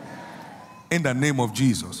God. In the name of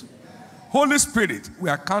Jesus. Holy Spirit, we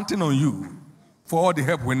are counting on you for all the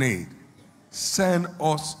help we need. Send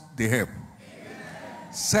us the help.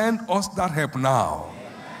 Send us that help now.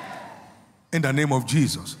 In the name of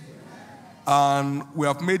Jesus. And we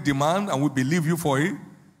have made demand, and we believe you for it,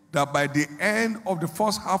 that by the end of the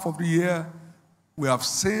first half of the year, we have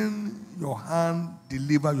seen your hand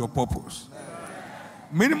deliver your purpose.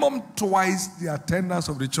 Minimum twice the attendance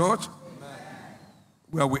of the church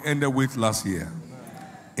where we ended with last year.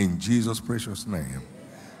 In Jesus' precious name.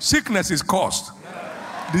 Sickness is caused.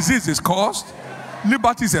 Disease is caused.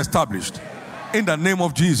 Liberty is established. In the name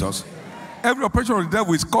of Jesus. Every operation of the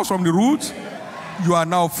devil is caused from the roots. You are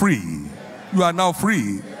now free. You are now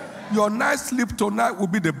free. Your night's sleep tonight will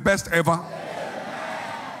be the best ever.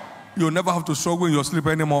 You'll never have to struggle in your sleep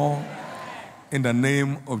anymore. In the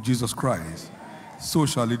name of Jesus Christ. So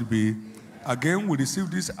shall it be. Again, we receive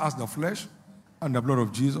this as the flesh and the blood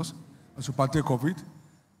of Jesus. As you partake of it,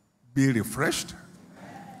 be refreshed,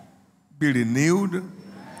 be renewed,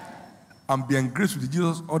 and be engraced with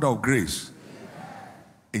Jesus' order of grace.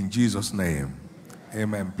 In Jesus' name.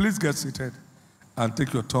 Amen. Please get seated and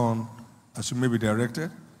take your turn as you may be directed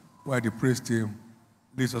while the praise team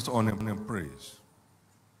leads us on in praise.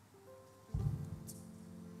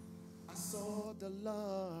 I saw the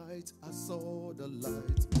light, I saw the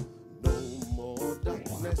light. No more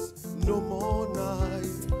darkness, no more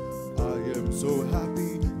night. I am so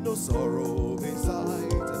happy, no sorrow inside.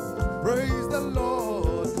 Praise the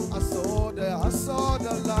Lord. I saw the light. I saw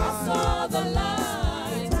the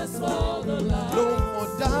light, I saw the light. No more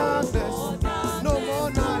darkness, no more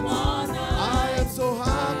night. I am so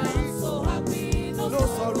happy, no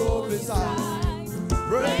sorrow inside.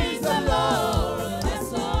 Praise the Lord.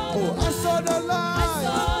 Oh, I saw the light.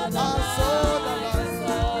 I saw the light.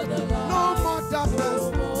 No more darkness,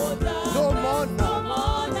 no more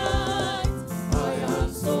night. I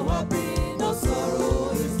am so happy, no sorrow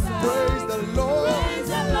inside. Praise the Lord.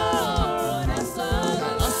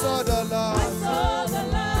 I saw the light.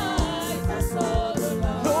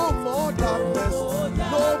 No more darkness,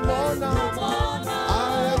 no more night.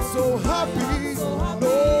 I am so happy, no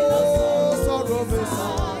sorrow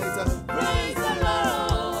inside. Praise the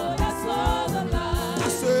Lord, I saw the light. I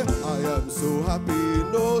say, I am so happy,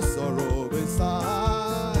 no sorrow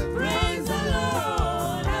inside. Praise the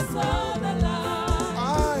Lord, I saw the light.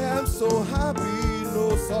 I am so happy, no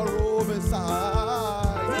sorrow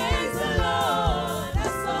inside. Praise the Lord, I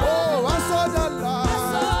saw Oh, I saw the light. I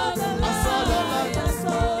saw the light. I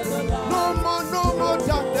saw the light. No more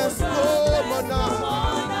darkness, no more night.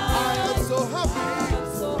 I am so happy,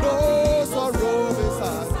 no sorrow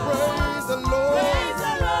inside. Praise the Lord. Praise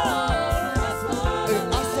the Lord, I saw the Hey,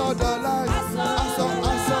 I saw the light. I saw the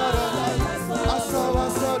light. I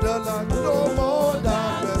saw the light. No more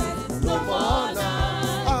darkness, no more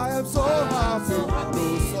night. I am so happy, no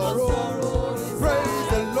sorrow. Praise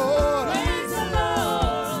the Lord. Praise the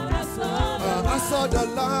Lord, I saw the I saw the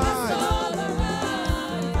light.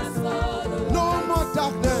 No more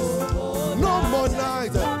darkness, no more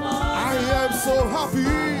night. I am so happy,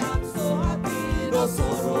 no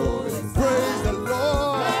sorrow. Praise the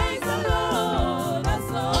Lord. Praise the Lord, I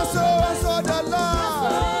saw the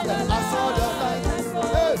light. I saw the light.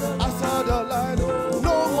 Hey, I saw the light.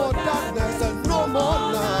 No more darkness and no more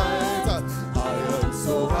night. I am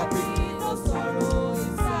so happy.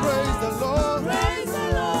 Praise the Lord. Praise the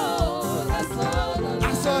Lord,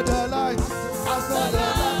 I saw the light. I saw the light.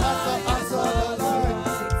 I saw the light.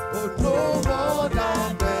 Oh, no more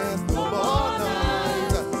darkness, no more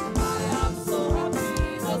night. I am so happy,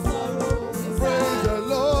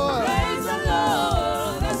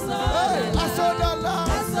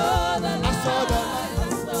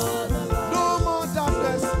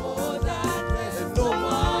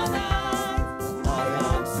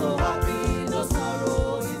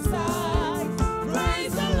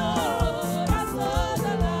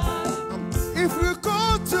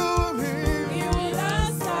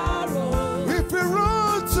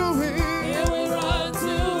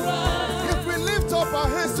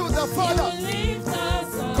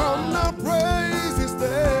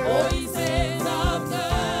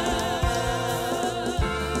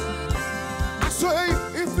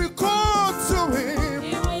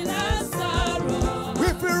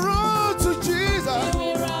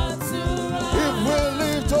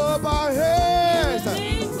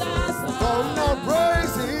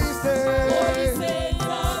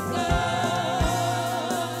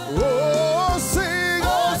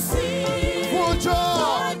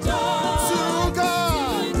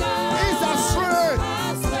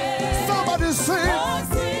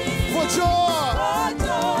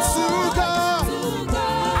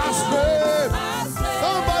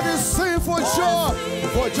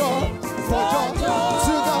 for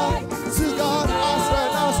joy. To God,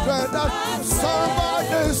 our strength.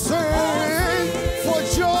 Somebody sing for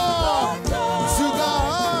joy. To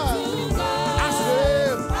God, our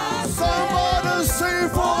strength. Somebody sing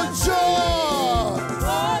for joy.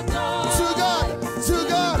 To God.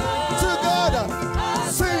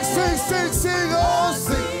 Sing, oh,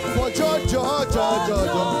 sing for joy. To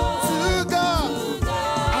God,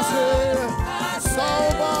 I say,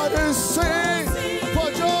 somebody sing for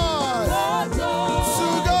joy. To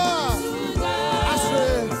God, I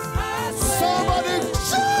say, somebody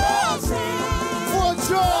shout for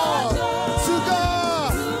joy. To God,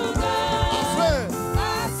 I say,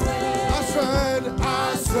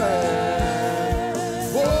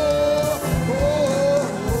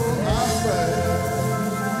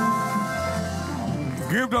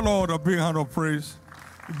 Give the Lord a big hand of praise.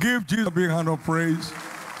 Give Jesus a big hand of praise.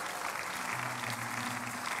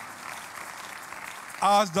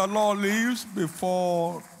 As the Lord lives,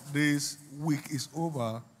 before this week is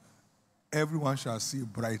over, everyone shall see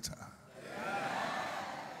brighter.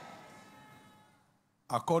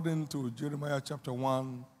 According to Jeremiah chapter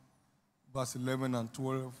 1, verse 11 and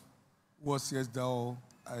 12, what says thou?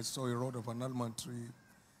 I saw a rod of an almond tree.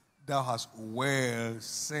 Thou hast well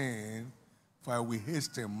said, for I will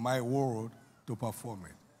hasten my word to perform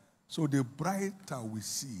it. So the brighter we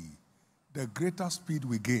see, the greater speed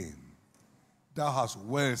we gain. Thou hast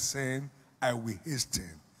well said, I will hasten.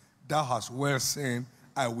 Thou hast well said,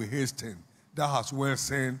 I will hasten. Thou hast well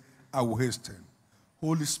said, I will hasten.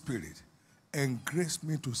 Holy Spirit, engrace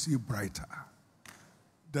me to see brighter.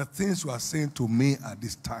 The things you are saying to me at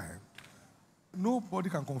this time, nobody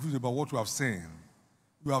can confuse about what you have said.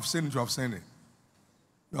 You have said it, you have said it.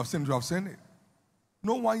 You have said it, you have said it.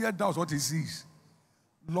 No one yet doubts what he sees.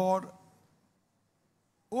 Lord,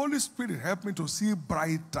 Holy Spirit, help me to see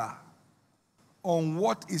brighter on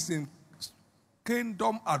what is in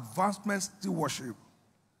kingdom advancement stewardship.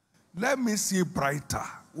 Let me see brighter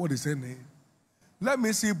what is in it. Let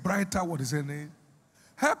me see brighter what is in it.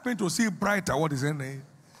 Help me to see brighter what is in it.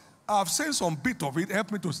 I've seen some bit of it.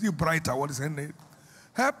 Help me to see brighter what is in it.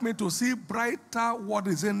 Help me to see brighter what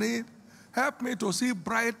is in it. Help me to see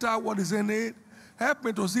brighter what is in it. Help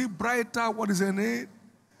me to see brighter what is in it.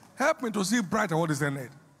 Help me to see brighter what is in it.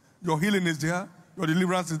 Your healing is there. Your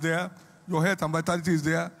deliverance is there. Your health and vitality is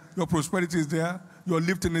there. Your prosperity is there. Your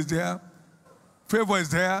lifting is there. Favor is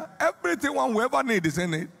there. Everything one will ever need is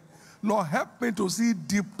in it. Lord, help me to see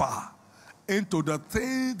deeper into the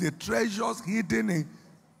things, the treasures hidden in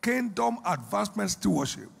kingdom advancement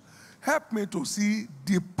stewardship. Help me to see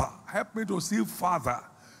deeper. Help me to see farther.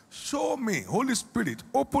 Show me, Holy Spirit,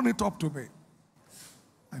 open it up to me.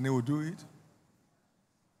 And he will do it.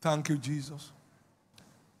 Thank you, Jesus.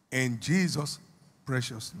 In Jesus'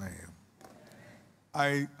 precious name.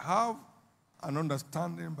 I have an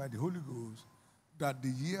understanding by the Holy Ghost that the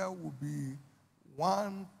year will be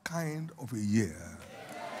one kind of a year.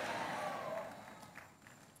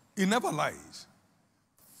 It never lies.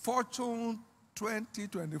 Fortune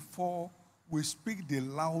 2024 will speak the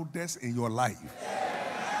loudest in your life.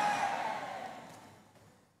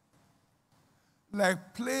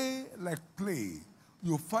 Like play,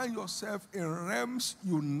 you find yourself in realms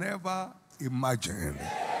you never imagined.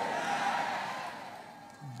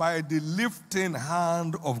 By the lifting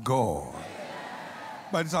hand of God,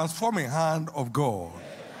 by the transforming hand of God,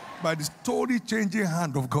 by the story-changing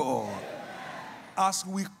hand of God, as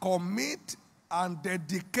we commit and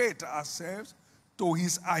dedicate ourselves to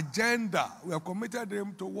his agenda, we have committed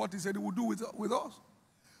him to what he said he would do with us.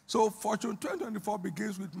 So Fortune 2024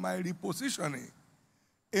 begins with my repositioning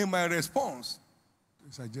in my response to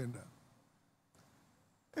his agenda.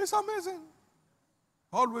 It's amazing.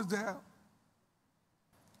 Always there.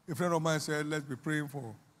 A friend of mine said, let's be praying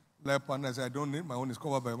for life partners. I said, I don't need, my own is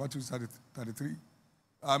covered by Matthew 33.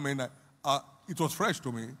 I mean, it was fresh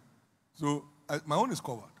to me. So my own is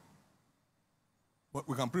covered. But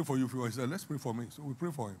we can pray for you if you want. He said, let's pray for me. So we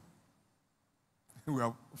pray for him. We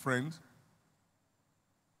are friends.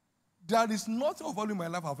 There is nothing of value in my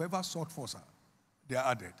life I've ever sought for, sir. They are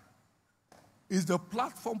added. It's the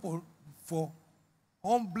platform for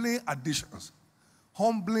humbling additions.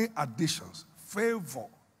 Humbling additions. Favor,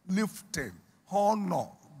 lifting, honor,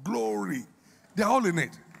 glory. They're all in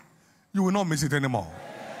it. You will not miss it anymore.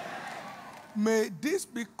 May this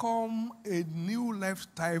become a new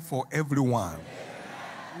lifestyle for everyone.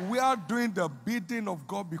 Where doing the bidding of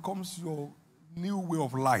God becomes your new way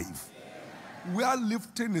of life. Where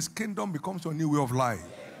lifting his kingdom becomes your new way of life.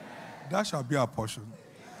 That shall be our portion.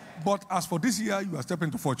 But as for this year, you are stepping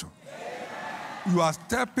into fortune. You are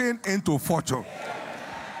stepping into fortune.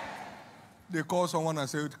 They call someone and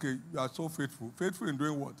say, okay, you are so faithful. Faithful in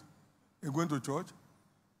doing what? In going to church?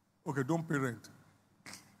 Okay, don't pay rent.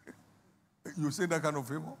 You say that kind of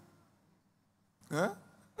favor? Eh?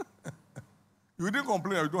 You didn't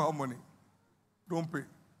complain that you don't have money. Don't pay.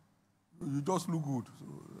 You just look good. So,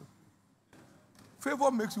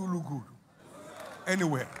 favor makes you look good.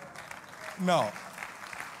 Anywhere. Now,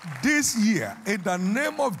 this year, in the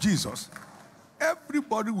name of Jesus,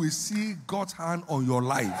 everybody will see God's hand on your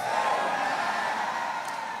life.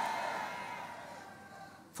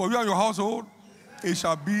 For you and your household, it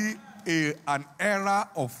shall be an era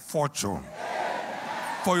of fortune.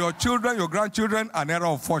 For your children, your grandchildren, an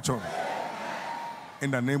era of fortune. In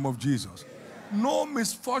the name of Jesus. No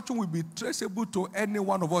misfortune will be traceable to any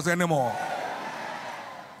one of us anymore.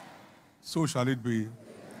 So shall it be.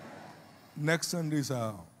 Next Sunday is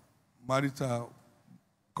a marital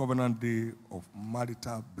covenant day of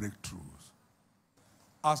marital breakthroughs.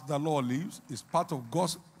 As the Lord lives, it's part of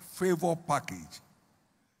God's favor package.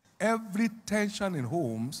 Every tension in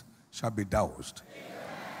homes shall be doused.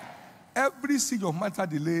 Every siege of marital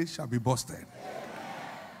delay shall be busted.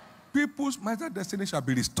 People's marital destiny shall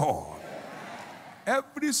be restored.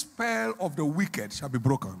 Every spell of the wicked shall be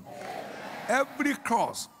broken. Every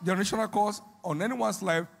curse, generational curse on anyone's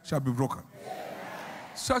life shall be broken.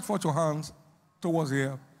 Stretch forth your hands towards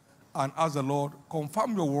here and ask the Lord,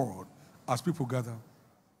 confirm your word as people gather.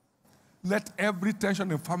 Let every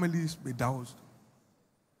tension in families be doused.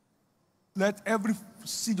 Let every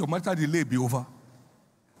siege of marital delay be over.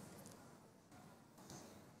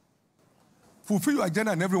 Fulfill your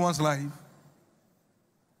agenda in everyone's life.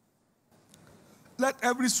 Let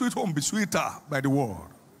every sweet home be sweeter by the word.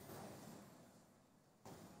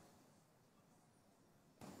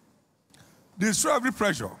 Destroy every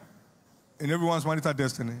pressure in everyone's marital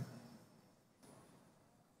destiny.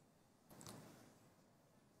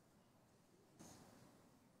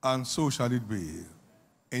 And so shall it be.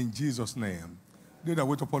 In Jesus' name. They that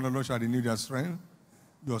wait upon the Lord shall renew their strength.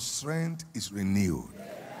 Your strength is renewed.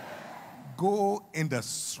 Go in the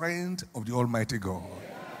strength of the Almighty God.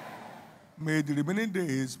 May the remaining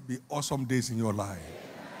days be awesome days in your life.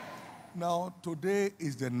 Now, today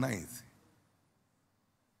is the 9th.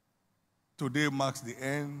 Today marks the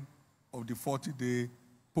end of the 40-day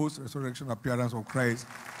post-resurrection appearance of Christ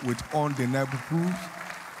with undeniable proofs.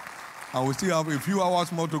 And we still have a few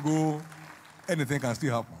hours more to go. Anything can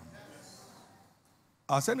still happen.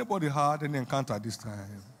 Has anybody had any encounter this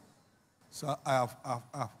time? So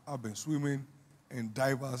I've been swimming in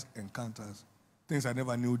diverse encounters. Things I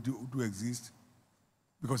never knew do exist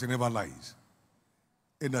because it never lies.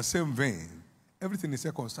 In the same vein, everything is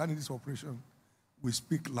said concerning this operation, we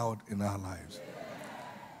speak loud in our lives.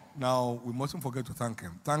 Now, we mustn't forget to thank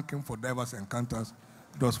him. Thank him for diverse encounters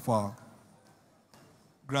thus far.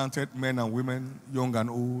 Granted, men and women, young and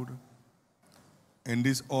old, in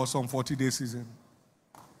this awesome 40-day season,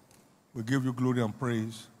 we give you glory and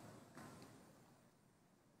praise.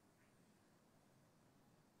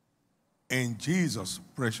 In Jesus'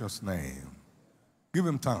 precious name. Give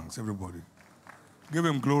him thanks, everybody. Give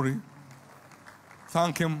him glory.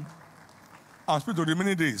 Thank him. And speak to the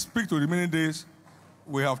many days. Speak to the many days.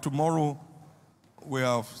 We have tomorrow. We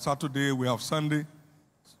have Saturday. We have Sunday.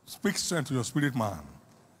 Speak strength to your spirit man.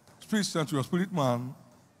 Speak strength to your spirit man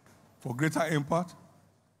for greater impact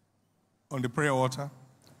on the prayer altar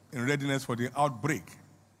in readiness for the outbreak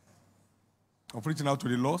of reaching out to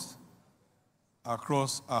the lost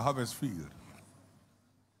across our harvest field.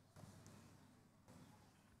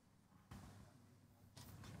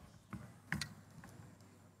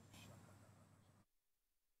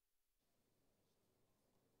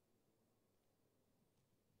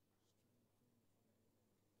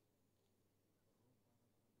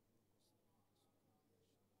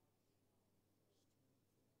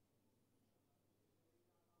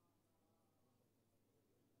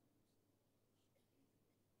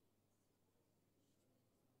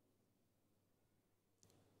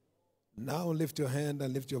 Now lift your hand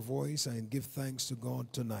and lift your voice and give thanks to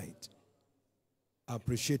God tonight.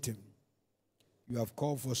 Appreciate him. You have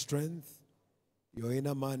called for strength. Your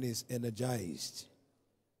inner man is energized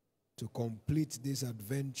to complete this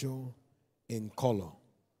adventure in color.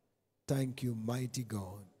 Thank you, mighty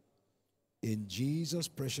God. In Jesus'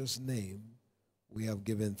 precious name, we have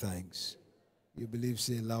given thanks. You believe,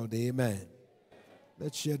 say loud, amen.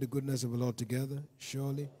 Let's share the goodness of the Lord together.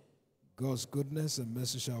 Surely, God's goodness and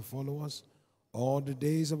mercy shall follow us all the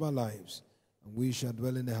days of our lives, and we shall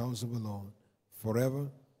dwell in the house of the Lord forever.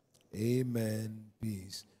 Amen.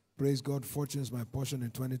 Peace. Praise God. Fortune is my portion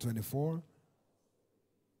in 2024.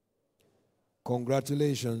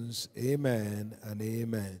 Congratulations. Amen and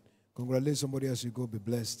amen. Congratulate somebody as you go. Be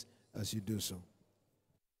blessed as you do so.